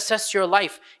to reassess your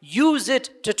life. Use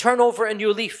it to turn over a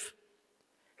new leaf.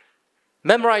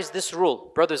 Memorize this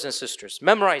rule, brothers and sisters.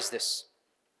 Memorize this.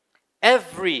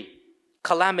 Every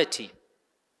calamity,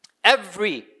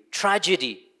 every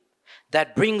tragedy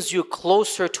that brings you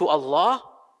closer to Allah,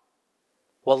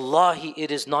 wallahi,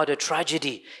 it is not a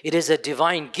tragedy. It is a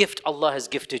divine gift Allah has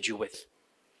gifted you with.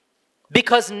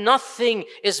 Because nothing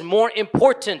is more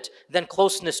important than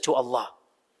closeness to Allah.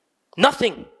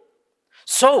 Nothing.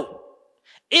 So,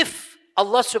 if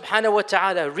Allah subhanahu wa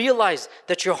ta'ala realized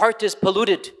that your heart is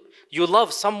polluted, you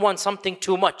love someone, something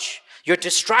too much, you're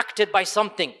distracted by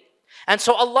something, and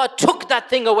so Allah took that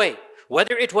thing away,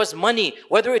 whether it was money,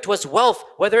 whether it was wealth,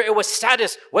 whether it was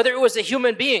status, whether it was a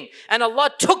human being, and Allah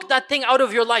took that thing out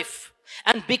of your life,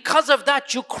 and because of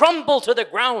that you crumble to the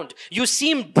ground, you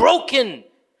seem broken.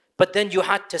 But then you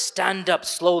had to stand up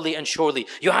slowly and surely.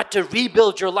 You had to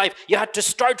rebuild your life. You had to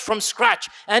start from scratch.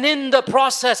 And in the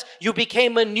process, you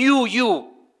became a new you.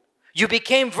 You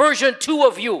became version 2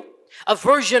 of you. A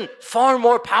version far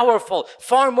more powerful,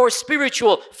 far more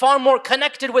spiritual, far more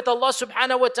connected with Allah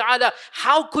subhanahu wa ta'ala.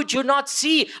 How could you not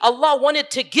see? Allah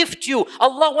wanted to gift you.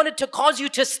 Allah wanted to cause you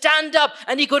to stand up.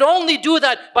 And He could only do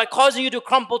that by causing you to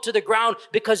crumble to the ground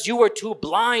because you were too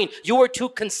blind. You were too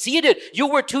conceited. You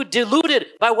were too deluded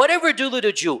by whatever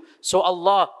deluded you. So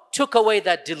Allah took away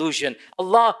that delusion.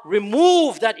 Allah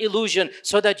removed that illusion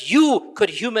so that you could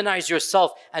humanize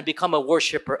yourself and become a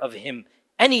worshipper of Him.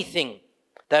 Anything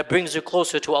that brings you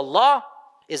closer to Allah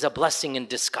is a blessing in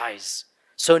disguise.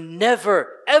 So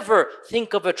never ever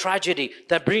think of a tragedy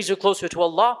that brings you closer to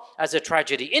Allah as a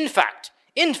tragedy. In fact,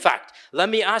 let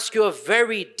me ask you a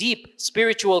very deep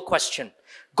spiritual question.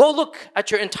 Go look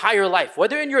at your entire life,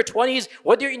 whether in your 20s,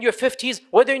 whether in your 50s,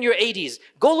 whether in your 80s.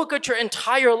 Go look at your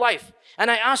entire life.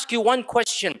 And I ask you one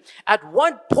question. At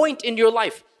what point in your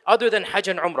life, other than Hajj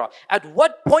and Umrah, at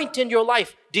what point in your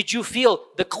life did you feel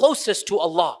the closest to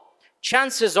Allah?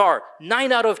 Chances are,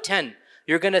 9 out of 10,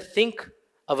 you're going to think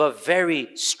of a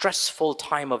very stressful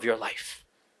time of your life.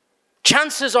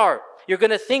 Chances are, you're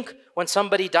going to think when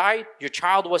somebody died, your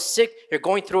child was sick, you're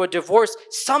going through a divorce,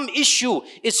 some issue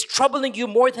is troubling you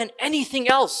more than anything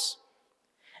else.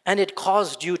 And it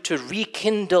caused you to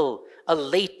rekindle a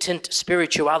latent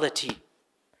spirituality.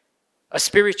 A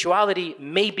spirituality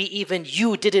maybe even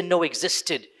you didn't know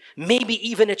existed. Maybe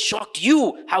even it shocked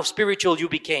you how spiritual you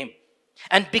became.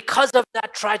 And because of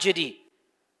that tragedy,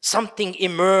 something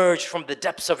emerged from the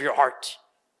depths of your heart.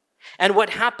 And what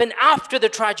happened after the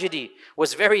tragedy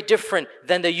was very different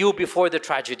than the you before the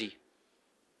tragedy.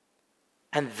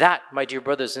 And that, my dear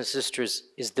brothers and sisters,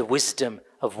 is the wisdom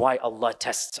of why Allah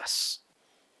tests us.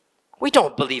 We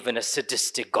don't believe in a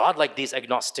sadistic God like these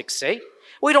agnostics say.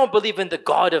 We don't believe in the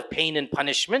God of pain and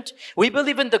punishment. We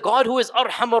believe in the God who is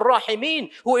Arhamur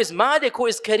Rahimin, who is Malik, who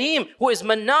is Kareem, who is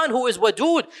Mannan, who is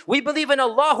Wadud. We believe in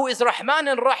Allah who is Rahman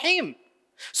and Rahim.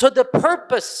 So the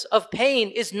purpose of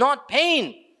pain is not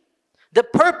pain. The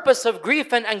purpose of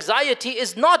grief and anxiety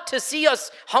is not to see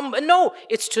us humble. No,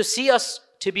 it's to see us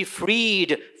to be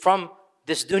freed from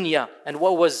this dunya and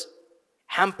what was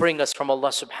hampering us from Allah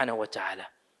subhanahu wa ta'ala.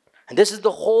 And this is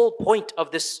the whole point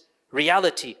of this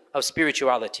reality of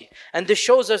spirituality. And this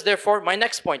shows us, therefore, my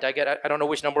next point, I don't know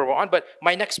which number we're on, but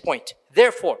my next point.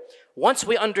 Therefore, once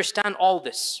we understand all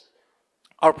this,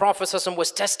 our Prophet ﷺ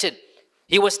was tested.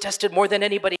 He was tested more than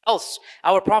anybody else.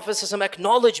 Our Prophet ﷺ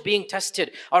acknowledged being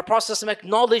tested. Our Prophet ﷺ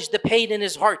acknowledged the pain in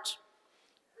his heart.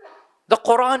 The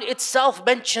Quran itself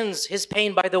mentions his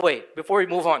pain, by the way, before we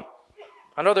move on.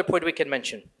 Another point we can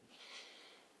mention.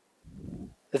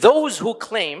 Those who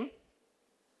claim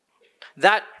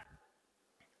that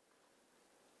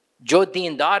जो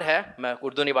दीनदार है, मैं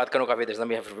उर्दू नहीं बात करूँगा काफ़ी देर, let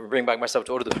me have to bring back myself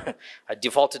to Urdu. I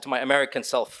defaulted to my American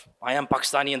self. I am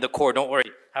Pakistani in the core, don't worry.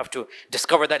 have to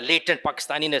discover that latent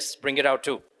Pakistaniness, bring it out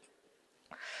too.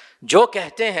 जो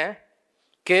कहते हैं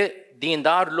कि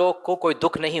दीनदार लोग को कोई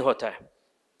दुख नहीं होता है,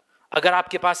 अगर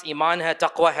आपके पास ईमान है,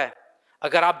 तक़वा है,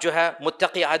 अगर आप जो है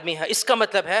मुत्तकी आदमी है, इसका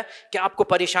मतलब है कि आपको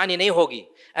परेशानी नहीं होगी.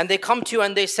 And they come to you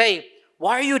and they say,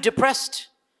 why are you depressed?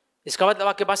 इसका मतलब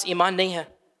आपके पास ईमान नहीं है.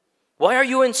 Why are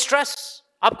you in stress?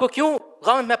 आपको क्यों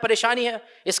गम में परेशानी है?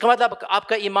 इसका मतलब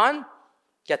आपका ईमान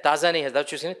क्या ताज़ा नहीं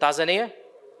है? ताज़ा नहीं है,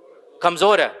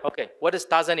 कमज़ोर है. Okay, what is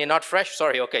ताज़ा नहीं? Not fresh?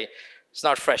 Sorry, okay, it's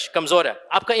not fresh. कमज़ोर है.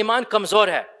 आपका ईमान कमज़ोर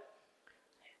है.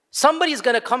 Somebody is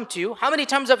going to come to you. How many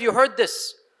times have you heard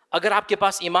this? अगर आपके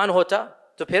पास ईमान होता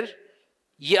तो फिर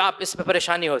ये आप इसमें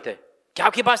परेशान नहीं होते. क्या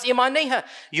आपके पास ईमान नहीं है?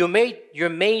 You're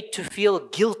made to feel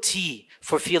guilty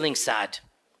for feeling sad.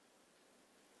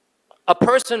 A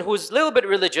person who's a little bit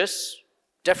religious,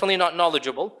 definitely not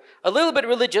knowledgeable, a little bit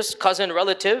religious, cousin,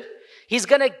 relative, he's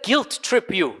going to guilt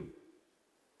trip you.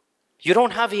 You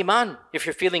don't have iman if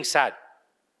you're feeling sad.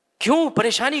 क्यों?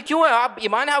 परेशानी क्यों है? आप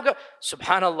ईमान है आपका?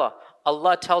 Subhanallah.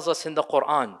 Allah tells us in the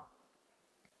Quran.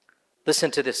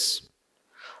 Listen to this.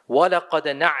 وَلَقَدْ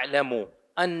نَعْلَمُ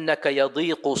أَنَّكَ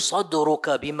يَضِيقُ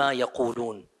صَدْرُكَ بِمَا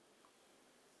يَقُولُونَ.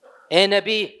 ए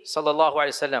नबी सल्लल्लाहु अलैहि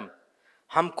वसल्लम,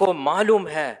 हमको मालूम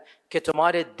है कि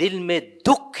तुम्हारे दिल में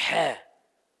दुख है,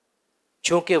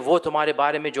 क्योंकि वो तुम्हारे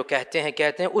बारे में जो कहते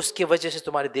हैं उसकी वजह से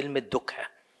तुम्हारे दिल में दुख है.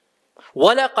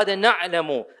 وَلَقَدْ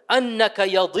نَعْلَمُ أَنَّكَ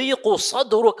يَضِيقُ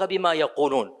صَدْرُكَ بِمَا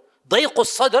يَقُولُونَ. ضيق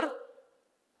الصدر,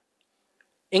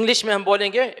 English में हम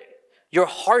बोलेंगे, your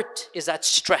heart is at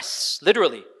stress.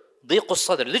 Literally, ضيق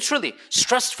الصدر, literally,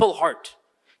 stressful heart.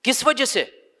 किस वजह से?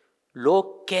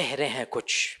 लोग कह रहे हैं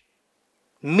कुछ.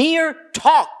 Mere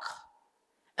talk.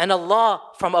 And Allah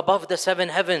from above the seven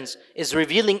heavens is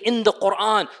revealing in the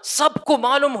Quran. Sabko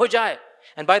malum ho jaye.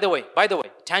 And by the way,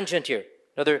 tangent here.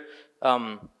 Another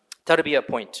tarbiyah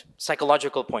point,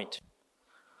 psychological point.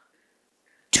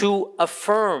 To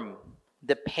affirm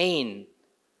the pain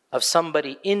of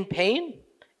somebody in pain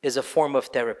is a form of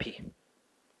therapy.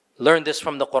 Learn this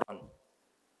from the Quran.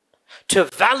 To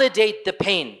validate the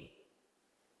pain.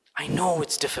 I know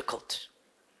it's difficult.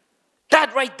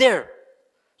 That right there,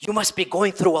 you must be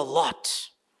going through a lot.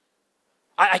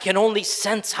 I can only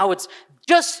sense how it's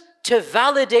just to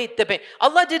validate the pain.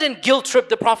 Allah didn't guilt trip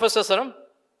the Prophet ﷺ.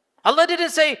 Allah didn't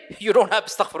say, you don't have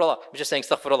astaghfirullah. I'm just saying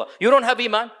astaghfirullah. You don't have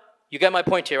iman. You get my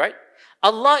point here, right?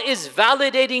 Allah is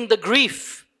validating the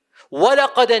grief.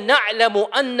 وَلَقَدْ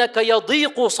نَعْلَمُ أَنَّكَ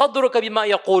يَضِيقُ صَدْرُكَ بِمَا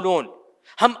يَقُولُونَ.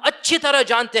 हम अच्छी तरह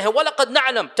जानते हैं. وَلَقَدْ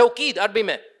نَعْلَمُ, तawqid अरबी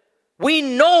में. We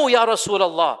know, Ya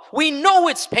Rasulullah. We know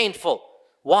it's painful.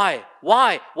 Why?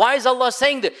 Why is Allah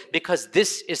saying that? Because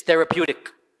this is therapeutic.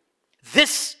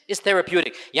 This is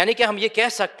therapeutic. यानी कि हम ये कह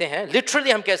सकते हैं,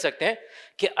 literally हम कह सकते हैं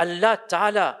कि अल्लाह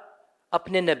ताला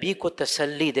अपने नबी को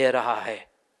तसल्ली दे रहा है.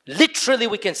 Literally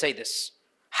we can say this.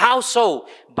 How so?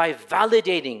 By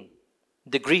validating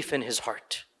the grief in his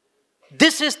heart.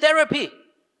 This is therapy.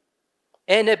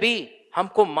 ए नबी,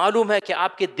 हमको मालूम है कि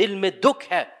आपके दिल में दुख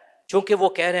है, क्योंकि वो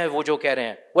कह रहे हैं वो जो कह रहे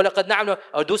हैं. वलक़द नअलम.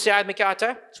 और दूसरी आयत में क्या आता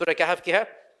है? सूरह कहफ की है.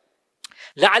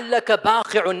 लअल्लक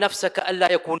बाक़िउन नफ्सक Allah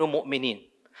यकूनु मुमिनीन.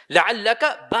 लअल्लक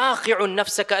बाक़िउन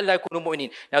नफ्सक Allah यकूनु मुमिनीन.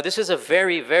 Now this is a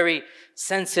very, very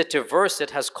sensitive verse that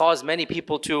has caused many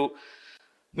people to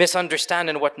misunderstand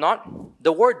and whatnot.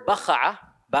 The word baqa,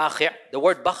 the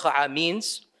word baqa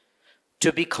means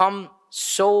to become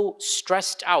so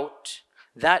stressed out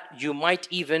that you might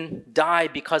even die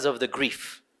because of the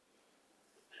grief.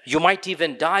 You might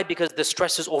even die because the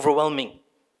stress is overwhelming.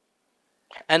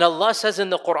 And Allah says in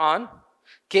the Quran,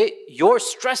 that your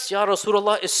stress, Ya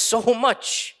Rasulullah, is so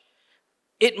much,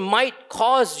 it might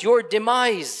cause your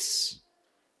demise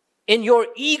in your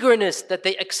eagerness that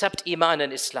they accept Iman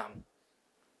and Islam.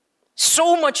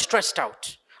 So much stressed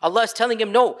out. Allah is telling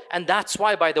him no. And that's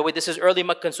why, by the way, this is early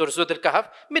Makkah, Surah Al-Kahf,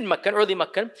 mid-Makkah, early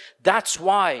Makkah. That's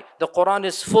why the Quran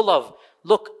is full of,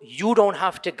 look, you don't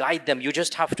have to guide them. You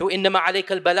just have to. إِنَّمَا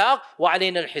عَلَيْكَ الْبَلَاغُ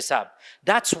وَعَلَيْنَا الْحِسَابُ.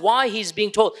 That's why he's being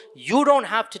told, you don't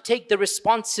have to take the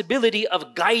responsibility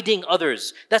of guiding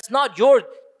others. That's not your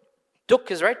tuk,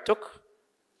 is right? Tuk?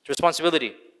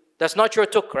 Responsibility. That's not your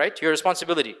tuk, right? Your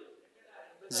responsibility.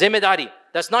 Zimedari.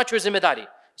 That's not your zimedari.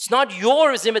 It's not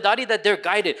your zimedari that they're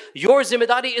guided. Your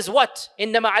zimedari is what?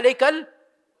 إِنَّمَا عَلَيْكَ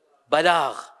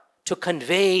الْبَلَاغُ. To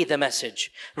convey the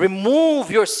message.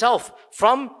 Remove yourself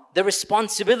from the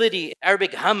responsibility,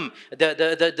 Arabic ham,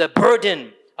 the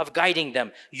burden of guiding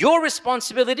them. Your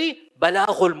responsibility,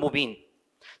 balaghul mubin.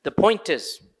 The point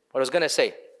is, what I was going to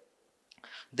say,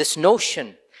 this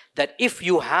notion that if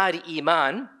you had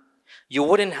iman, you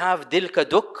wouldn't have dil ka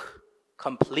dukh,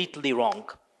 completely wrong.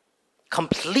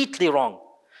 Completely wrong.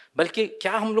 बल्कि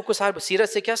क्या हम लोग को सीरत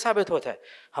से क्या साबित होता है?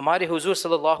 हमारे हुजूर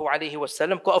सल्लल्लाहु अलैहि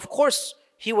वसल्लम को, of course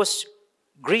he was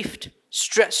grieved,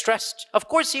 stressed, of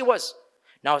course he was.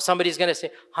 Now somebody is going to say,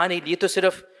 हाँ नहीं, ये तो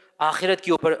सिर्फ आखिरत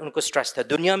के ऊपर उनको स्ट्रेस था,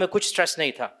 दुनिया में कुछ स्ट्रेस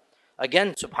नहीं था.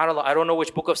 Again, subhanallah, I don't know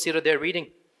which book of Sirah they're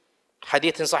reading.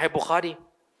 Hadith in Sahih Bukhari.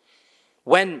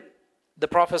 When the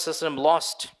Prophet ﷺ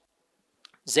lost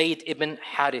Zayd ibn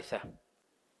Haritha.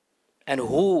 And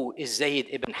who is Zayd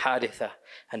ibn Haritha?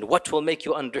 And what will make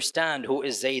you understand who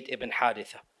is Zayd ibn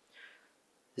Haritha?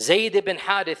 Zayd ibn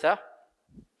Haritha,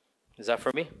 is that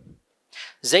for me?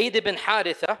 Zayd ibn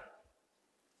Haritha,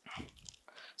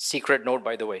 secret note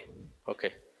by the way,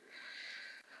 okay.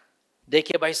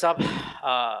 देखिए भाई साहब,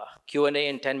 Q&A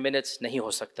in 10 minutes नहीं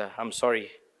हो सकता. I'm sorry.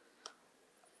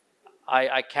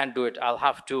 I can't do it. I'll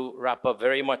have to wrap up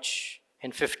very much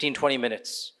in 15-20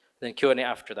 minutes. Then Q&A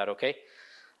after that, okay?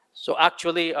 So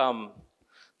actually,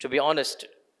 to be honest,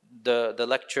 the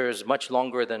lecture is much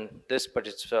longer than this, but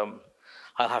it's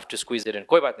I'll have to squeeze it in.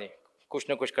 कोई बात नहीं, कुछ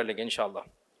ना कुछ कर लेंगे इंशाल्लाह.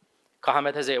 कहाँ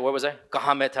मैं था? Where was I?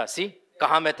 कहाँ मैं था? See?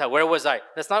 कहाँ मैं था? Where was I?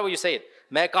 That's not what you say it.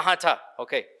 मैं कहाँ था?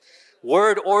 Okay.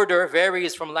 Word order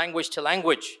varies from language to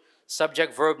language.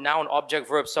 Subject, verb, noun, object,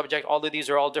 verb, subject, all of these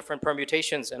are all different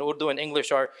permutations, and Urdu and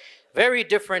English are very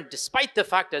different, despite the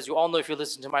fact, as you all know if you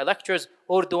listen to my lectures,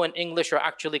 Urdu and English are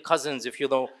actually cousins if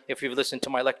you've listened to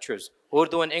my lectures.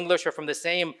 Urdu and English are from the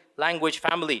same language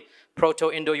family,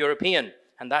 Proto-Indo-European,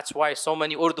 and that's why so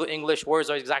many Urdu-English words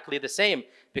are exactly the same,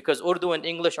 because Urdu and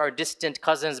English are distant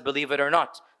cousins, believe it or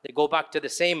not. They go back to the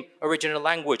same original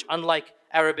language, unlike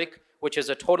Arabic, which is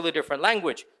a totally different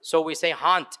language. So we say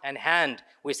hant and hand,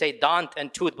 we say dant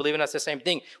and tooth, believe it or not, it's the same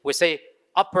thing. We say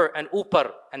upper and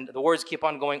upar, and the words keep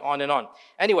on going on and on.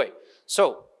 Anyway,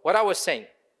 so what I was saying,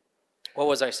 what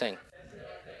was I saying?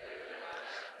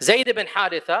 Zayd ibn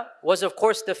Haritha was of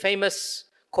course the famous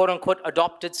quote-unquote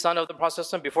adopted son of the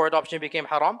Prophet before adoption became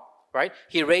haram, right?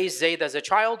 He raised Zayd as a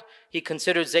child, he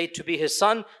considered Zayd to be his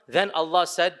son, then Allah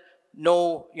said,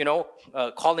 no,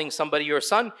 calling somebody your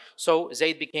son. So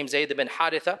Zayd became Zayd ibn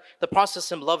Haritha. The Prophet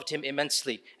loved him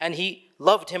immensely, and he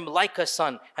loved him like a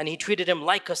son, and he treated him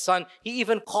like a son. He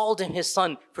even called him his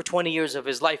son for 20 years of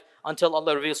his life until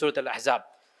Allah revealed Surah Al-Ahzab.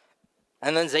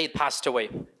 And then Zayd passed away.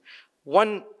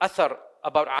 One athar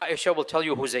about Aisha will tell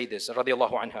you who Zayd is,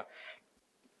 radiallahu anha.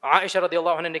 Aisha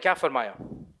radiallahu anha ne kya farmaya?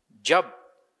 Jab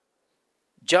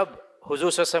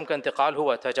Huzur sallam ka intiqal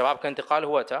hua tha, jab aapka intiqal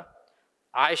hua tha,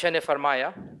 Ayesha ने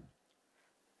फरमाया,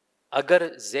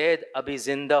 अगर ज़ैद अभी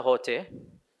जिंदा होते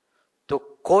तो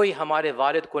कोई हमारे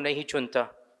वालिद को नहीं चुनता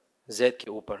ज़ैद के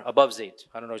ऊपर, above zaid,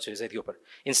 I don't know, ज़ैद के ऊपर,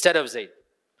 instead of ज़ैद.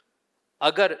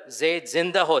 अगर ज़ैद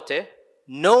जिंदा होते,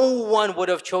 no one would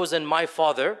have chosen my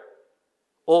father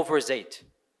over Zayd.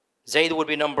 Zayd would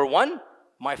be number one,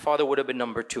 my father would have been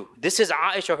number two. This is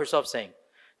Aisha herself saying.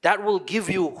 That will give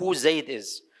you who Zayd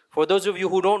is. For those of you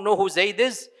who don't know who Zayd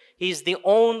is, he's the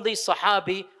only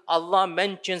Sahabi Allah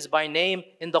mentions by name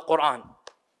in the Quran.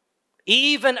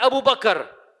 Even Abu Bakr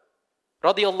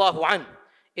radiyallahu anh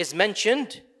is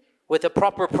mentioned with a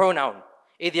proper pronoun.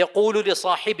 إِذْ يَقُولُ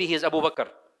لِصَاحِبِهِ is Abu Bakr.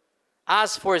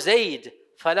 As for Zayd,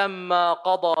 فَلَمَّا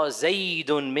قَضَى زَيْدٌ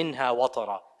مِنْهَا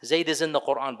وَطَرًا. Zayd is in the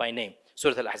Quran by name.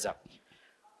 Surah Al-Ahzab.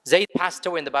 Zayd passed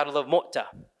away in the Battle of Mu'tah.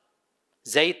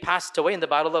 Zayd passed away in the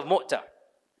Battle of Mu'tah.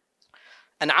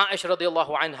 And Aisha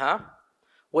radiyallahu anha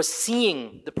was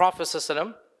seeing the Prophet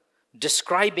ﷺ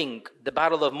describing the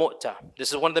Battle of Mu'tah. This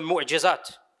is one of the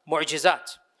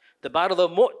mu'jizat. The Battle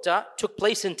of Mu'tah took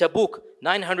place in Tabuk,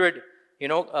 900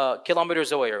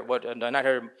 kilometers away, or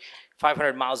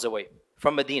 500 miles away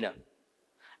from Medina.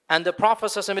 And the Prophet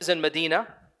ﷺ is in Medina,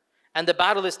 and the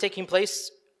battle is taking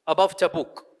place above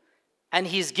Tabuk. And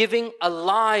he's giving a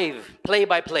live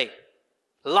play-by-play.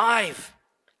 Live.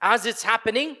 As it's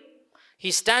happening,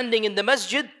 he's standing in the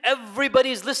masjid,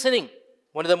 everybody's listening.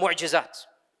 One of the mu'jizat.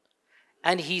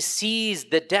 And he sees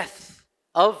the death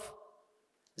of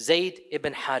Zayd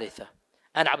ibn Haritha,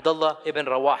 and Abdullah ibn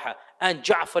Rawaha, and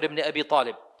Ja'far ibn Abi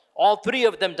Talib. All three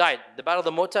of them died. The Battle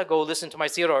of Mu'tah, go listen to my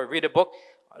seerah or read a book,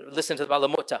 listen to the Battle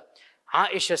of Mu'tah.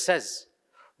 Aisha says,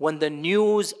 when the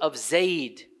news of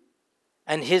Zayd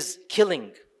and his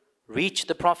killing reached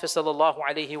the Prophet sallallahu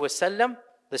alaihi wasallam,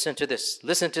 listen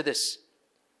to this.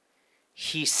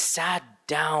 He sat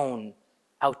down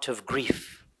out of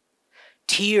grief.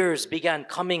 Tears began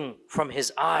coming from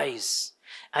his eyes,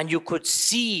 and you could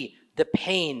see the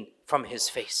pain from his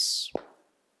face.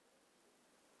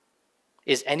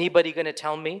 Is anybody going to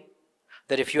tell me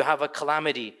that if you have a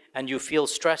calamity and you feel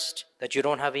stressed, that you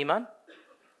don't have iman?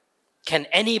 Can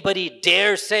anybody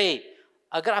dare say,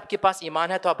 agar aapke paas iman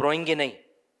hai to aap roenge nahi?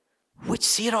 Which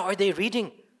seerah are they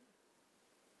reading?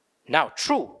 Now,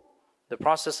 true, the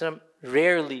Prophet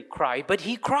rarely cried, but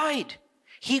he cried.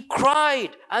 He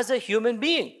cried as a human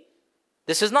being.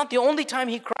 This is not the only time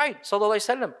he cried, sallallahu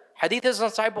alaihi wasallam. Hadith is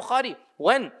on Sahih Bukhari.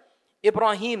 When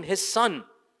Ibrahim, his son,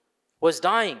 was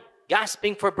dying,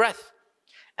 gasping for breath,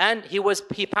 and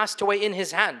he passed away in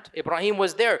his hand. Ibrahim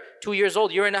was there, 2 years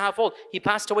old, year and a half old. He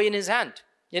passed away in his hand,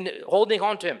 holding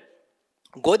on to him.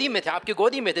 Godi mein the, aapke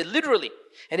godi mein the, literally.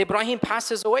 And Ibrahim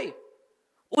passes away.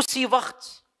 Usi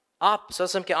waqt, aap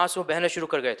sallam ke aansu behna shuru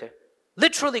kar gaye the.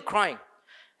 Literally crying.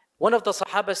 One of the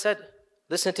Sahaba said,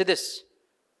 listen to this.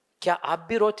 Kya aap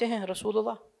bhi rote hain,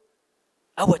 Rasulullah?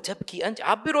 Awa tabki ant,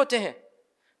 aap bhi rote hain?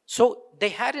 So they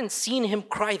hadn't seen him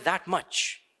cry that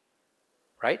much,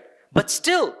 right? But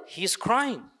still, he's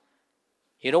crying.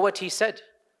 You know what he said?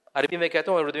 Arabi mein kehta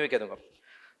hu, Urdu mein keh dunga.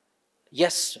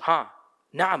 Yes,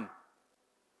 naam.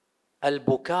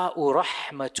 Al-buka'u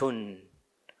rahmatun.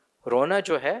 Rona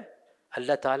jo hai,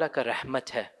 Allah Ta'ala ka rahmat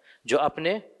hai, jo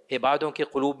apne ibadon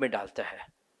ke qulub mein dalta hai.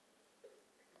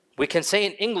 We can say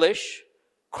in English,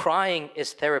 crying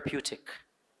is therapeutic.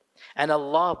 And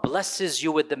Allah blesses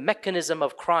you with the mechanism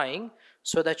of crying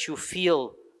so that you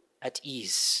feel at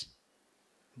ease.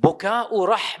 Buka'u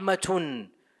rahmatun.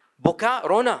 Buka,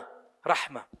 rona,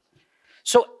 rahma.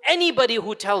 So anybody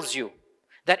who tells you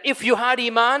that if you had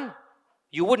iman,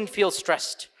 you wouldn't feel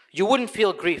stressed, you wouldn't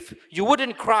feel grief, you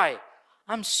wouldn't cry,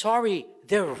 I'm sorry,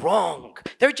 they're wrong.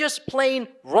 They're just plain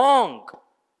wrong.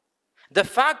 The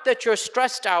fact that you're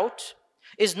stressed out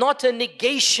is not a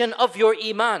negation of your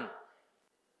iman.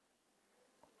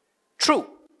 True,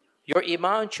 your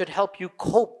iman should help you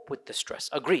cope with the stress,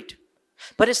 agreed.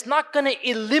 But it's not going to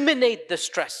eliminate the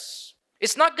stress.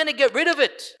 It's not going to get rid of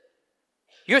it.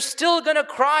 You're still going to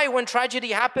cry when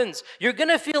tragedy happens. You're going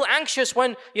to feel anxious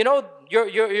when,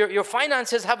 your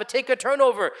finances have take a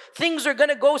turnover. Things are going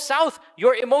to go south.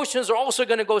 Your emotions are also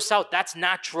going to go south. That's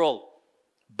natural.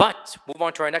 But, move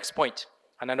on to our next point.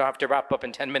 And I know I have to wrap up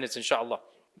in 10 minutes, inshallah.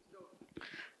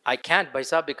 I can't,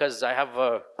 Baisa, because I have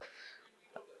a...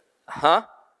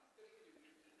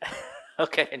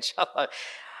 Okay, inshallah.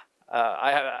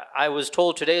 I was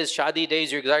told today is Shadi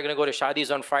days, you're going to go to Shadis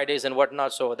on Fridays and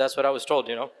whatnot, so that's what I was told,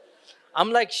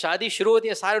 I'm like, Shadi shuru hoti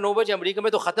hai, saare 9 baje, America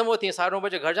mein to khatam hoti hai, saare 9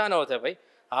 baje ghar jana hota hai, bhai.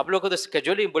 Aap log ko to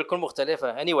schedule hi bilkul mukhtalif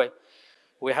hai. Anyway,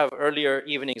 we have earlier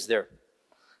evenings there.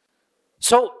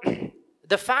 So,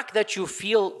 the fact that you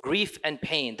feel grief and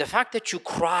pain, the fact that you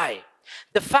cry,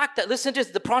 the fact that, listen to this,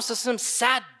 the Prophet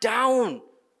sat down.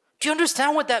 Do you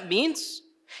understand what that means?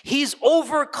 He's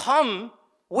overcome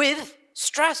with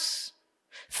stress.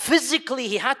 Physically,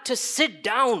 he had to sit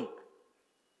down.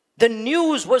 The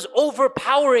news was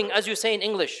overpowering, as you say in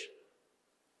English.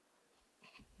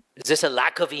 Is this a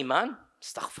lack of iman?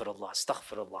 Astaghfirullah,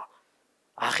 astaghfirullah.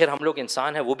 Akhir hum log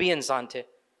insan hai, wo bhi insan the.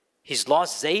 He's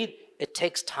lost Zayd. It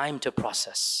takes time to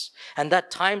process. And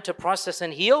that time to process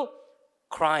and heal,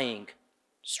 crying,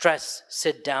 stress,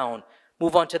 sit down.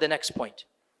 Move on to the next point.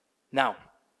 Now,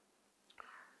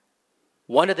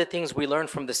 one of the things we learn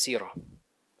from the seerah,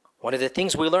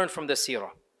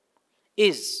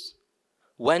 is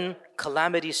when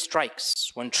calamity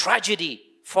strikes, when tragedy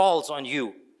falls on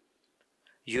you,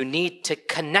 you need to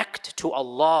connect to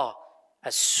Allah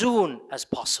as soon as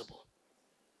possible.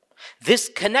 This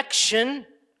connection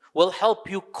will help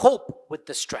you cope with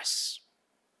the stress.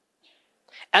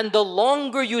 And the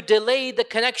longer you delay the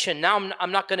connection, now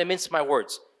I'm not going to mince my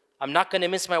words. I'm not going to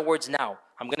mince my words now.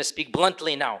 I'm going to speak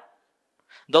bluntly now.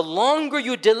 The longer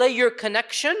you delay your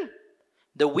connection,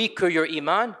 the weaker your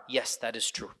iman. Yes, that is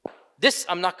true. This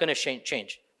I'm not going to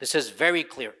change. This is very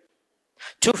clear.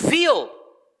 To feel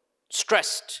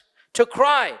stressed, to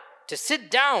cry, to sit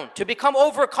down, to become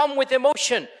overcome with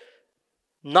emotion,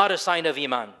 not a sign of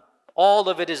iman. All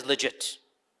of it is legit.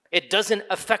 It doesn't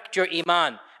affect your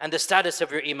iman and the status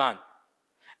of your iman.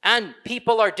 And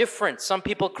people are different. Some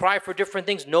people cry for different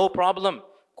things. No problem.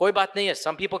 Koi baat nahi hai.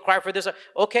 Some people cry for this.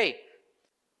 Okay.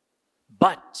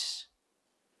 But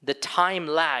the time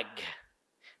lag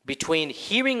between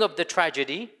hearing of the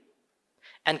tragedy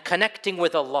and connecting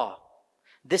with Allah,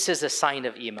 this is a sign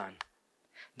of iman.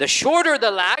 The shorter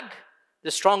the lag, the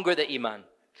stronger the iman.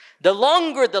 The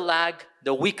longer the lag,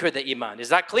 the weaker the iman. Is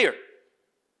that clear?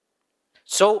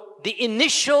 So the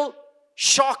initial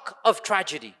shock of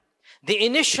tragedy, the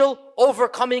initial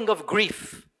overcoming of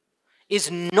grief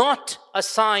is not a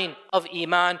sign of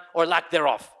iman or lack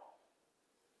thereof.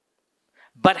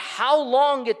 But how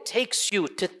long it takes you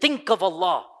to think of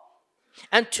Allah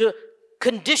and to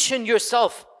condition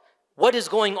yourself what is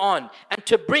going on and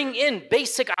to bring in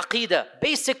basic aqeedah,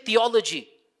 basic theology.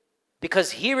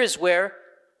 Because here is where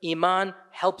iman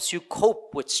helps you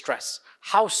cope with stress.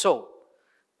 How so?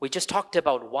 We just talked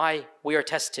about why we are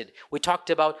tested. We talked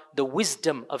about the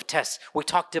wisdom of tests. We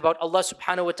talked about Allah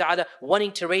subhanahu wa ta'ala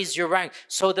wanting to raise your rank.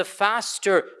 So the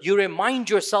faster you remind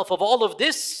yourself of all of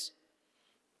this,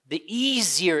 the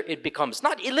easier it becomes.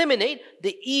 Not eliminate,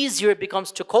 the easier it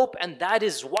becomes to cope. And that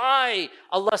is why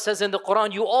Allah says in the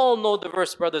Quran, you all know the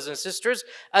verse, brothers and sisters,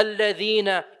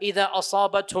 الَّذِينَ إِذَا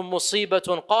أَصَابَتْهُمْ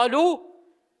مُصِيبَةٌ قَالُوا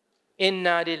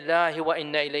إِنَّا لِلَّهِ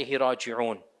وَإِنَّا إِلَيْهِ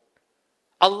رَاجِعُونَ.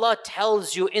 Allah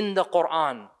tells you in the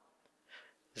Quran,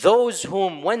 those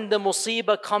whom when the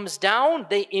musibah comes down,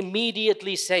 they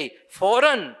immediately say,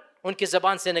 فوراً, unki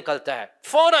zaban se nikalta hai,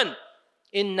 فوراً,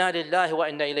 إِنَّا لِلَّهِ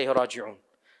وَإِنَّا إِلَيْهِ رَاجِعُونَ.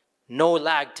 No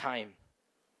lag time.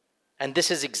 And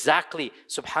this is exactly,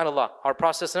 subhanallah, our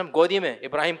Prophet godi mein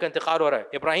Ibrahim ka intiqal ho raha hai.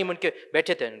 Ibrahim unke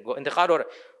baithe the, intiqal ho raha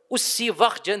hai. Usi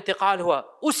waqt jo intiqal hua,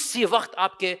 usi waqt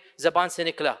aapke zaban se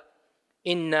nikla,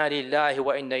 Inna lillahi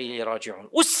wa inna ilayhi raji'un.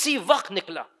 Usi waqt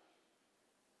nikla.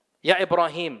 Ya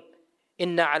Ibrahim,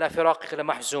 inna ala firaqika la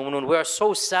mahzunun. We are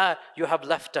so sad you have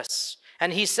left us.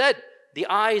 And he said, the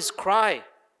eyes cry.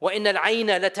 وَإِنَّ الْعَيْنَ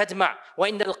لَتَدْمَعْ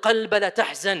وَإِنَّ الْقَلْبَ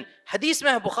لَتَحْزَنْ. Hadith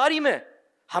में है, बुखारी में,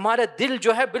 हमारा दिल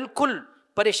जो है बिल्कुल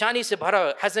परेशानी से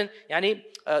भरा, hazan यानी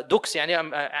दुख से, यानी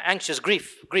anxious,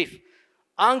 grief.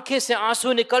 आंखें से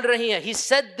आंसू निकल रही हैं. He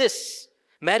said this.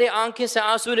 मेरे आंखें से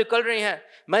आंसू निकल रही हैं.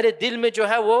 मेरे दिल में जो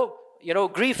है वो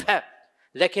grief है,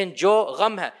 लेकिन जो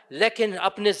गम है, लेकिन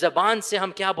अपने ज़बान से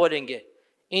हम क्या बोलेंगे?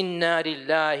 इन्ना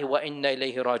लिल्लाहि व इन्ना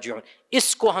इलैहि राजिऊन.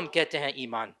 इसको हम कहते हैं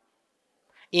ईमान.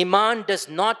 Iman does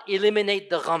not eliminate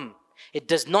the gham. It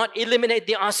does not eliminate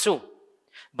the asu.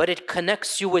 But it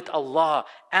connects you with Allah.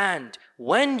 And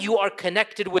when you are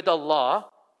connected with Allah,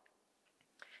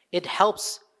 it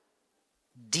helps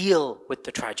deal with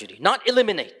the tragedy. Not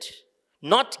eliminate,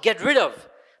 not get rid of,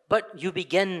 but you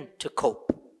begin to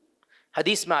cope.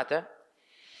 Hadith में आता है,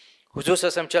 हुजूर सल्लल्लाहु अलैहि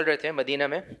वसल्लम चल रहे थे Medina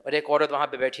में और एक औरत वहाँ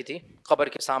पे बैठी थी कब्र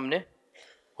के सामने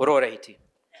रो रही थी.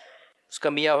 उसका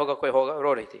मियाँ होगा कोई होगा,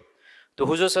 रो रही थी. तो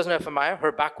हुजूर सल्लल्लाहु अलैहि वसल्लम ने फरमाया,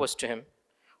 her back was to him.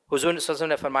 हुजूर सल्लल्लाहु अलैहि वसल्लम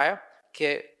ने फरमाया कि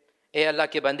ए अल्लाह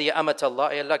के बंदी, या अमत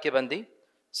अल्लाह, ए अल्लाह के बंदी,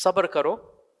 सब्र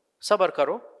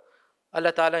करो,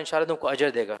 अल्लाह ताला इंशाअल्लाह तुमको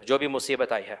अजर देगा जो भी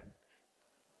मुसीबत आई है.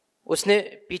 उसने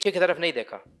पीछे की तरफ नहीं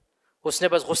देखा, उसने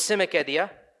बस गुस्से में कह दिया,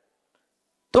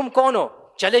 तुम कौन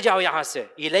हो, चले जाओ यहाँ से,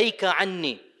 इलैका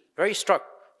अन्नी. Very struck.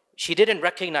 She didn't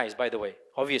recognize, by the way,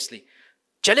 obviously.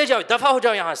 चले जाओ, दफा हो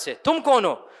जाओ यहाँ से. तुम कौन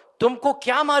हो, तुमको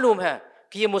क्या मालूम है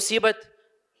कि ये मुसीबत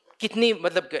कितनी,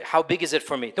 मतलब how big is it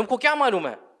for me? तुमको क्या मालूम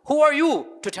है? Who are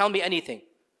you to tell me anything?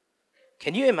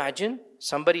 Can you imagine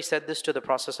somebody said this to the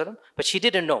Prophet ﷺ? But she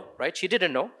didn't know, right? She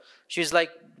didn't know. She's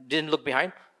like, didn't look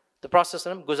behind. The Prophet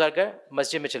ﷺ गुजर गए,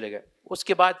 मस्जिद में चले गए.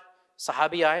 उसके बाद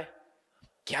सहाबी आए,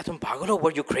 क्या तुम पागल हो?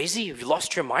 Were you crazy? You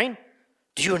lost your mind?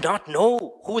 Do you not know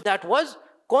who that was?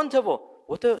 कौन थे वो?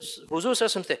 वो तो हुजूर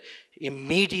सल्लल्लाहु अलैहि वसल्लम थे.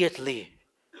 Immediately,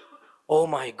 oh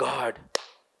my God,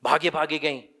 भागे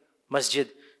गई मस्जिद.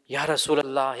 या रसूल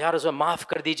अल्लाह, या रसूल, माफ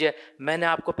कर दीजिए, मैंने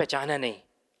आपको पहचाना नहीं.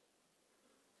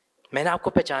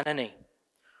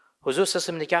 हुजूर सल्लल्लाहु अलैहि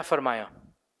वसल्लम ने क्या फरमाया?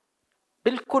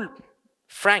 बिल्कुल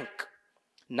frank.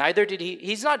 Neither did he.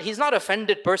 He's not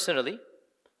offended personally.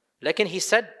 लेकिन he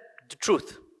said the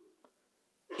truth.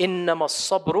 إنما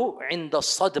الصبر عند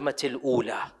الصدمة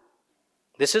الأولى.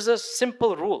 This is a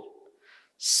simple rule.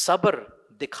 Sabr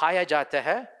दिखाया जाता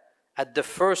है at the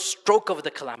first stroke of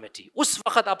the calamity. उस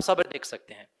वक्त आप सब्र देख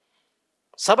सकते हैं.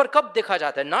 सब्र कब देखा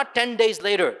जाता है? Not 10 days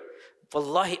later.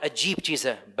 वल्लाही अजीब चीज़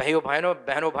है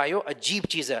बहनों भाइयों, अजीब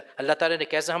चीज़ है. अल्लाह ताला ने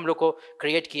कैसे हम लोग को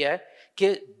क्रिएट किया है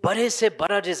कि बड़े से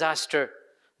बड़ा डिजास्टर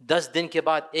 10 दिन के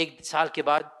बाद, 1 साल के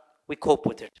बाद, we cope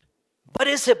with it.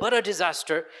 बड़े से बड़ा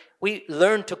disaster, we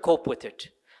learn to cope with it.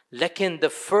 लेकिन the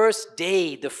first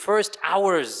day, the first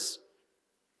hours,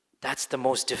 that's the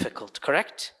most difficult,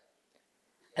 correct?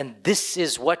 And this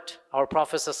is what our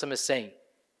Prophet ﷺ is saying.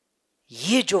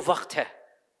 ये जो वक्त है,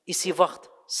 इसी वक्त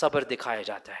सब्र दिखाया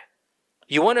जाता है.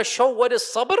 You want to show what is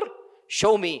sabr?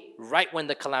 Show me right when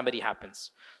the calamity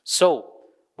happens. So,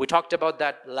 we talked about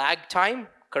that lag time,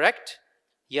 correct?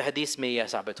 ये hadith में यह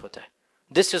साबित होता है.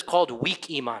 This is called weak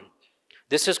iman.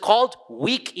 This is called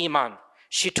weak iman.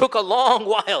 She took a long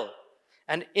while.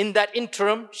 And in that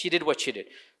interim, she did what she did.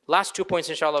 Last 2 points,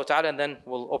 inshallah ta'ala, and then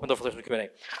we'll open the floor for Q&A.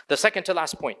 The second to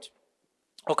last point.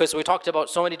 Okay, so we talked about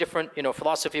so many different,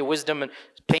 philosophy, wisdom, and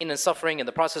pain and suffering, and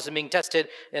the process of being tested,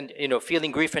 and,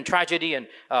 feeling grief and tragedy, and,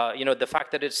 the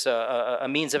fact that it's a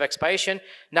means of expiation.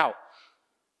 Now,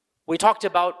 we talked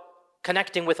about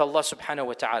connecting with Allah subhanahu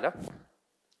wa ta'ala,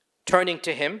 turning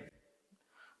to Him,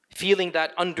 feeling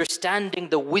that, understanding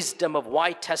the wisdom of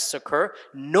why tests occur,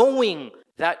 knowing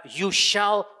that you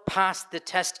shall pass the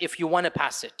test if you want to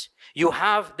pass it. You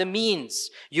have the means,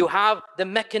 you have the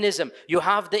mechanism, you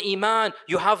have the iman,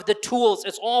 you have the tools.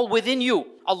 It's all within you.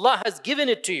 Allah has given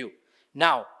it to you.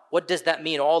 Now, what does that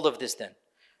mean, all of this then?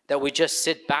 That we just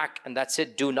sit back and that's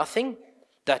it, do nothing?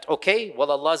 That, okay,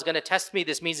 well, Allah is going to test me.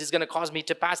 This means He's going to cause me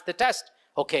to pass the test.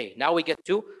 Okay, now we get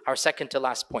to our second to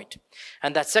last point.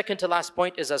 And that second to last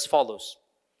point is as follows.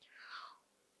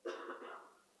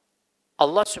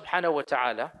 Allah subhanahu wa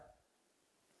ta'ala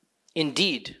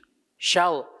indeed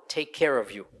shall take care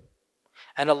of you.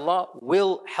 And Allah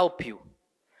will help you.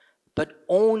 But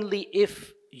only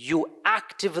if you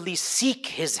actively seek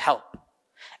His help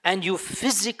and you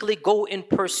physically go in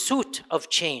pursuit of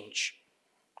change.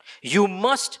 You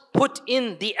must put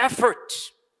in the effort.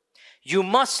 You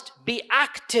must be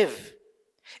active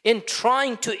in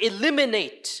trying to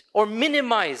eliminate or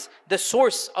minimize the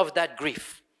source of that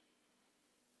grief.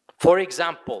 For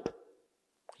example,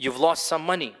 you've lost some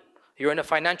money. You're in a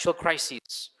financial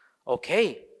crisis.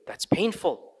 Okay, that's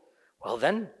painful. Well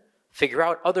then, figure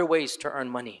out other ways to earn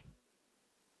money.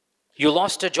 You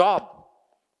lost a job.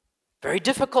 Very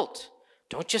difficult.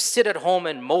 Don't just sit at home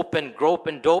and mope and grope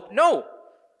and dope. No.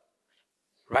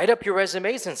 Write up your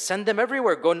resumes and send them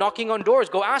everywhere. Go knocking on doors.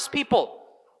 Go ask people.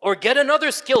 Or get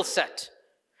another skill set.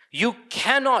 You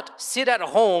cannot sit at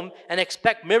home and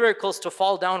expect miracles to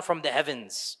fall down from the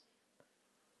heavens.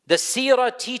 The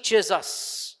seerah teaches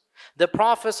us the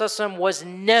Prophet ﷺ was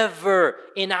never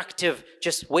inactive,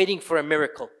 just waiting for a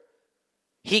miracle.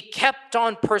 He kept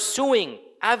on pursuing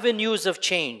avenues of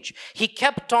change. He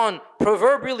kept on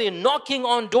proverbially knocking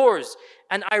on doors.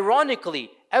 And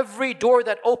ironically, every door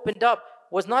that opened up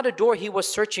was not a door he was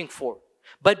searching for.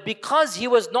 But because he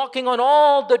was knocking on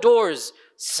all the doors,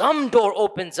 some door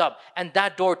opens up and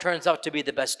that door turns out to be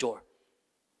the best door.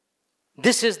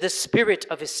 This is the spirit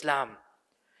of Islam.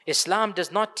 Islam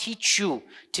does not teach you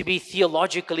to be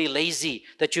theologically lazy,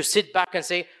 that you sit back and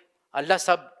say, Allah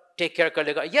sab take care kar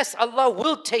lega. Yes, Allah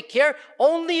will take care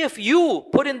only if you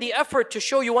put in the effort to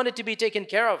show you want it to be taken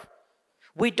care of.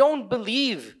 We don't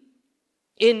believe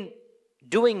in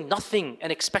doing nothing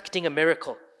and expecting a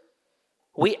miracle.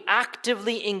 We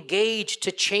actively engage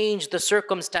to change the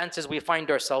circumstances we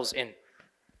find ourselves in.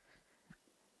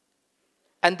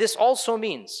 And this also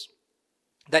means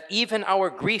that even our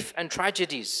grief and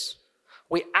tragedies,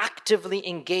 we actively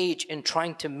engage in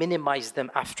trying to minimize them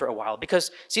after a while.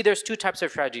 Because, see, there's two types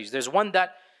of tragedies. There's one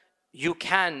that you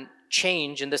can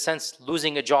change in the sense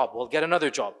losing a job. Well, get another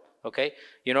job, okay?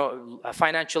 You know, a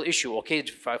financial issue, okay?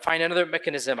 Find another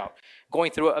mechanism out.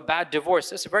 Going through a bad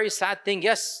divorce, it's a very sad thing.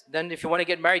 Yes, then if you want to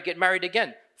get married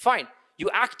again. Fine. You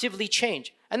actively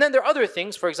change. And then there are other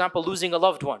things, for example, losing a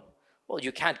loved one. Well,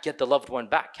 you can't get the loved one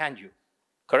back, can you?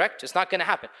 Correct? It's not going to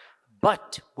happen.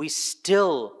 But we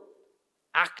still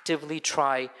actively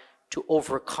try to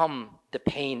overcome the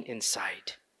pain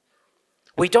inside.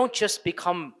 We don't just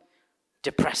become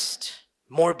depressed,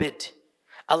 morbid,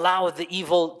 allow the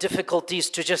evil difficulties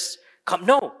to just come.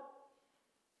 No.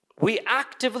 We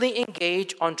actively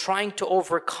engage on trying to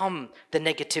overcome the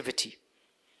negativity.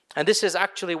 And this is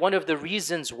actually one of the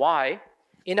reasons why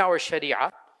in our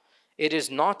Sharia, it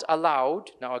is not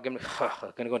allowed. Now I'm going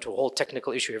to go into a whole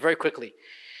technical issue here very quickly.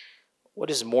 What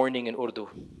is mourning in Urdu?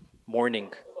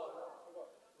 Mourning.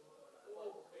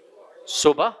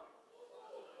 Subah?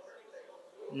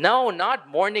 No, not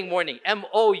morning.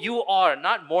 M-O-U-R,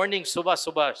 not morning,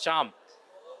 subah, sham.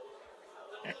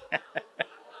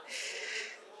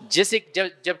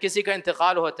 जब किसी का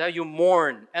इंतकाल होता है, you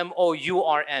mourn,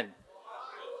 M-O-U-R-N.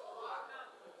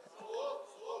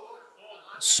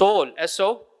 Soul,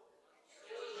 S-O?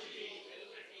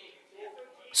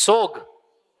 Sog.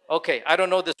 Okay, I don't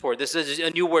know this word. This is a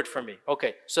new word for me.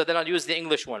 Okay, so then I'll use the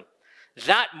English one.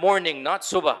 That morning, not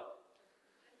subah.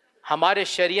 हमारे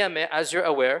शरिया में, as you're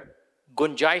aware,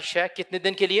 गुंजाइश है कितने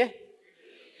दिन के लिए?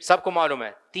 सबको मालूम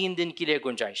है, 3 दिन के लिए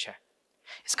गुंजाइश है.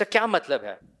 इसका क्या मतलब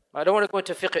है? I don't want to go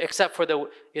into fiqh except for the,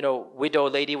 widow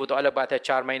lady with all about that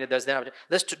 4 महीने 10 दिन.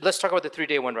 Let's talk about the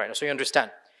 3-day one right now so you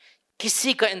understand.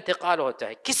 किसी का इंतकाल होता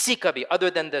है, किसी का भी,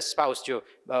 other than the spouse जो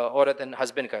औरत and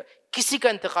husband का, किसी का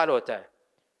इंतकाल होता है.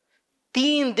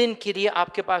 3 दिन के लिए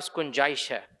आपके पास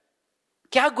गुंजाइश है.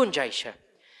 क्या गुंजाइश है?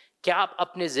 क्या आप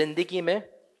अपने जिंदगी में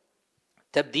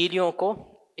तब्दीलियों को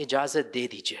इजाजत दे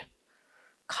दीजिए.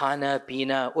 खाना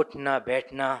पीना उठना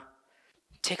बैठना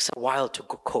takes a while to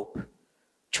cope.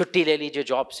 छुट्टी ले लीजिए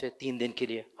जॉब से 3 दिन के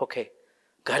लिए. Okay,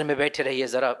 घर में बैठे रहिए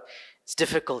जरा, it's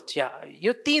difficult.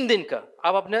 ये 3 दिन का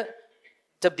आप अपने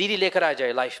तब्दीली लेकर आ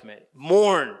जाए लाइफ में.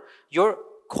 Mourn. You're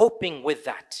coping with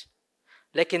that.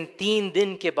 लेकिन 3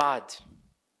 दिन के बाद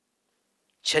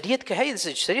शरीयत का है,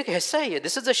 शरीयत का हिस्सा है,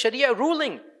 this is a Sharia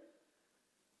ruling.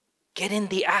 Get in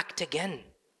the act again.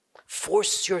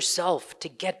 Force yourself to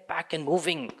get back and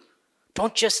moving.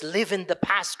 Don't just live in the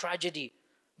past tragedy.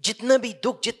 जितना भी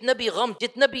दुख, जितना भी गम,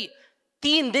 जितना भी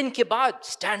 3 दिन के बाद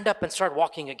stand up and start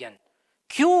walking again.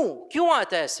 क्यों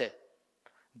आता है ऐसे?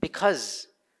 Because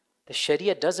the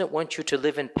Sharia doesn't want you to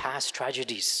live in past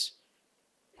tragedies.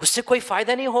 उससे कोई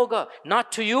फायदा नहीं होगा.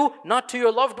 Not to you, not to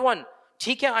your loved one.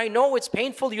 ठीक है, I know it's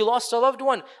painful, you lost a loved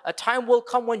one. A time will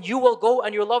come when you will go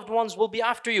and your loved ones will be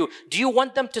after you. Do you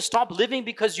want them to stop living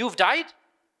because you've died?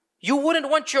 You wouldn't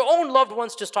want your own loved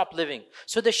ones to stop living.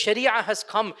 So the Sharia has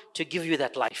come to give you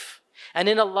that life. And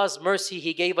in Allah's mercy,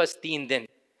 He gave us 3 din.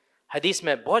 Hadith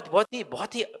में बहुत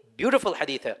ही beautiful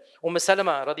hadith है.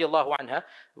 Salama radiallahu anha,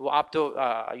 आप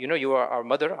तो, you are our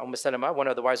mother, Salama, one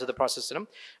of the wives of the Prophet,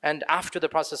 and after the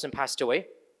Prophet passed away,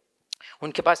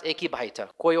 उनके पास एक ही भाई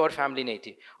था, कोई और family नहीं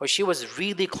थी, और she was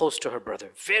really close to her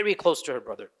brother, very close to her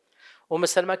brother.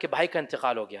 Salama के भाई का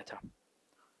इंतकाल हो गया था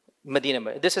Medina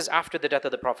में. This is after the death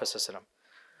of the Prophet.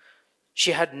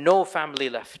 She had no family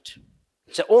left.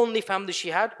 The only family she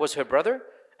had was her brother,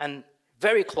 and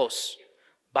very close.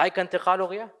 भाई का इंतकाल हो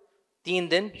गया. 3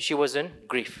 दिन she was in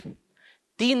grief.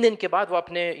 3 दिन के बाद वो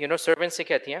अपने servant से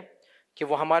कहती हैं कि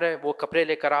वो हमारे वो कपड़े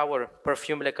लेकर आओ और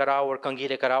perfume लेकर आओ और कंघी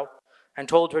लेकर आओ, and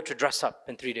told her to dress up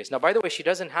in 3 days. Now, by the way, she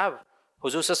doesn't have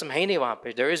Huzur Sassam hai nahi wahan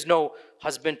pe. There is no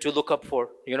husband to look up for.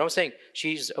 You know what I'm saying?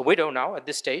 She's a widow now at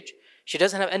this stage. She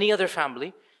doesn't have any other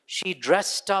family. She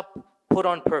dressed up, put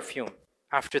on perfume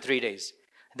after 3 days.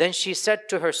 Then she said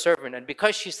to her servant, and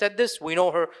because she said this, we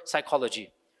know her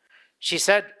psychology. She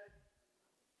said,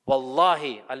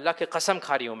 Wallahi, Allah ke qasam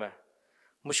kha rahi hu main.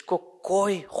 मुझको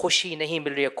कोई खुशी नहीं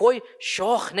मिल रही है, कोई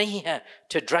शौक नहीं है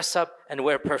to dress up and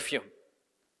wear perfume.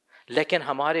 लेकिन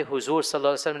हमारे हुजूर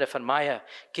सल्लल्लाहु अलैहि वसल्लम ने फरमाया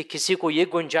कि किसी को ये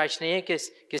गुंजाइश नहीं है कि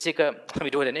किसी का, let me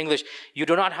do it in English, you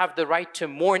do not have the right to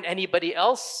mourn anybody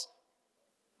else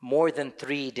more than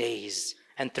 3 days.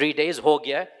 And 3 days हो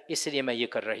गया, इसलिए मैं ये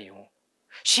कर रही हूँ.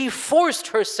 She forced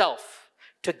herself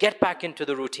to get back into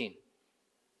the routine.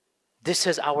 This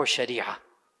is our Sharia.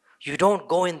 You don't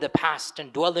go in the past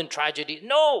and dwell in tragedy.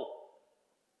 No!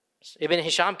 Ibn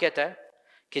Hisham कहता है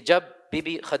कि जब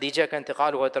बीबी खदीजा का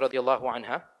इंतकाल हुआ था रदियल्लाहु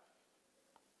अन्हा,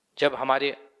 जब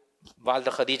हमारे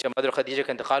वालिदा खदीजा, मदर खदीजा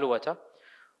का इंतकाल हुआ था,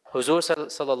 हुजूर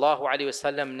सल्लल्लाहु अलैहि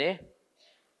वसल्लम ने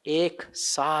 1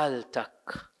 साल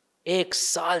तक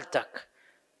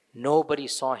nobody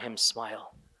saw him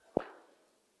smile.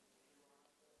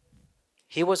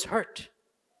 He was hurt.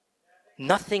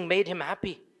 Nothing made him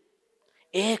happy.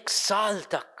 1 साल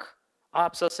तक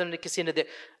आप सल्लल्लाहु अलैहि वसल्लम ने किसी ने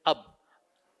अब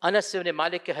अनस इब्न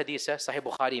मालिक के हदीस है सहीह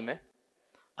बुखारी में.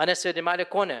 अनस इब्न मालिक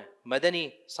कौन है?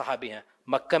 मदनी सहाबी हैं.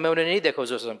 मक्का में उन्होंने नहीं देखा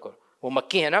हुजूर सल्लल्लाहु अलैहि वसल्लम को. वो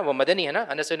मक्की है ना, वो मदनी है ना.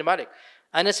 अनस इब्न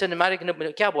मालिक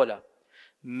ने क्या बोला?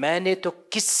 मैंने तो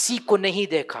किसी को नहीं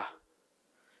देखा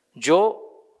जो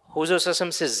हुजूर सल्लल्लाहु अलैहि वसल्लम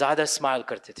से ज्यादा स्माइल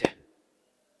करते थे.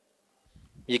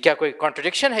 ये क्या कोई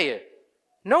कॉन्ट्रडिक्शन है ये?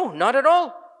 No, not at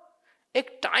all.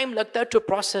 एक टाइम लगता है to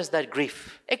process that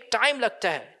grief. एक टाइम लगता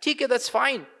है, ठीक है, that's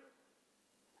fine.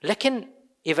 लेकिन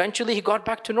eventually he got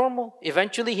back to normal.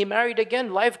 Eventually he married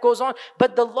again. Life goes on.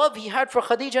 But the love he had for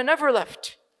Khadija never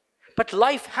left. But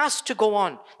life has to go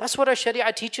on. That's what our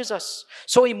Sharia teaches us.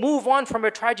 So we move on from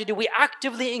a tragedy. We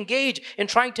actively engage in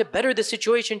trying to better the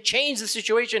situation, change the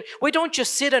situation. We don't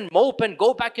just sit and mope and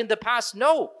go back in the past.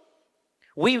 No.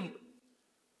 We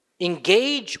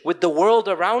engage with the world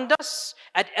around us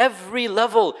at every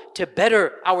level to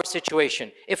better our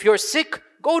situation. If you're sick,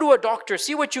 go to a doctor,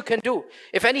 see what you can do.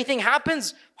 If anything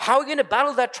happens, how are you going to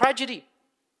battle that tragedy?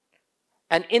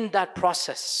 And in that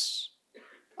process,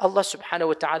 Allah subhanahu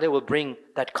wa ta'ala will bring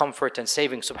that comfort and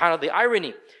saving. SubhanAllah, the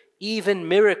irony, even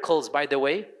miracles, by the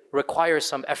way, require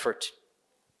some effort.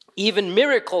 Even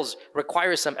miracles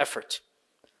require some effort.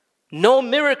 No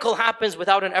miracle happens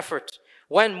without an effort.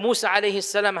 When Musa alayhi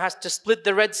salam has to split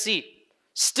the Red Sea,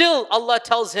 still Allah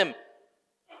tells him,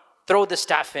 throw the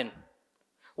staff in.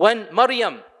 When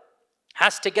Maryam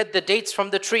has to get the dates from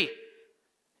the tree,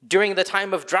 during the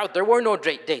time of drought, there were no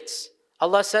dates.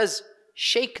 Allah says,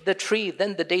 shake the tree,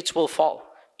 then the dates will fall.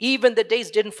 Even the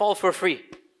dates didn't fall for free.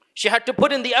 She had to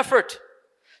put in the effort.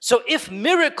 So if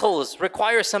miracles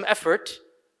require some effort,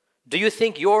 do you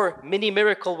think your mini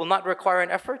miracle will not require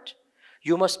an effort?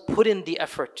 You must put in the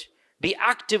effort. Be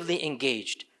actively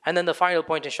engaged. And then the final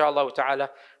point, inshallah ta'ala,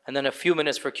 and then a few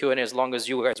minutes for Q&A as long as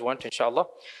you guys want, inshallah.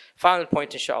 Final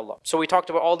point, inshallah. So we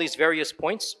talked about all these various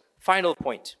points. Final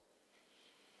point.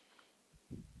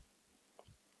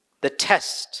 The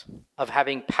test of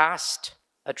having passed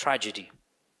a tragedy.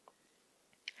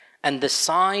 And the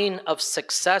sign of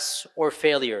success or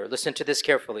failure, listen to this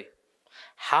carefully.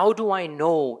 How do I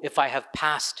know if I have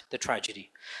passed the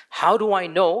tragedy? How do I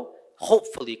know?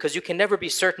 Hopefully, because you can never be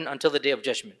certain until the day of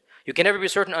judgment. You can never be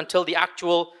certain until the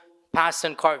actual pass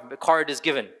and card is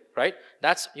given, right?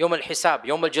 That's Yawm al-Hisab,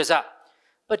 Yawm al-Jaza.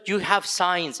 But you have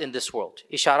signs in this world,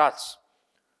 isharats.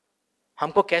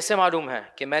 हमको कैसे मालूम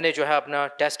है कि मैंने जो है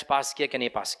अपना test pass किया कि नहीं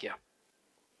पास किया?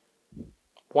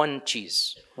 One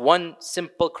cheese, one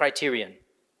simple criterion.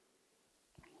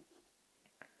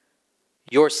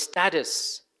 Your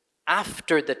status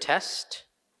after the test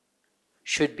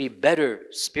should be better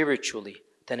spiritually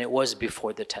than it was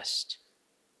before the test.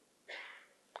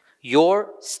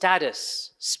 Your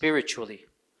status spiritually,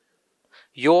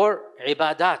 your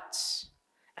ibadat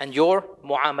and your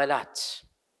muamalat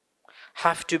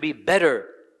have to be better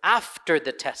after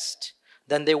the test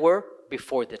than they were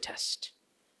before the test.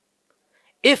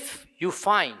 If you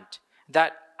find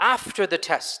that after the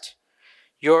test,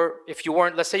 if you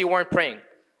weren't, let's say you weren't praying,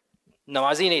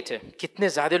 namazi nahi the, kitne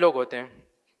zyade log hote hain,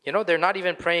 you know, they're not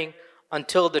even praying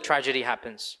until the tragedy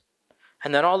happens.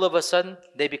 And then all of a sudden,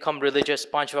 they become religious,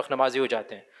 5 waqt namazi ho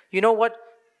jate hain. You know what?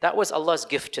 That was Allah's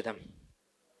gift to them.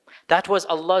 That was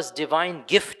Allah's divine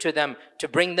gift to them to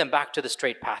bring them back to the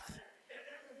straight path.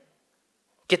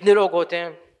 Kitne log hote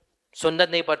hain, sunnat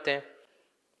nahi padhte hain,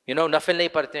 you know, nafil nahi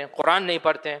padhte hain, Quran nahi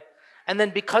padhte hain. And then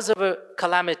because of a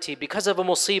calamity, because of a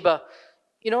musibah,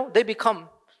 you know, they become,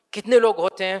 kitne log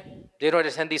hote hain, they don't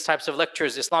attend these types of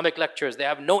lectures, Islamic lectures. They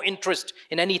have no interest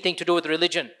in anything to do with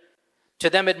religion. To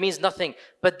them it means nothing.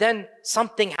 But then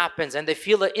something happens and they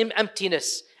feel an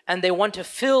emptiness and they want to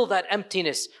fill that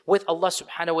emptiness with Allah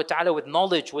subhanahu wa ta'ala, with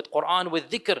knowledge, with Quran,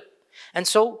 with dhikr. And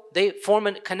so they form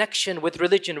a connection with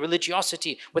religion,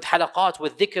 religiosity, with halaqat,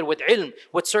 with dhikr, with ilm,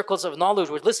 with circles of knowledge,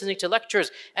 with listening to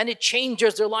lectures, and it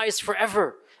changes their lives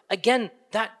forever. Again,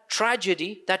 that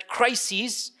tragedy, that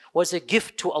crisis was a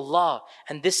gift to Allah,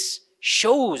 and this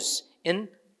shows in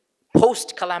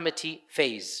post-calamity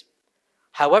phase.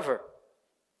 However,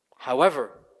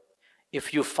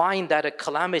 if you find that a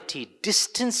calamity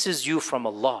distances you from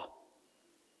Allah,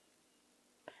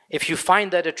 if you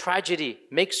find that a tragedy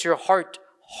makes your heart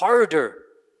harder,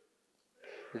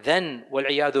 then,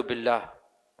 wal-iyadu billah,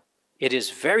 it is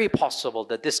very possible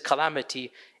that this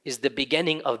calamity is the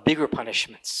beginning of bigger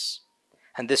punishments.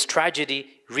 And this tragedy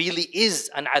really is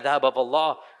an adhab of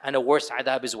Allah, and a worse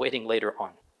adhab is waiting later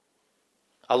on.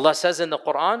 Allah says in the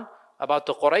Quran about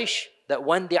the Quraysh that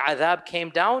when the adhab came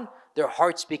down, their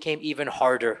hearts became even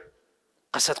harder.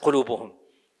 Qasat qulubuhum.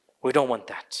 We don't want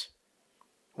that.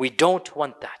 We don't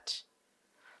want that.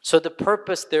 So the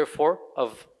purpose, therefore,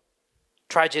 of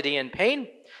tragedy and pain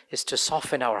is to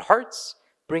soften our hearts,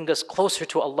 bring us closer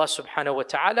to Allah subhanahu wa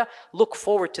ta'ala, look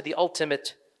forward to the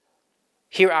ultimate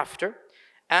hereafter.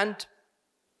 And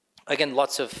again,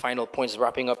 lots of final points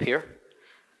wrapping up here.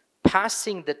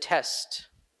 Passing the test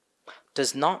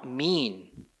does not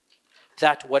mean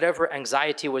that whatever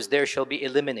anxiety was there shall be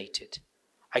eliminated.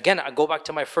 Again, I go back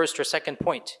to my first or second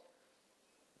point.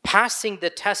 Passing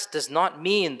the test does not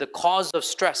mean the cause of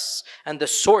stress and the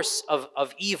source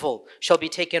of evil shall be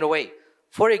taken away.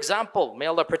 For example, may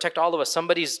Allah protect all of us,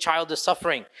 somebody's child is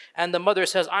suffering and the mother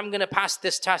says, I'm going to pass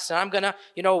this test and I'm going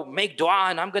to, make dua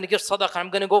and I'm going to give sadaqah,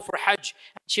 I'm going to go for hajj.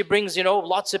 She brings,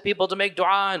 lots of people to make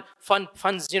dua and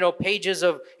funds, pages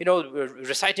of,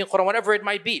 reciting Quran, whatever it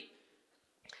might be.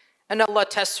 And Allah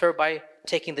tests her by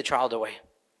taking the child away.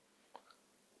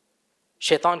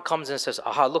 Shaitan comes and says,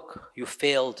 aha, look, you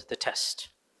failed the test.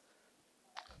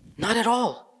 Not at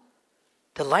all.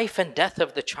 The life and death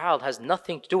of the child has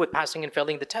nothing to do with passing and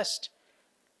failing the test.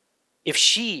 If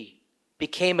she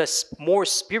became a more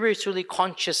spiritually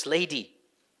conscious lady,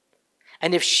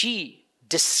 and if she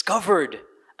discovered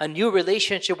a new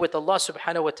relationship with Allah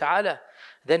subhanahu wa ta'ala,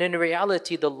 then in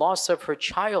reality the loss of her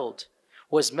child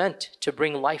was meant to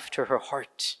bring life to her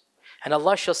heart. And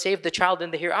Allah shall save the child in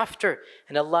the hereafter.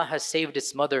 And Allah has saved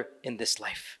its mother in this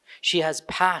life. She has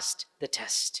passed the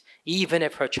test, even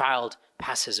if her child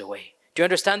passes away. Do you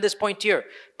understand this point here?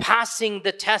 Passing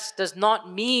the test does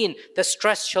not mean the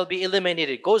stress shall be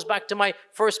eliminated. It goes back to my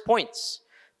first points.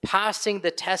 Passing the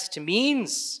test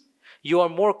means you are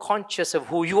more conscious of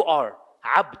who you are,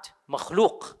 abd,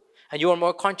 makhluq. And you are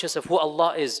more conscious of who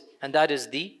Allah is, and that is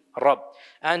the Rabb.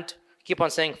 And keep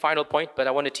on saying final point, but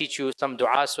I want to teach you some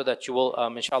du'as so that you will,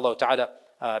 inshallah ta'ala,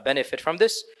 benefit from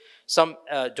this. Some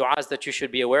du'as that you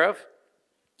should be aware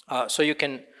of. So you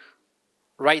can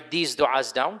write these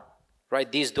du'as down.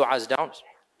 Write these du'as down.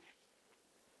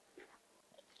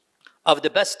 Of the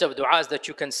best of du'as that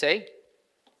you can say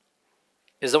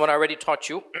is the one I already taught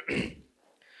you.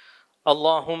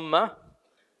 Allahumma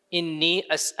إني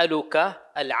أسألك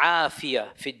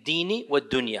العافية في الدين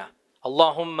والدنيا.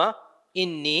 اللهم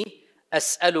إني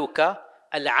أسألك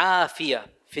العافية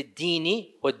في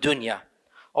الدين والدنيا.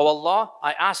 Oh Allah,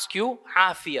 I ask you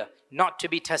afiyah, not to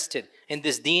be tested in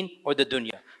this deen or the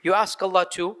dunya. You ask Allah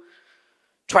to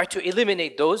try to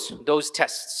eliminate those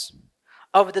tests.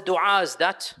 Of the du'as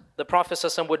that the Prophet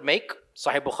ﷺ would make,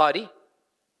 Sahih Bukhari,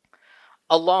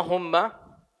 Allahumma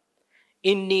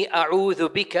inni a'udhu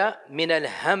bika min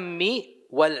al-hammi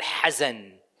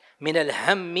wal-hazan. Min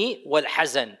al-hammi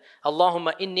wal-hazan.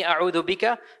 Allahumma inni a'udhu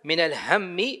bika min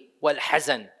al-hammi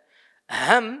wal-hazan.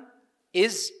 Ham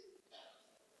is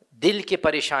dil ki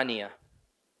parishaniya.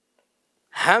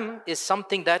 Ham is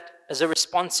something that is a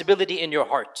responsibility in your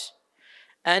heart.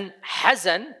 And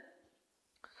hazan,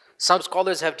 some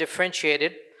scholars have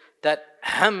differentiated that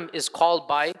ham is called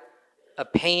by a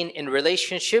pain in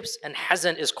relationships and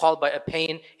hazan is called by a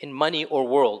pain in money or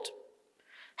world.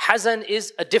 Hazan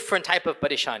is a different type of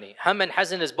parishani. Ham and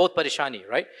hazan is both parishani,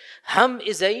 right? Ham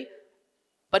is a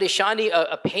parishani,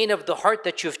 a pain of the heart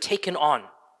that you've taken on.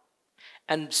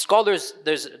 And scholars,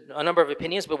 there's a number of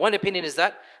opinions, but one opinion is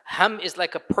that ham is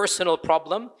like a personal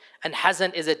problem and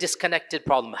hazan is a disconnected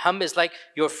problem. Ham is like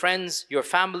your friends, your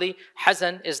family.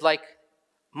 Hazan is like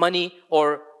money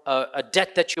or a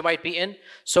debt that you might be in.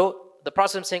 So the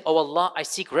Prophet is saying, oh Allah, I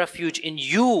seek refuge in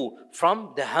you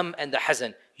from the ham and the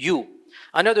hazan. You.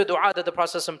 Another dua that the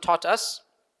Prophet taught us,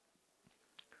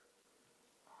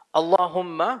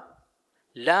 Allahumma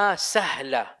la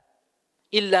sahla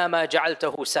illa ma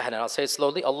ja'altahu sahlan. I'll say it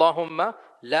slowly. Allahumma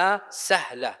la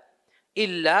sahla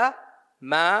illa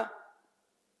ma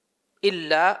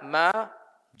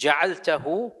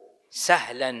ja'altahu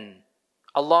sahlan.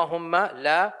 Allahumma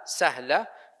la sahla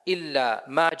illa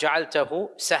ma ja'altahu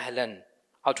sahlan.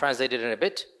 I'll translate it in a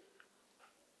bit.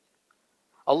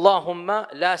 Allahumma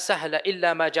la sahla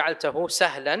illa ma ja'altahu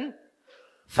sahlan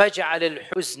faj'al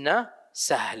al-huzna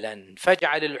sahlan.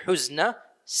 Faj'al al-huzna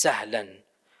sahlan.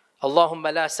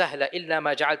 Allahumma la sahla illa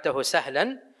ma ja'altahu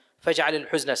sahlan faj'al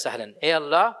al-huzna sahlan. Ey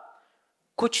Allah,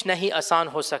 kuch nahi asan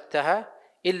ho sakta hai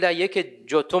illa ye ke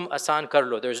jo tum asan kar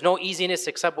lo. There's no easiness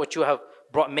except what you have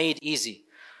made easy.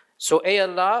 So ey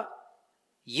Allah,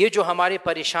 ye jo hamari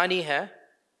parishani hai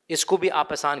isko bhi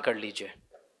aap asan kar lijiye.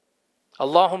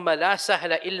 Allahumma la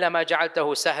sahla illa ma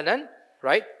ja'altahu sahlan,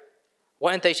 right?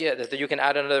 You can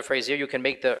add another phrase here. You can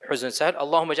make the huzn sahl.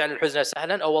 Allahumma ja'al al-huzna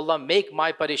sahlan. Oh Allah, make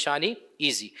my parishani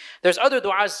easy. There's other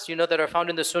du'as, that are found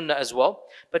in the sunnah as well.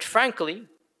 But frankly,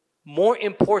 more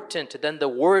important than the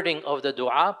wording of the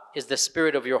du'a is the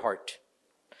spirit of your heart.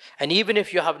 And even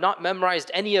if you have not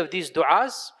memorized any of these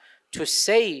du'as, to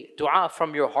say du'a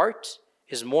from your heart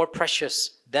is more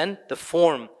precious than the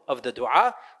form of the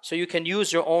du'a. So you can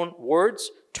use your own words,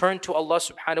 turn to Allah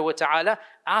subhanahu wa ta'ala,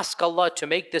 ask Allah to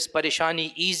make this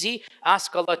parishani easy,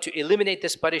 ask Allah to eliminate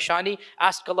this parishani,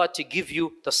 ask Allah to give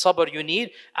you the sabr you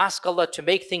need, ask Allah to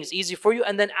make things easy for you,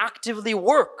 and then actively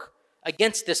work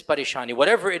against this parishani,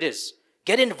 whatever it is.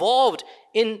 Get involved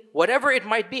in whatever it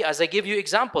might be. As I give you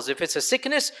examples, if it's a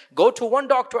sickness, go to one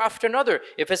doctor after another.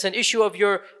 If it's an issue of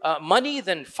your money,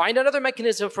 then find another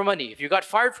mechanism for money. If you got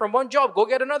fired from one job, go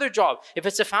get another job. If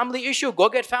it's a family issue, go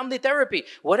get family therapy.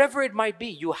 Whatever it might be,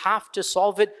 you have to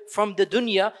solve it from the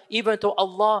dunya, even though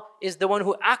Allah is the one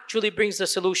who actually brings the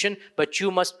solution, but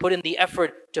you must put in the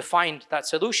effort to find that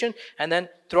solution. And then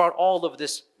throughout all of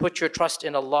this, put your trust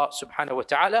in Allah subhanahu wa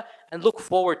ta'ala and look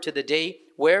forward to the day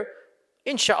where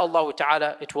Insha'Allah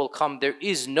ta'ala, it will come. There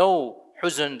is no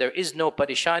huzn, there is no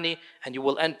parishani, and you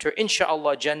will enter,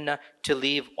 Insha'Allah, Jannah, to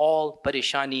leave all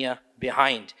parishaniya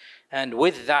behind. And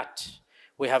with that,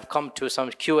 we have come to some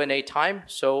Q&A time.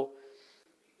 So,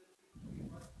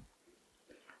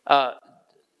 Allahumma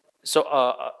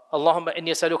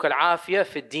inni as'aluka al-afiyah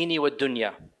fi ad-dini wa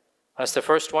ad-dunya. That's the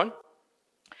first one.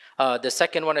 The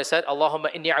second one I said,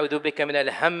 Allahumma inni a'udhu bika min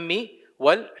al-hammi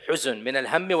wal-huzn, min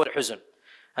al-hammi wal-huzn.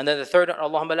 And then the third one,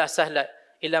 Allahumma la sahla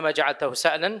illa ma ja'altahu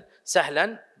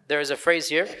sahlan. There is a phrase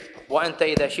here, وَأَنْتَ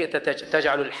إِذَا شِئْتَ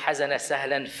تَجْعَلُ الْحَزَنَ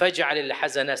سَهْلًا فَجْعَلِ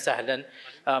الْحَزَنَ سَهْلًا.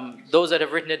 Those that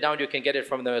have written it down, you can get it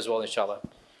from them as well, inshallah.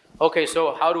 Okay,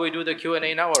 so how do we do the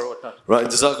Q&A now or whatnot? Right,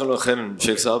 Jazakallah khairan,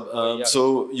 Sheikh Saab.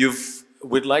 So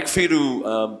we'd like for you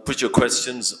to put your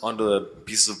questions onto the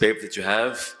pieces of paper that you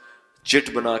have.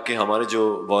 Chit बना के हमारे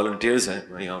जो volunteers हैं,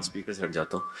 मैं यहाँ speaker से हट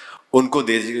जाता हूँ, उनको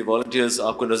दे दीजिए. Volunteers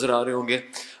आपको नजर आ रहे होंगे.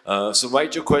 So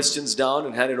write your questions down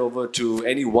and hand it over to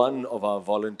any one of our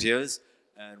volunteers,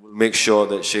 and we'll make sure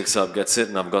that Sheikh Saab gets it.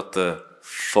 And I've got the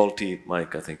faulty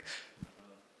mic, I think.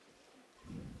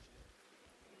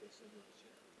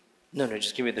 No,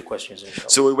 just give me the questions, inshallah.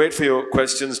 So we wait for your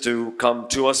questions to come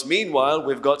to us. Meanwhile,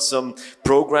 we've got some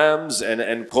programs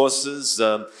and courses.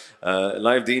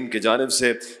 LiveDeen ke janib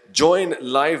se. Join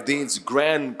LiveDeen's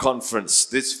grand conference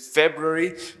this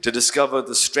February to discover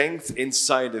the strength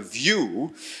inside of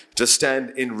you to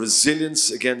stand in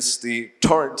resilience against the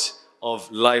torrent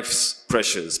of life's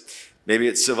pressures. Maybe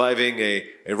it's surviving a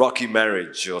rocky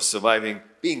marriage, or surviving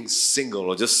being single,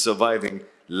 or just surviving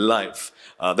life.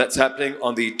 That's happening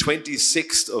on the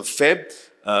 26th of Feb,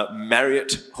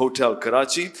 Marriott Hotel,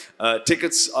 Karachi.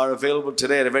 Tickets are available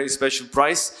today at a very special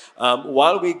price.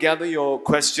 While we gather your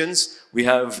questions, we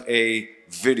have a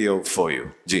video for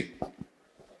you. Ji.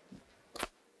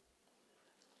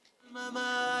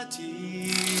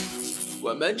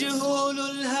 ومجهول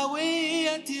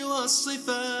الهوية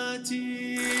والصفات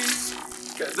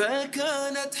كذا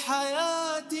كانت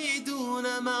حياتي دون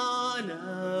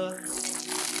معنى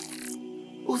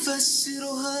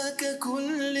أفسرها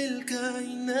ككل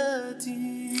الكائنات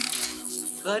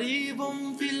غريب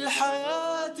في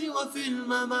الحياة وفي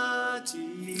الممات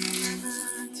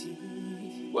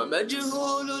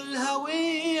ومجهول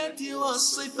الهوية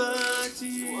والصفات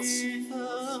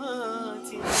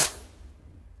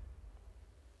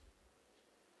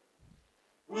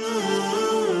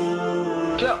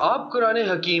क्या आप कुरान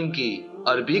हकीम की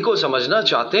अरबी को समझना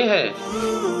चाहते हैं?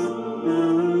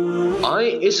 आए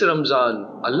इस रमजान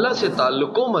अल्लाह से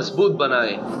ताल्लुक को मजबूत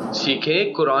बनाएं,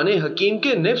 सीखें कुरान हकीम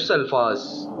के निफ्स अल्फाज,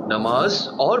 नमाज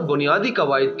और बुनियादी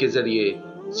कवायद के जरिए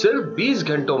सिर्फ 20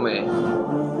 घंटों में।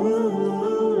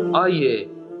 आइए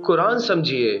कुरान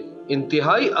समझिए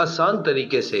इंतहाई आसान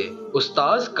तरीके से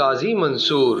उस्ताज काजी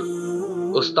मंसूर,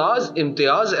 उस्ताज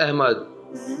इम्तियाज अहमद,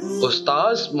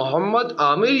 उस्ताज मोहम्मद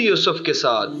आमिर यूसुफ के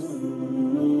साथ।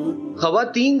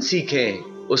 खवातीन सीखें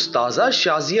उस्ताजा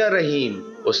शाजिया रहीम,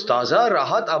 उस्ताजा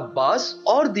राहत अब्बास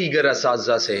और दीगर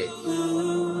असातिज़ा से।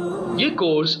 ये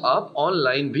कोर्स आप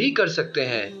ऑनलाइन भी कर सकते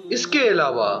हैं। इसके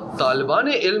अलावा तालिबान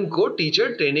इल्म को टीचर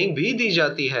ट्रेनिंग भी दी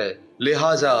जाती है।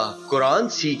 लिहाजा कुरान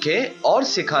सीखें और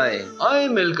सिखाएं। आए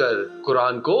मिलकर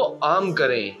कुरान को आम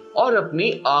करें और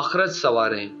अपनी आखिरत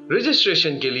संवारें।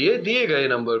 रजिस्ट्रेशन के लिए दिए गए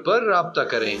नंबर पर राब्ता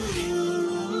करें।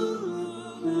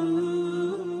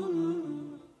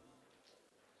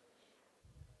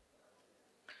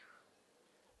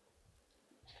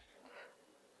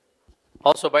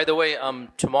 Also, by the way,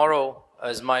 tomorrow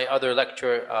is my other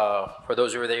lecture for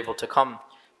those who are able to come,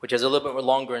 which is a little bit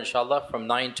longer, inshallah, from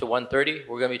 9 to 1:30.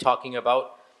 We're going to be talking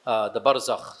about the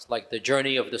barzakh, like the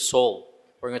journey of the soul.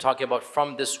 We're going to talk about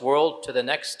from this world to the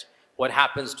next, what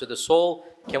happens to the soul,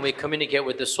 can we communicate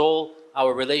with the soul,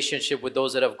 our relationship with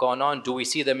those that have gone on, do we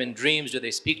see them in dreams, do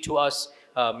they speak to us,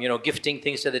 gifting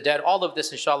things to the dead. All of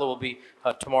this, inshallah, will be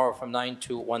tomorrow from 9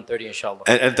 to 1:30, inshallah.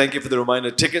 And thank you for the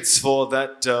reminder. Tickets for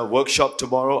that workshop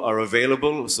tomorrow are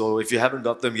available. So if you haven't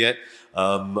got them yet,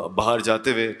 Bahar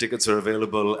Jate Ve, tickets are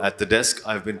available at the desk,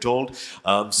 I've been told.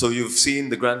 So you've seen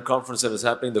the grand conference that is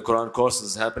happening, the Quran course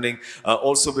is happening.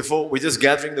 Also before, we're just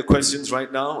gathering the questions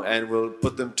right now and we'll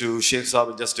put them to Sheikh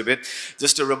Saab in just a bit.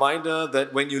 Just a reminder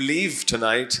that when you leave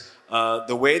tonight,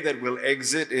 the way that we'll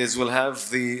exit is we'll have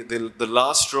the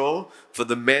last row for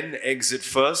the men exit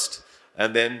first,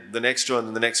 and then the next row, and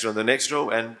then the next row, and the next row.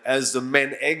 And as the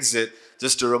men exit,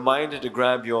 just a reminder to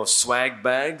grab your swag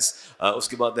bags.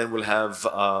 Uske baad then we'll have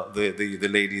the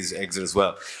ladies exit as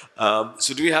well.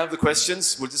 So do you have the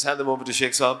questions? We'll just hand them over to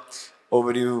Sheikh Saab.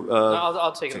 Over to you. No,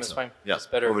 I'll take them, it's fine. Yeah, it's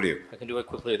better. over to you. I can do it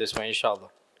quickly this way, inshallah.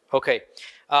 Okay,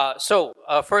 so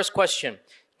first question.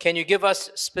 Can you give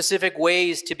us specific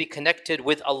ways to be connected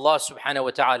with Allah subhanahu wa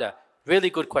ta'ala?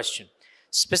 Really good question.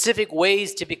 Specific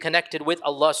ways to be connected with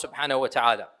Allah subhanahu wa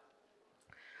ta'ala.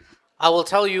 I will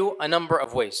tell you a number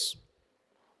of ways.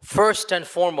 First and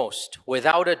foremost,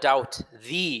 without a doubt,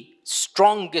 the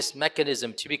strongest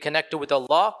mechanism to be connected with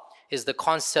Allah is the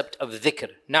concept of dhikr.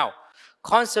 Now,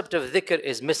 concept of dhikr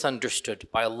is misunderstood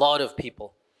by a lot of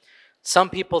people. Some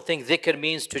people think dhikr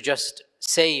means to just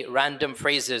say random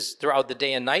phrases throughout the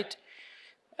day and night.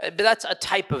 But that's a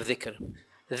type of dhikr.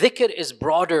 Dhikr is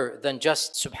broader than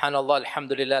just subhanallah,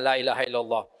 alhamdulillah, la ilaha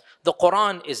illallah. The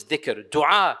Quran is dhikr.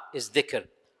 Dua is dhikr.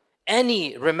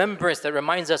 Any remembrance that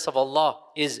reminds us of Allah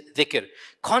is dhikr.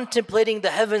 Contemplating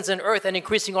the heavens and earth and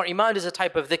increasing our iman is a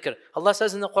type of dhikr. Allah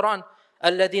says in the Quran,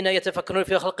 الَّذِينَ يَتَفَكَّرُونَ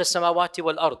فِي خَلْقِ السَّمَاوَاتِ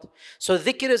وَالْأَرْضِ. So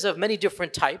dhikr is of many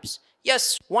different types.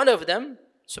 Yes, one of them,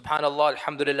 subhanallah,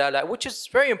 alhamdulillah, which is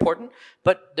very important,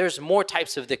 but there's more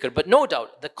types of dhikr. But no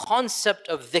doubt, the concept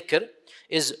of dhikr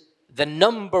is the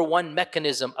number one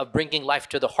mechanism of bringing life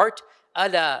to the heart.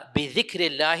 أَلَا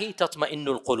بِذِكْرِ اللَّهِ تَطْمَئِنُّ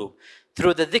الْقُلُوبِ.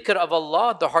 Through the dhikr of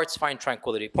Allah, the hearts find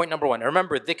tranquility. Point number one.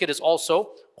 Remember, dhikr is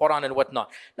also Quran and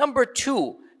whatnot. Number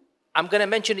two, I'm going to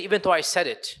mention it even though I said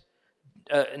it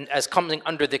as coming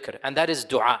under dhikr, and that is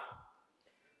dua.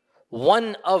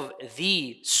 One of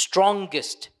the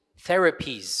strongest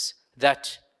therapies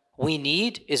that we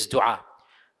need is dua.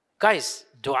 Guys,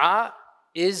 dua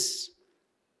is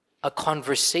a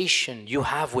conversation you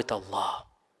have with Allah.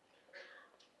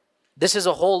 This is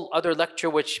a whole other lecture,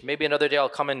 which maybe another day I'll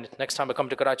come in, next time I come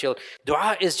to Karachi.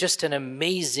 Dua is just an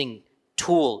amazing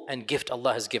tool and gift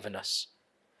Allah has given us.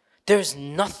 There's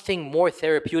nothing more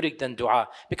therapeutic than dua.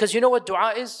 Because you know what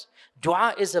dua is?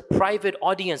 Dua is a private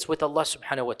audience with Allah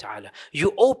subhanahu wa ta'ala.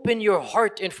 You open your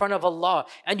heart in front of Allah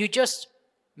and you just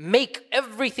make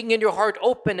everything in your heart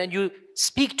open and you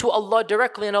speak to Allah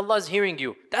directly and Allah is hearing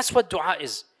you. That's what dua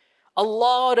is. A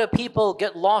lot of people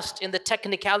get lost in the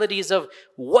technicalities of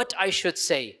what I should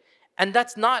say. And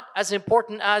that's not as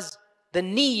important as the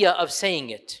niyyah of saying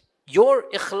it. Your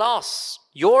ikhlas,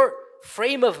 your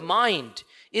frame of mind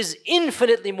is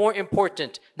infinitely more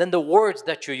important than the words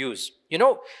that you use. You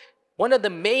know, one of the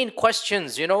main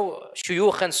questions,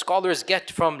 shuyukh and scholars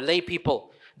get from lay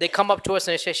people, they come up to us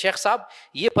and say, Sheikh Saab,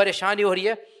 ye pareshani ho rahi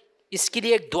hai, iske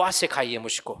liye ek dua sikhaiye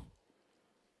mujhko.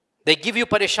 They give you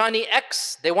pareshani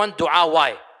X, they want dua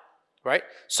Y, right?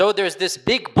 So there's this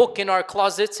big book in our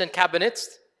closets and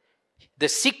cabinets, the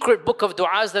secret book of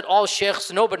du'as that all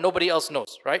sheikhs know but nobody else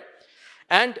knows, right?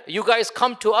 And you guys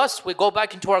come to us, we go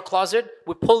back into our closet,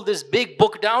 we pull this big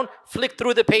book down, flick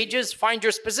through the pages, find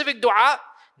your specific dua,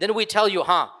 then we tell you,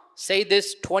 say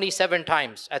this 27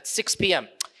 times at 6 p.m.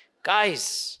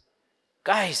 Guys,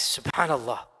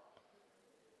 subhanallah,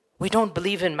 we don't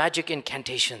believe in magic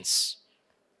incantations.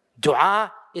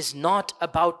 Dua is not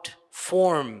about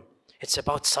form, it's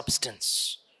about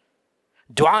substance.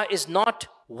 Dua is not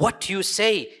what you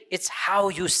say, it's how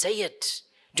you say it.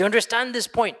 Do you understand this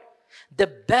point? The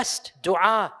best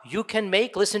dua you can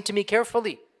make, listen to me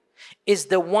carefully, is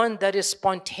the one that is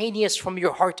spontaneous from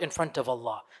your heart in front of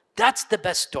Allah. That's the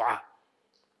best dua.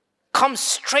 Comes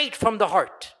straight from the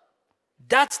heart.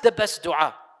 That's the best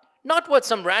dua. Not what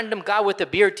some random guy with a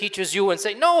beard teaches you and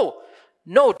say, no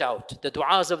doubt, the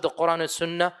du'as of the Quran and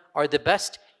Sunnah are the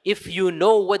best if you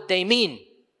know what they mean.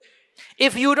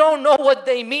 If you don't know what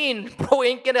they mean, bro,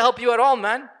 ain't gonna help you at all,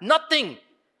 man. Nothing.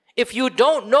 If you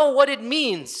don't know what it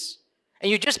means, and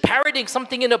you're just parroting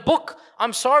something in a book,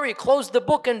 I'm sorry, close the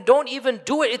book and don't even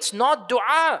do it. It's not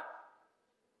dua.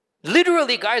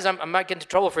 Literally, guys, I might get into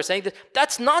trouble for saying this.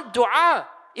 That's not dua.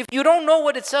 If you don't know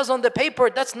what it says on the paper,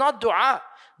 that's not dua.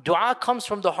 Dua comes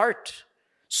from the heart.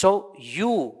 So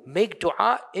you make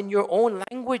dua in your own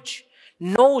language.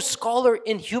 No scholar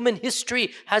in human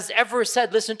history has ever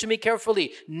said, listen to me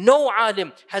carefully, no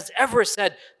alim has ever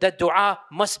said that dua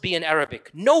must be in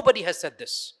Arabic. Nobody has said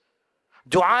this.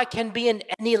 Dua can be in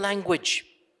any language.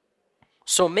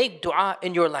 So make dua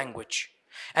in your language.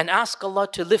 And ask Allah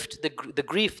to lift the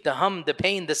grief, the hum, the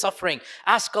pain, the suffering.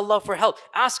 Ask Allah for help.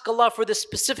 Ask Allah for the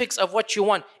specifics of what you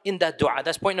want in that dua.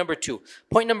 That's point number two.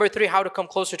 Point number three, how to come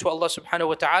closer to Allah subhanahu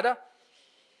wa ta'ala.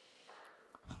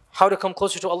 How to come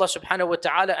closer to Allah subhanahu wa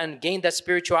ta'ala and gain that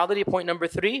spirituality. Point number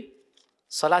three,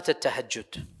 Salat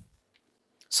al-Tahajjud.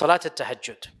 Salat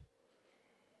al-Tahajjud.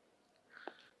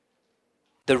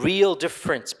 The real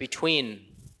difference between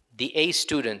the A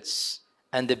students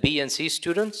and the B and C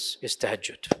students is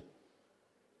tahajjud.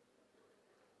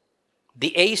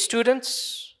 The A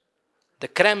students, the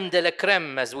crème de la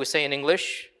crème, as we say in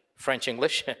English, French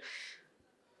English,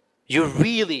 you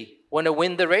really want to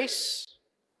win the race?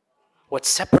 What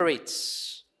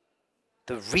separates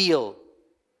the real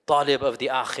talib of the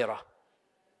akhirah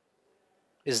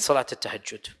is Salat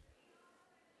al-Tahajjud.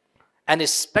 And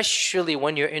especially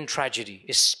when you're in tragedy,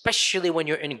 especially when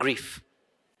you're in grief,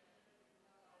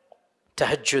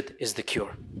 Tahajjud is the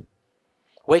cure.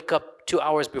 Wake up 2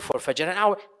 hours before Fajr, an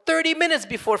hour, 30 minutes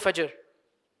before Fajr.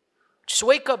 Just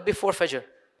wake up before Fajr.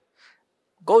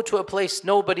 Go to a place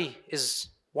nobody is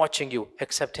watching you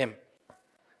except him.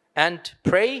 And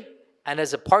pray, and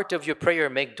as a part of your prayer,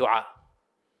 make dua.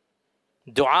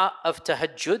 Dua of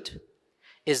Tahajjud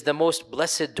is the most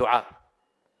blessed dua.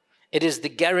 It is the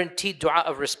guaranteed dua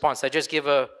of response. I just gave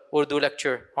a Urdu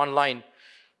lecture online.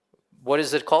 What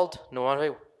is it called?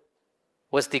 No,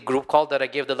 what's the group called that I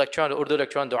gave the lecture on, the Urdu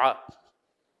lecture on dua?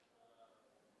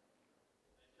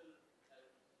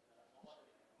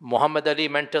 Muhammad Ali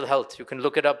Mental Health. You can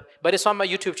look it up. But it's on my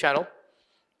YouTube channel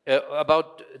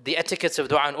about the etiquettes of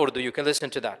dua in Urdu. You can listen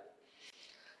to that.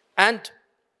 And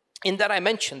in that I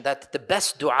mentioned that the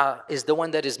best dua is the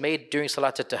one that is made during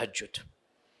Salat al-Tahajjud,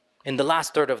 in the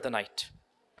last third of the night.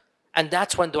 And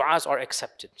that's when du'as are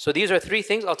accepted. So these are 3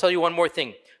 things. I'll tell you one more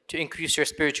thing to increase your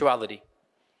spirituality.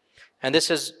 And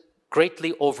this is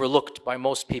greatly overlooked by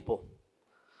most people.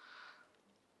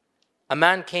 A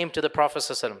man came to the Prophet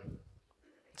ﷺ.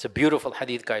 It's a beautiful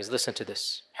hadith, guys. Listen to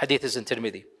this. Hadith is in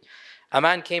Tirmidhi. A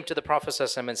man came to the Prophet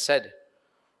ﷺ and said,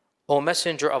 O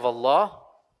Messenger of Allah,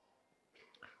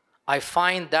 I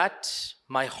find that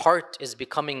my heart is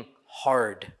becoming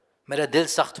hard. Mera dil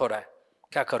sakht ho raha hai.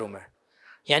 Kya karu main?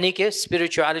 Yani ke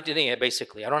spirituality nahi hai,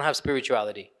 basically. I don't have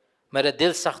spirituality. Mera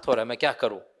dil sakht ho raha hai. Main kya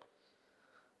karu?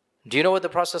 Do you know what the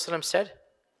Prophet ﷺ said?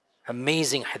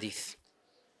 Amazing hadith.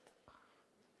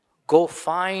 Go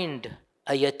find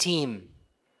a yatim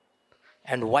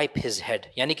and wipe his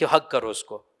head. Yani ki hug karo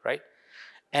usko, right?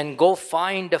 And go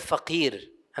find a faqir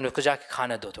and usko jaake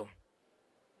khana do tum.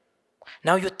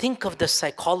 Now you think of the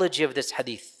psychology of this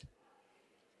hadith.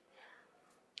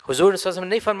 Huzur sallallahu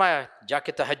ne farmaya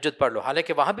jaake tahajjud par lo,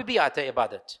 halaki wahan bhi aata hai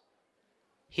ibadat.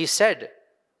 He said,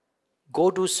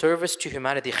 go do service to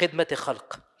humanity, khidmat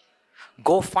khalq.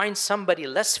 Go find somebody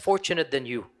less fortunate than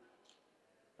you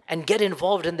and get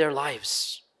involved in their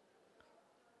lives.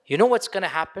 You know what's going to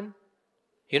happen?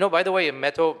 You know, by the way,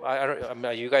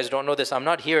 you guys don't know this. I'm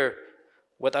not here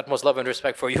with utmost love and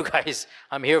respect for you guys.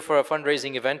 I'm here for a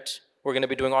fundraising event we're going to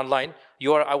be doing online.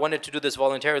 I wanted to do this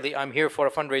voluntarily. I'm here for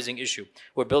a fundraising issue.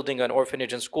 We're building an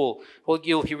orphanage and school. Well,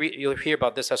 you'll hear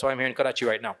about this. That's why I'm here in Karachi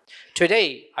right now.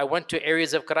 Today, I went to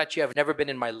areas of Karachi I've never been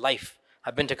in my life.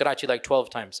 I've been to Karachi like 12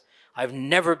 times. I've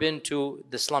never been to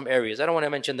the slum areas. I don't want to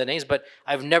mention the names, but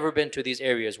I've never been to these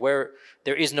areas where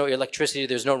there is no electricity,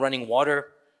 there's no running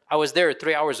water. I was there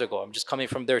 3 hours ago. I'm just coming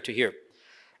from there to here.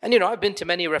 And I've been to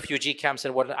many refugee camps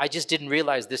and whatnot. I just didn't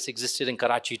realize this existed in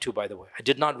Karachi too, by the way. I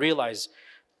did not realize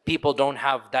people don't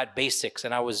have that basics.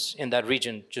 And I was in that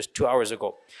region just 2 hours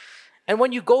ago. And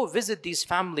when you go visit these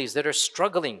families that are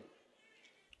struggling,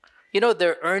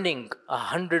 they're earning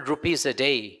 100 rupees a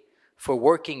day for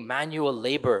working manual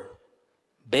labor.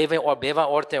 Beva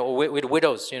orte, or with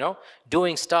widows,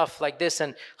 doing stuff like this,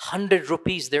 and 100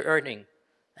 rupees they're earning.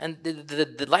 And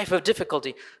the life of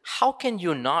difficulty. How can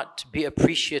you not be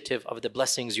appreciative of the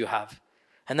blessings you have?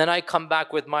 And then I come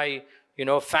back with my,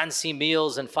 fancy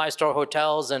meals and 5-star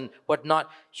hotels and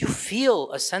whatnot. You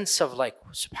feel a sense of like,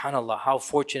 subhanallah, how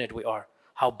fortunate we are,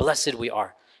 how blessed we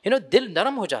are. Dil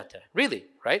naram ho jata hai, really,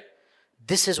 right?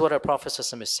 This is what our Prophet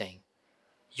ﷺ is saying.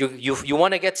 You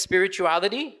want to get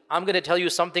spirituality? I'm going to tell you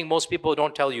something most people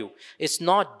don't tell you. It's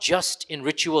not just in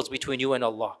rituals between you and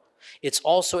Allah. It's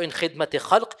also in khidmat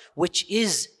khalq, which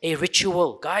is a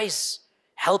ritual. Guys,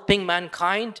 helping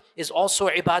mankind is also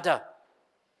ibadah.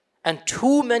 And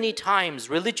too many times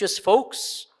religious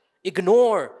folks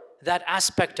ignore that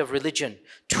aspect of religion.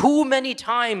 Too many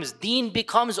times deen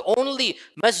becomes only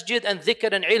masjid and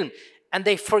dhikr and ilm. And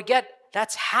they forget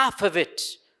that's half of it.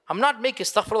 I'm not making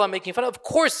astaghfirullah, making fun. Of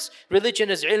course religion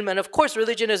is ilm, and of course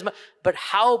religion is, but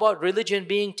how about religion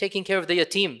being taking care of the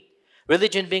yatim?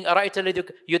 Religion being أَرَأَيْتَ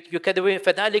الَّذِي يُكَذِّبُ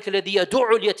فَذَلِكَ الَّذِي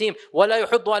يَدُعُّ الْيَتِيمَ وَلَا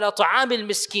يُحُضُّ عَلَى طَعَامِ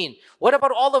الْمِسْكِينِ. What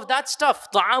about all of that stuff?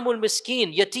 طَعَامُ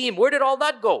الْمِسْكِينِ, yatim, where did all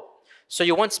that go? So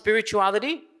you want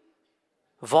spirituality?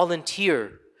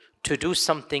 Volunteer to do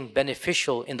something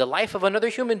beneficial in the life of another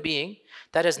human being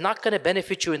that is not going to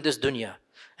benefit you in this dunya.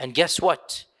 And guess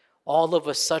what? All of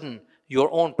a sudden, your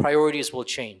own priorities will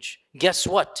change. Guess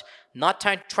what? Not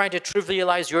trying to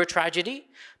trivialize your tragedy,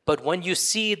 but when you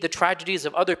see the tragedies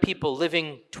of other people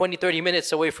living 20, 30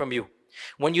 minutes away from you,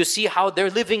 when you see how they're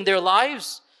living their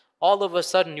lives, all of a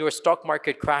sudden your stock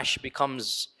market crash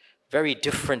becomes very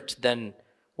different than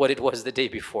what it was the day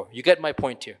before. You get my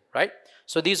point here, right?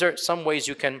 So these are some ways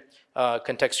you can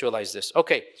contextualize this.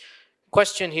 Okay,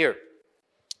 question here.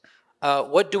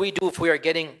 What do we do if we are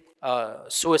getting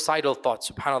suicidal thoughts?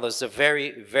 SubhanAllah, this is a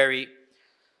very, very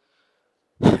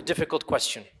difficult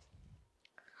question.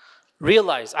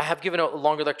 Realize, I have given a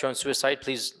longer lecture on suicide.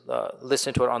 Please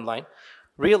listen to it online.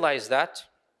 Realize that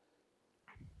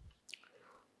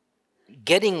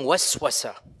getting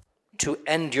waswasa to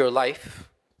end your life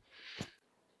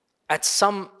at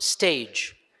some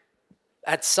stage,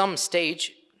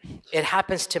 it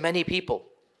happens to many people.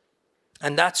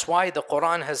 And that's why the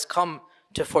Quran has come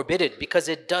to forbid it, because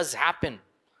it does happen.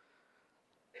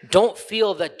 Don't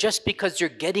feel that just because you're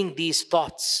getting these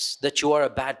thoughts that you are a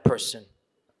bad person.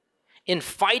 In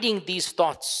fighting these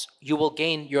thoughts, you will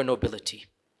gain your nobility.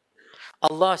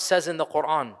 Allah says in the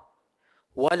Quran,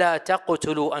 وَلَا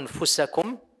تَقْتُلُوا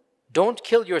أَنفُسَكُمْ. Don't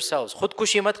kill yourselves.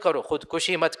 خُدْكُشِي مَتْ كَرو.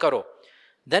 خُدْكُشِي مَتْ كَرو.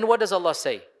 Then what does Allah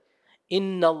say?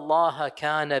 إِنَّ اللَّهَ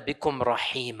كَانَ بِكُمْ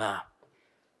رَحِيمًا.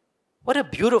 What a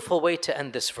beautiful way to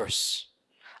end this verse.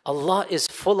 Allah is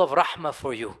full of rahmah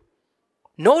for you.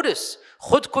 Notice,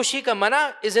 khudkushi ka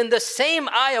mana is in the same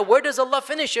ayah. Where does Allah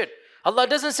finish it? Allah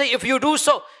doesn't say, if you do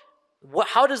so.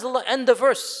 How does Allah end the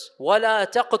verse?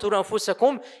 وَلَا تَقْتُلُوا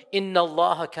أَنفُسَكُمْ إِنَّ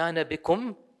اللَّهَ كَانَ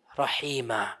بِكُمْ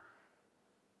رَحِيمًا.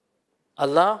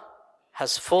 Allah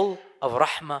has full of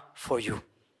rahmah for you.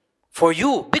 For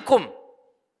you, bikum.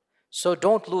 So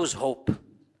don't lose hope.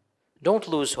 Don't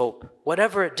lose hope.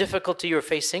 Whatever difficulty you're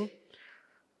facing,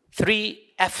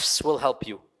 3 F's will help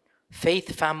you.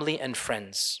 Faith, family, and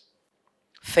friends.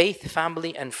 Faith,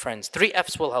 family, and friends. 3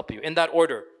 F's will help you in that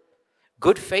order.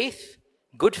 Good faith,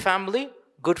 good family,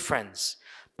 good friends.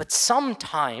 But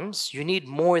sometimes you need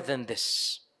more than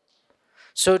this.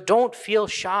 So don't feel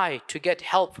shy to get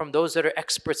help from those that are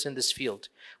experts in this field.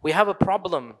 We have a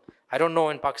problem. I don't know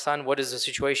in Pakistan what is the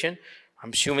situation.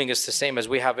 I'm assuming it's the same as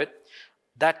we have it.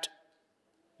 That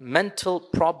mental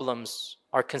problems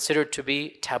are considered to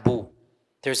be taboo.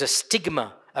 There's a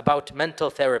stigma about mental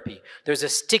therapy. There's a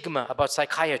stigma about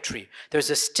psychiatry. There's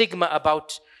a stigma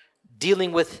about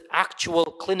dealing with actual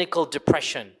clinical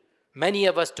depression. Many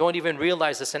of us don't even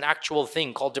realize it's an actual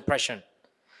thing called depression.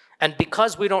 And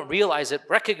because we don't realize it,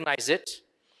 recognize it,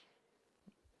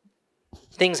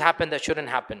 things happen that shouldn't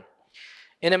happen.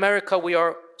 In America, we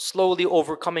are slowly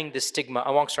overcoming this stigma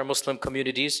amongst our Muslim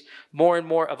communities. More and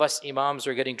more of us imams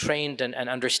are getting trained and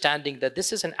understanding that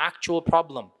this is an actual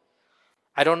problem.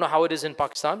 I don't know how it is in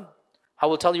Pakistan. I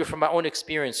will tell you from my own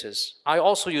experiences. I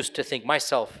also used to think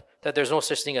myself that there's no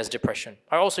such thing as depression.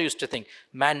 I also used to think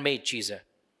man-made cheese.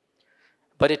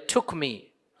 But it took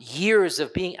me years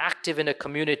of being active in a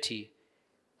community.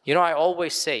 You know, I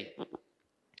always say,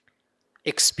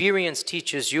 experience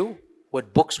teaches you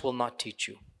what books will not teach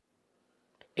you.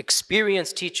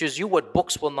 Experience teaches you what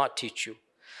books will not teach you.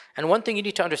 And one thing you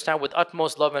need to understand with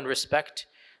utmost love and respect,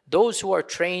 those who are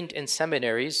trained in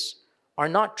seminaries are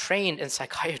not trained in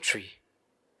psychiatry.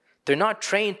 They're not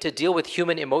trained to deal with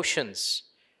human emotions.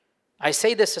 I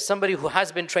say this as somebody who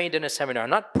has been trained in a seminar. I'm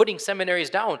not putting seminaries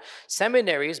down.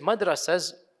 Seminaries,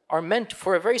 madrasas, are meant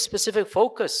for a very specific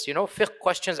focus. You know, fiqh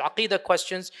questions, aqidah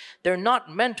questions. They're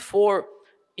not meant for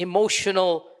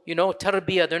emotional,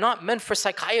 tarbiyah. They're not meant for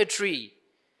psychiatry.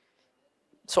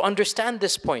 So understand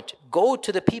this point. Go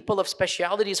to the people of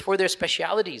specialities for their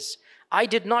specialities. I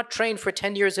did not train for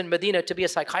 10 years in Medina to be a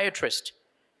psychiatrist.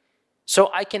 So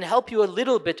I can help you a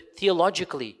little bit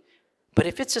theologically. But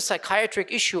if it's a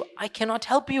psychiatric issue, I cannot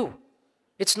help you.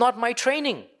 It's not my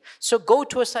training. So go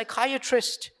to a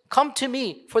psychiatrist. Come to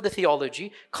me for the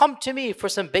theology. Come to me for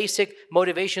some basic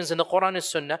motivations in the Quran and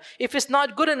Sunnah. If it's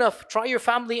not good enough, try your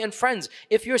family and friends.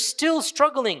 If you're still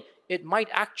struggling, it might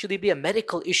actually be a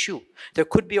medical issue. There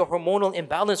could be a hormonal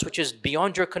imbalance which is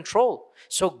beyond your control.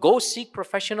 So go seek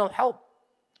professional help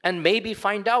and maybe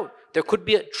find out. There could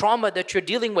be a trauma that you're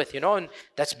dealing with, and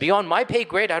that's beyond my pay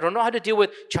grade. I don't know how to deal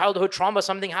with childhood trauma.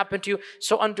 Something happened to you.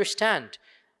 So understand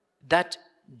that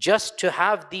just to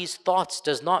have these thoughts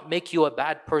does not make you a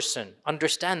bad person.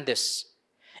 Understand this.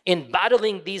 In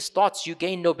battling these thoughts, you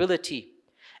gain nobility.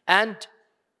 And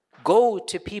go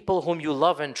to people whom you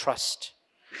love and trust.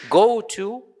 Go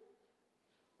to,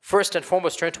 first and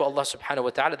foremost, turn to Allah subhanahu wa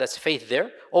ta'ala. That's faith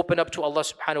there. Open up to Allah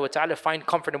subhanahu wa ta'ala. Find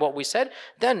comfort in what we said.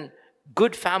 Then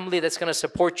good family that's going to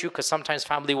support you, because sometimes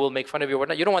family will make fun of you or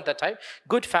whatnot. You don't want that type.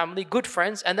 Good family, good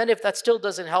friends. And then if that still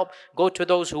doesn't help, go to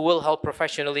those who will help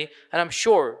professionally. And I'm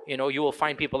sure, you will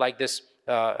find people like this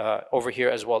over here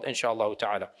as well, inshallah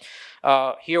ta'ala.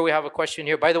 Here we have a question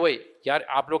here. By the way, yaar,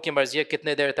 aap log ki marzi hai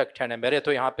kitne der tak thehna hai? Mere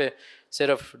to yahan pe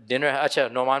sirf dinner hai.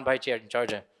 Acha, Noman bhai in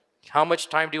charge hai. How much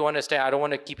time do you want to stay? I don't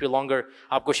want to keep you longer.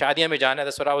 Aapko shaadiyan mein jana hai.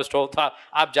 That's what I was told. Tha.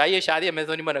 Aap jaiye shaadiyan, main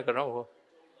to nahi mana kar raha hu.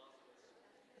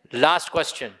 Last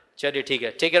question. Chaliye, theek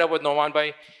hai. Take it up with Noman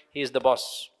bhai. He is the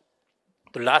boss.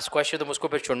 The last question to musko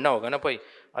phir chunna hoga na bhai.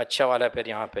 Acha wala phir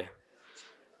yahan pe.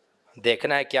 Dekhna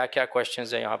hai kya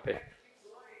questions hai yahan pe.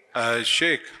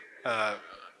 Sheikh,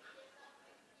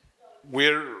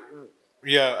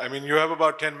 you have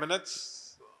about 10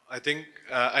 minutes. I think,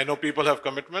 I know people have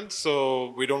commitments,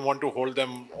 so we don't want to hold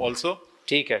them also.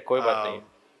 ठीक है, कोई बात नहीं.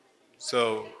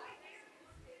 So,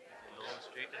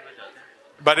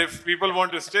 but if people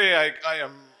want to stay,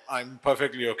 I'm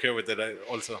perfectly okay with it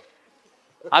also.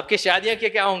 आपके शादियाँ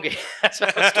क्या होंगे?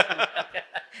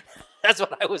 That's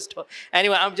what I was told.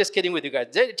 Anyway, I'm just kidding with you guys.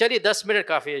 चलिए 10 मिनट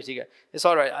काफ़ी है, ठीक है. It's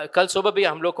all right. कल सुबह भी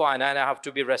हम लोग को आना है, and I have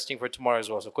to be resting for tomorrow as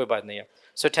well. So कोई बात नहीं है.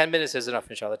 So 10 minutes is enough,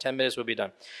 inshallah. 10 minutes will be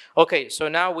done. Okay, so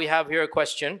now we have here a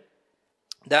question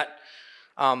that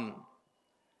I'm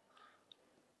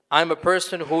a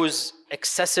person who's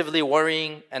excessively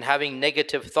worrying and having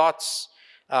negative thoughts.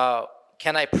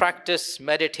 Can I practice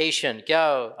meditation?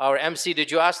 Kya, our MC, did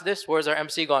you ask this? Where's our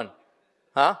MC gone?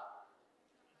 Huh?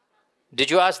 Did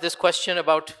you ask this question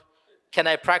about, can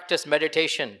I practice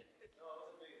meditation?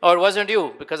 Or it wasn't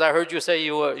you, because I heard you say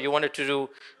you wanted to do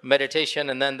meditation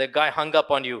and then the guy hung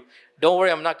up on you. Don't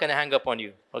worry, I'm not going to hang up on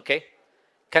you, okay?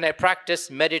 Can I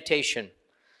practice meditation?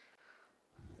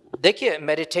 Dekhiye,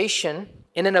 meditation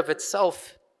in and of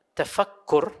itself,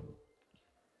 tafakkur,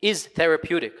 is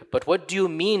therapeutic. But what do you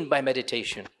mean by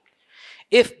meditation?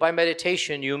 If by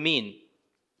meditation you mean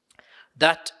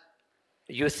that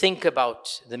you think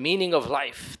about the meaning of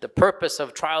life, the purpose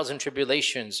of trials and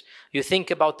tribulations, you think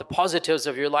about the positives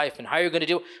of your life and how you're going to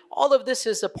do, all of this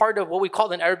is a part of what we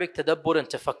call in Arabic tadabbur and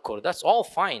tafakkur. That's all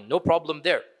fine, no problem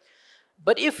there.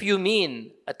 But if you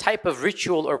mean a type of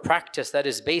ritual or practice that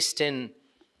is based in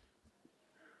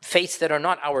faiths that are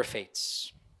not our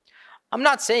faiths, I'm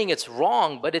not saying it's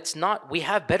wrong, but it's not. We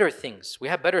have better things. We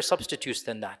have better substitutes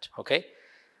than that, okay?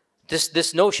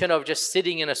 This notion of just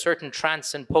sitting in a certain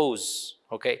trance and pose,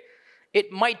 okay?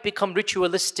 It might become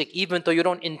ritualistic even though you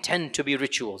don't intend to be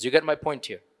rituals. You get my point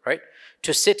here, right?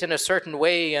 To sit in a certain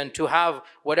way and to have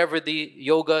whatever the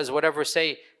yogas, whatever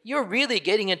say, you're really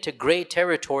getting into gray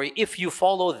territory if you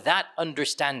follow that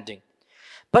understanding.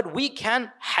 But we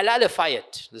can halalify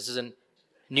it. This is a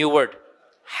new word,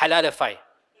 halalify.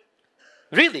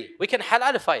 Really, we can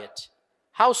halalify it.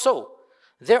 How so?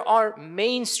 There are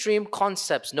mainstream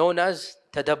concepts known as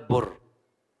tadabbur,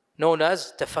 known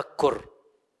as tafakkur,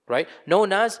 right?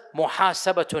 Known as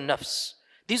muhasabatun nafs.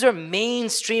 These are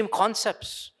mainstream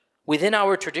concepts within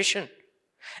our tradition.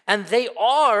 And they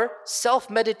are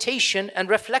self-meditation and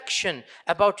reflection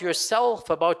about yourself,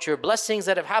 about your blessings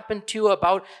that have happened to you,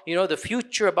 about the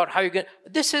future, about how you're going to...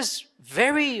 This is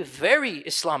very, very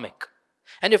Islamic.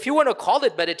 And if you want to call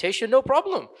it meditation, no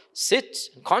problem. Sit,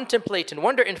 contemplate and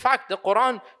wonder. In fact, the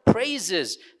Quran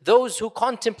praises those who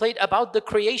contemplate about the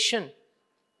creation.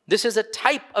 This is a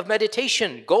type of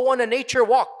meditation. Go on a nature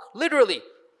walk, literally.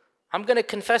 I'm going to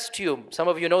confess to you, some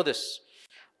of you know this.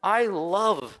 I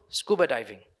love scuba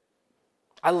diving.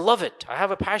 I love it. I have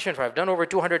a passion for it. I've done over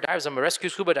 200 dives. I'm a rescue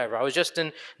scuba diver. I was just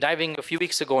in diving a few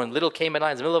weeks ago in Little Cayman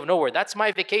Islands, middle of nowhere. That's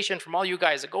my vacation from all you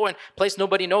guys. I go in a place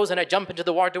nobody knows and I jump into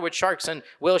the water with sharks and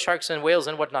whale sharks and whales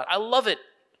and whatnot. I love it.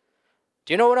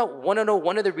 Do you know what I want to know?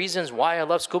 One of the reasons why I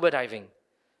love scuba diving?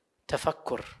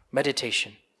 Tafakkur,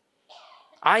 meditation.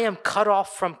 I am cut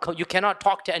off from, you cannot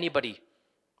talk to anybody.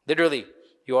 Literally,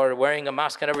 you are wearing a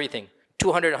mask and everything.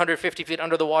 200, 150 feet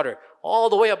under the water. All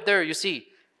the way up there, you see.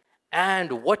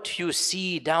 And what you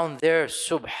see down there,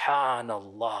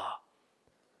 subhanallah,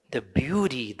 the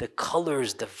beauty, the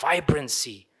colors, the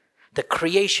vibrancy, the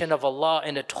creation of Allah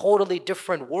in a totally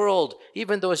different world,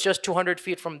 even though it's just 200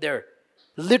 feet from there.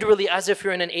 Literally as if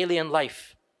you're in an alien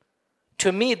life.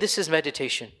 To me, this is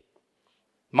meditation.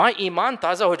 My iman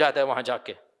taza ho jata hai wahan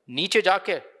jaake. Niche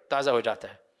jaake taza ho jata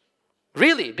hai.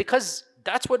 Really, because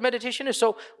that's what meditation is.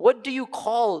 So what do you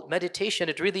call meditation?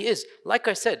 It really is. Like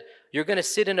I said, you're going to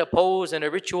sit in a pose and a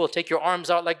ritual, take your arms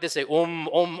out like this, say,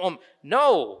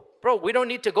 No, bro, we don't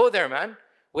need to go there, man.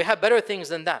 We have better things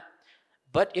than that.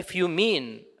 But if you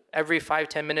mean every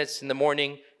 5-10 minutes in the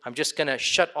morning, I'm just going to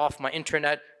shut off my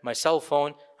internet, my cell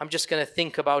phone. I'm just going to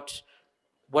think about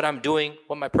what I'm doing,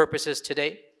 what my purpose is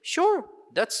today. Sure,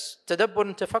 that's tadabbur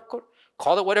and tafakkur.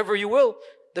 Call it whatever you will.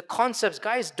 The concepts,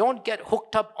 guys, don't get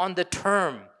hooked up on the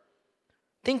term.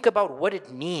 Think about what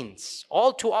it means.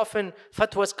 All too often,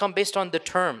 fatwas come based on the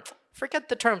term. Forget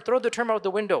the term. Throw the term out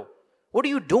the window. What are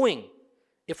you doing?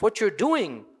 If what you're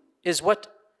doing is what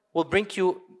will make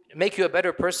you a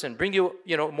better person, bring you,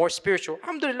 more spiritual,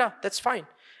 alhamdulillah, that's fine.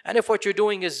 And if what you're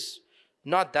doing is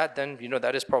not that, then,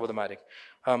 that is problematic.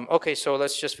 Okay, so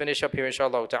let's just finish up here,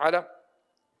 inshallah ta'ala.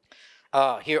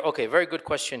 Okay, very good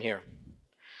question here.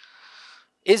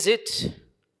 Is it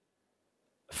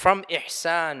from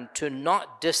ihsan to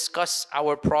not discuss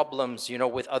our problems,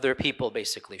 with other people,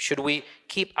 basically? Should we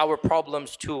keep our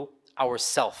problems to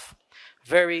ourselves?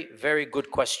 Very, very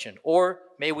good question. Or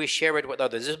may we share it with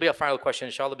others? This will be a final question,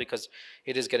 inshallah, because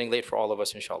it is getting late for all of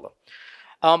us, inshallah.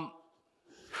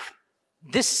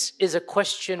 This is a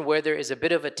question where there is a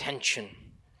bit of a tension.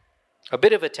 A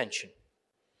bit of a tension.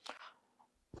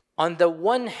 On the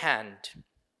one hand,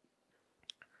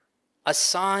 a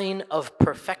sign of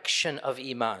perfection of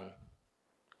iman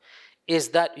is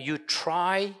that you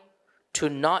try to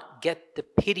not get the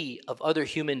pity of other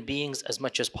human beings as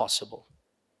much as possible.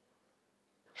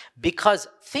 Because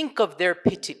think of their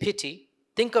pity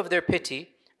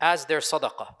as their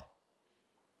sadaqah.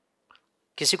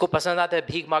 Kisi ko pasand aata hai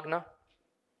bheek magna?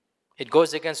 It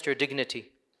goes against your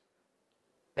dignity.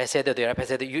 Paise de do,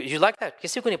 paise de. You like that?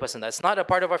 Kisi ko nahi pasand aata. It's not a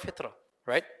part of our fitrah,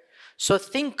 right? So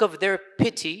think of their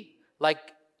pity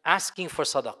like asking for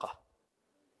sadaqah.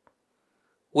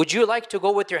 Would you like to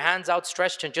go with your hands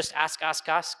outstretched and just ask, ask,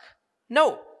 ask?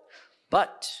 No.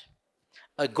 But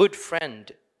a good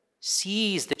friend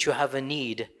sees that you have a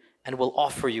need and will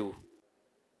offer you.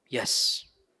 Yes.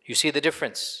 You see the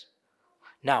difference?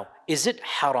 Now, is it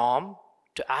haram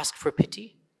to ask for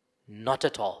pity? Not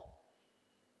at all.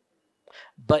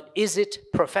 But is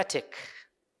it prophetic?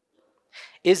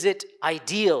 Is it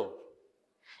ideal?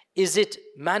 Is it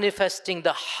manifesting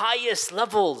the highest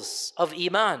levels of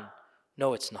iman?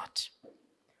 No, it's not.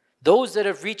 Those that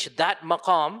have reached that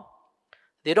maqam,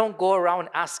 they don't go around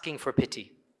asking for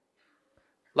pity.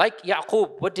 Like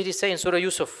Yaqub, what did he say in Surah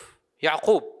Yusuf?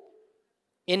 Yaqub,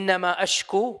 إنما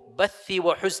أشكو بثي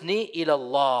وحزني إلى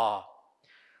الله.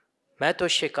 मैं तो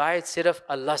शिकायत सिर्फ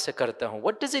अल्लाह से करता हूँ.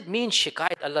 What does it mean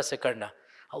शिकायत अल्लाह से करना?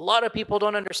 A lot of people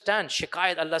don't understand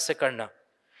शिकायत अल्लाह से करना.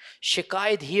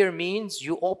 Shikayat here means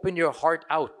you open your heart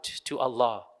out to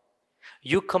Allah.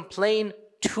 You complain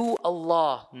to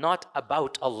Allah, not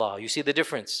about Allah. You see the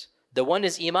difference? The one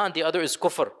is iman, the other is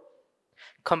kufr.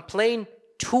 Complain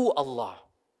to Allah.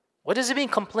 What does it mean,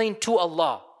 complain to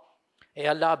Allah? Hey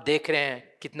Allah, aap dekh rahe hain,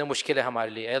 kitne mushkil hai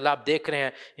hamare liye. Hey Allah, aap dekh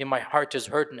rahe hain, my heart is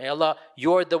hurting. Hey Allah,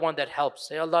 you're the one that helps.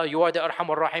 Hey Allah, you are the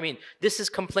Arhamur Rahimin. This is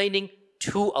complaining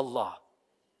to Allah.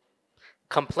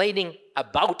 Complaining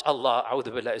about Allah,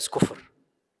 a'udhu billah, is kufr.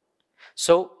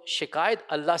 So, shikayat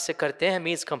Allah se karte hain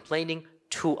means complaining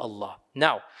to Allah.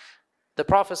 Now, the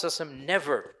Prophet ﷺ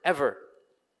never, ever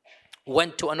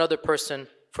went to another person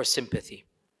for sympathy.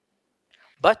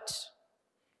 But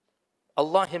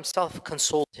Allah Himself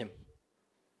consoled him.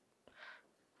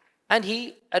 And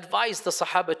He advised the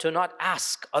Sahaba to not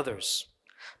ask others.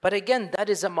 But again, that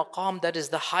is a maqam that is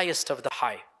the highest of the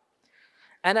high.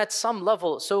 And at some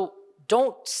level, so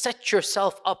don't set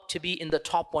yourself up to be in the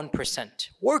top 1%.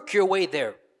 Work your way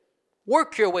there.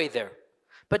 Work your way there.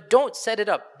 But don't set it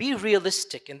up. Be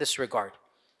realistic in this regard.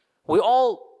 We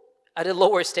all, at a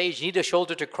lower stage, need a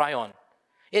shoulder to cry on.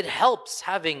 It helps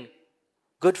having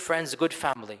good friends, good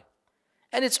family.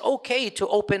 And it's okay to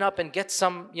open up and get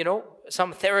some,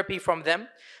 some therapy from them.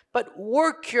 But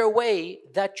work your way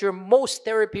that your most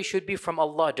therapy should be from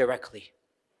Allah directly.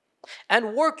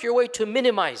 And work your way to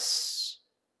minimize.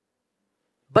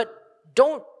 But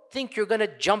don't think you're going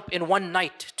to jump in one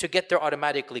night to get there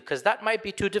automatically, because that might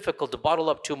be too difficult to bottle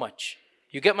up too much.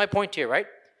 You get my point here, right?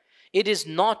 It is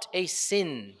not a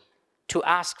sin to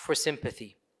ask for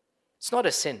sympathy. It's not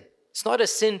a sin. It's not a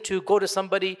sin to go to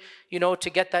somebody, to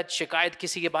get that shikayat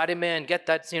kisi ke baare mein and get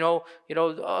that, oh,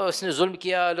 usne zulm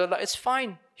kiya. It's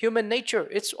fine. Human nature.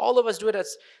 It's all of us do it.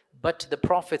 But the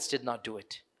prophets did not do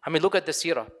it. I mean, look at the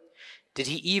seerah. Did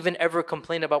he even ever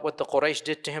complain about what the Quraysh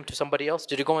did to him to somebody else?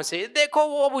 Did he go and say, Dekho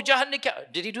wo Abu Jahl ne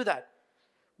kya? Did he do that?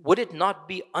 Would it not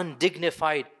be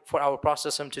undignified for our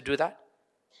Prophet to do that?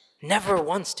 Never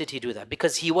once did he do that,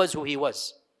 because he was who he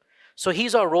was. So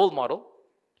he's our role model.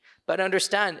 But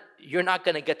understand, you're not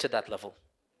going to get to that level.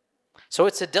 So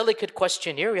it's a delicate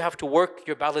question here. You have to work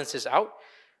your balances out.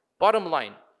 Bottom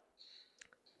line,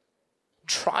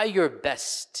 try your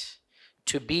best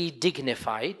to be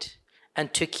dignified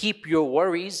and to keep your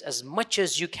worries as much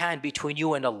as you can between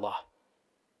you and Allah.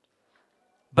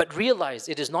 But realize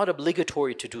it is not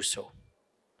obligatory to do so.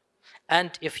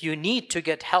 And if you need to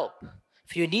get help,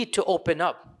 if you need to open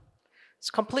up, it's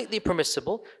completely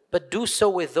permissible, but do so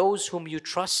with those whom you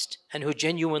trust and who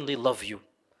genuinely love you,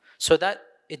 so that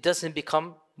it doesn't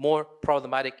become more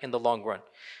problematic in the long run.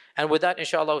 And with that,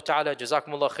 inshallah ta'ala,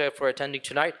 jazakumullah khair for attending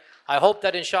tonight. I hope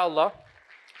that inshallah,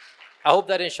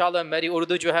 मेरी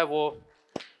उर्दू जो है वो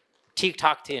ठीक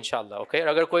ठाक थी इंशाल्लाह. Okay?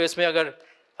 अगर कोई इसमें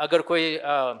अगर कोई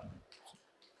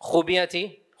खूबियाँ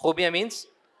थी, खूबियाँ means,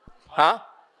 हाँ?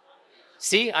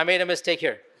 See, I made a mistake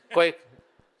here. कोई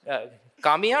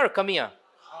कामियाँ और कमियाँ?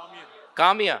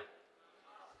 कामियाँ.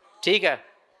 ठीक है.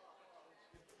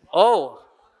 Oh,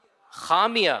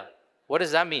 खामियाँ. What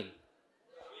does that mean?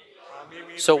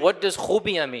 So what does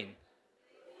खूबियाँ mean?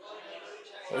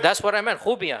 That's what I meant,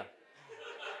 खूबियाँ.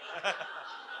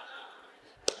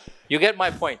 You get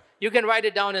my point. You can write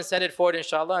it down and send it forward,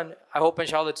 inshallah, and I hope,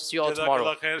 inshallah, to see you all tomorrow.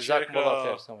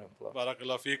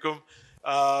 Barakallah feekum.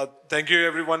 Thank you,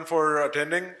 everyone, for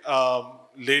attending.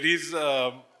 Ladies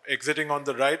exiting on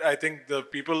the right. I think the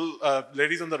people,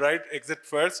 ladies on the right exit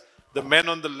first. The men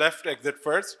on the left exit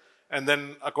first. And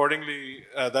then, accordingly,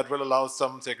 that will allow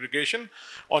some segregation.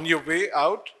 On your way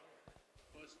out,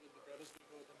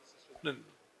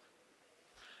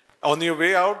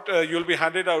 you'll be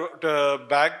handed out a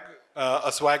bag,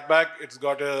 a swag bag. It's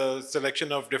got a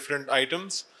selection of different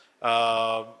items.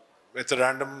 It's a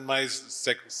randomized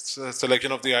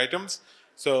selection of the items.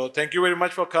 So thank you very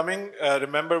much for coming.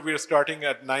 Remember, we're starting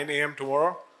at 9 a.m.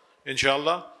 tomorrow.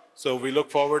 inshallah. So we look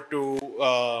forward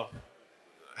to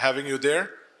having you there.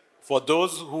 For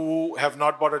those who have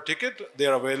not bought a ticket, they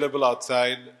are available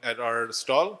outside at our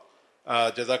stall.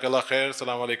 Jazakallah khair.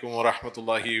 Assalamu alaikum wa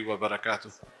rahmatullahi wa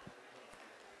barakatuh.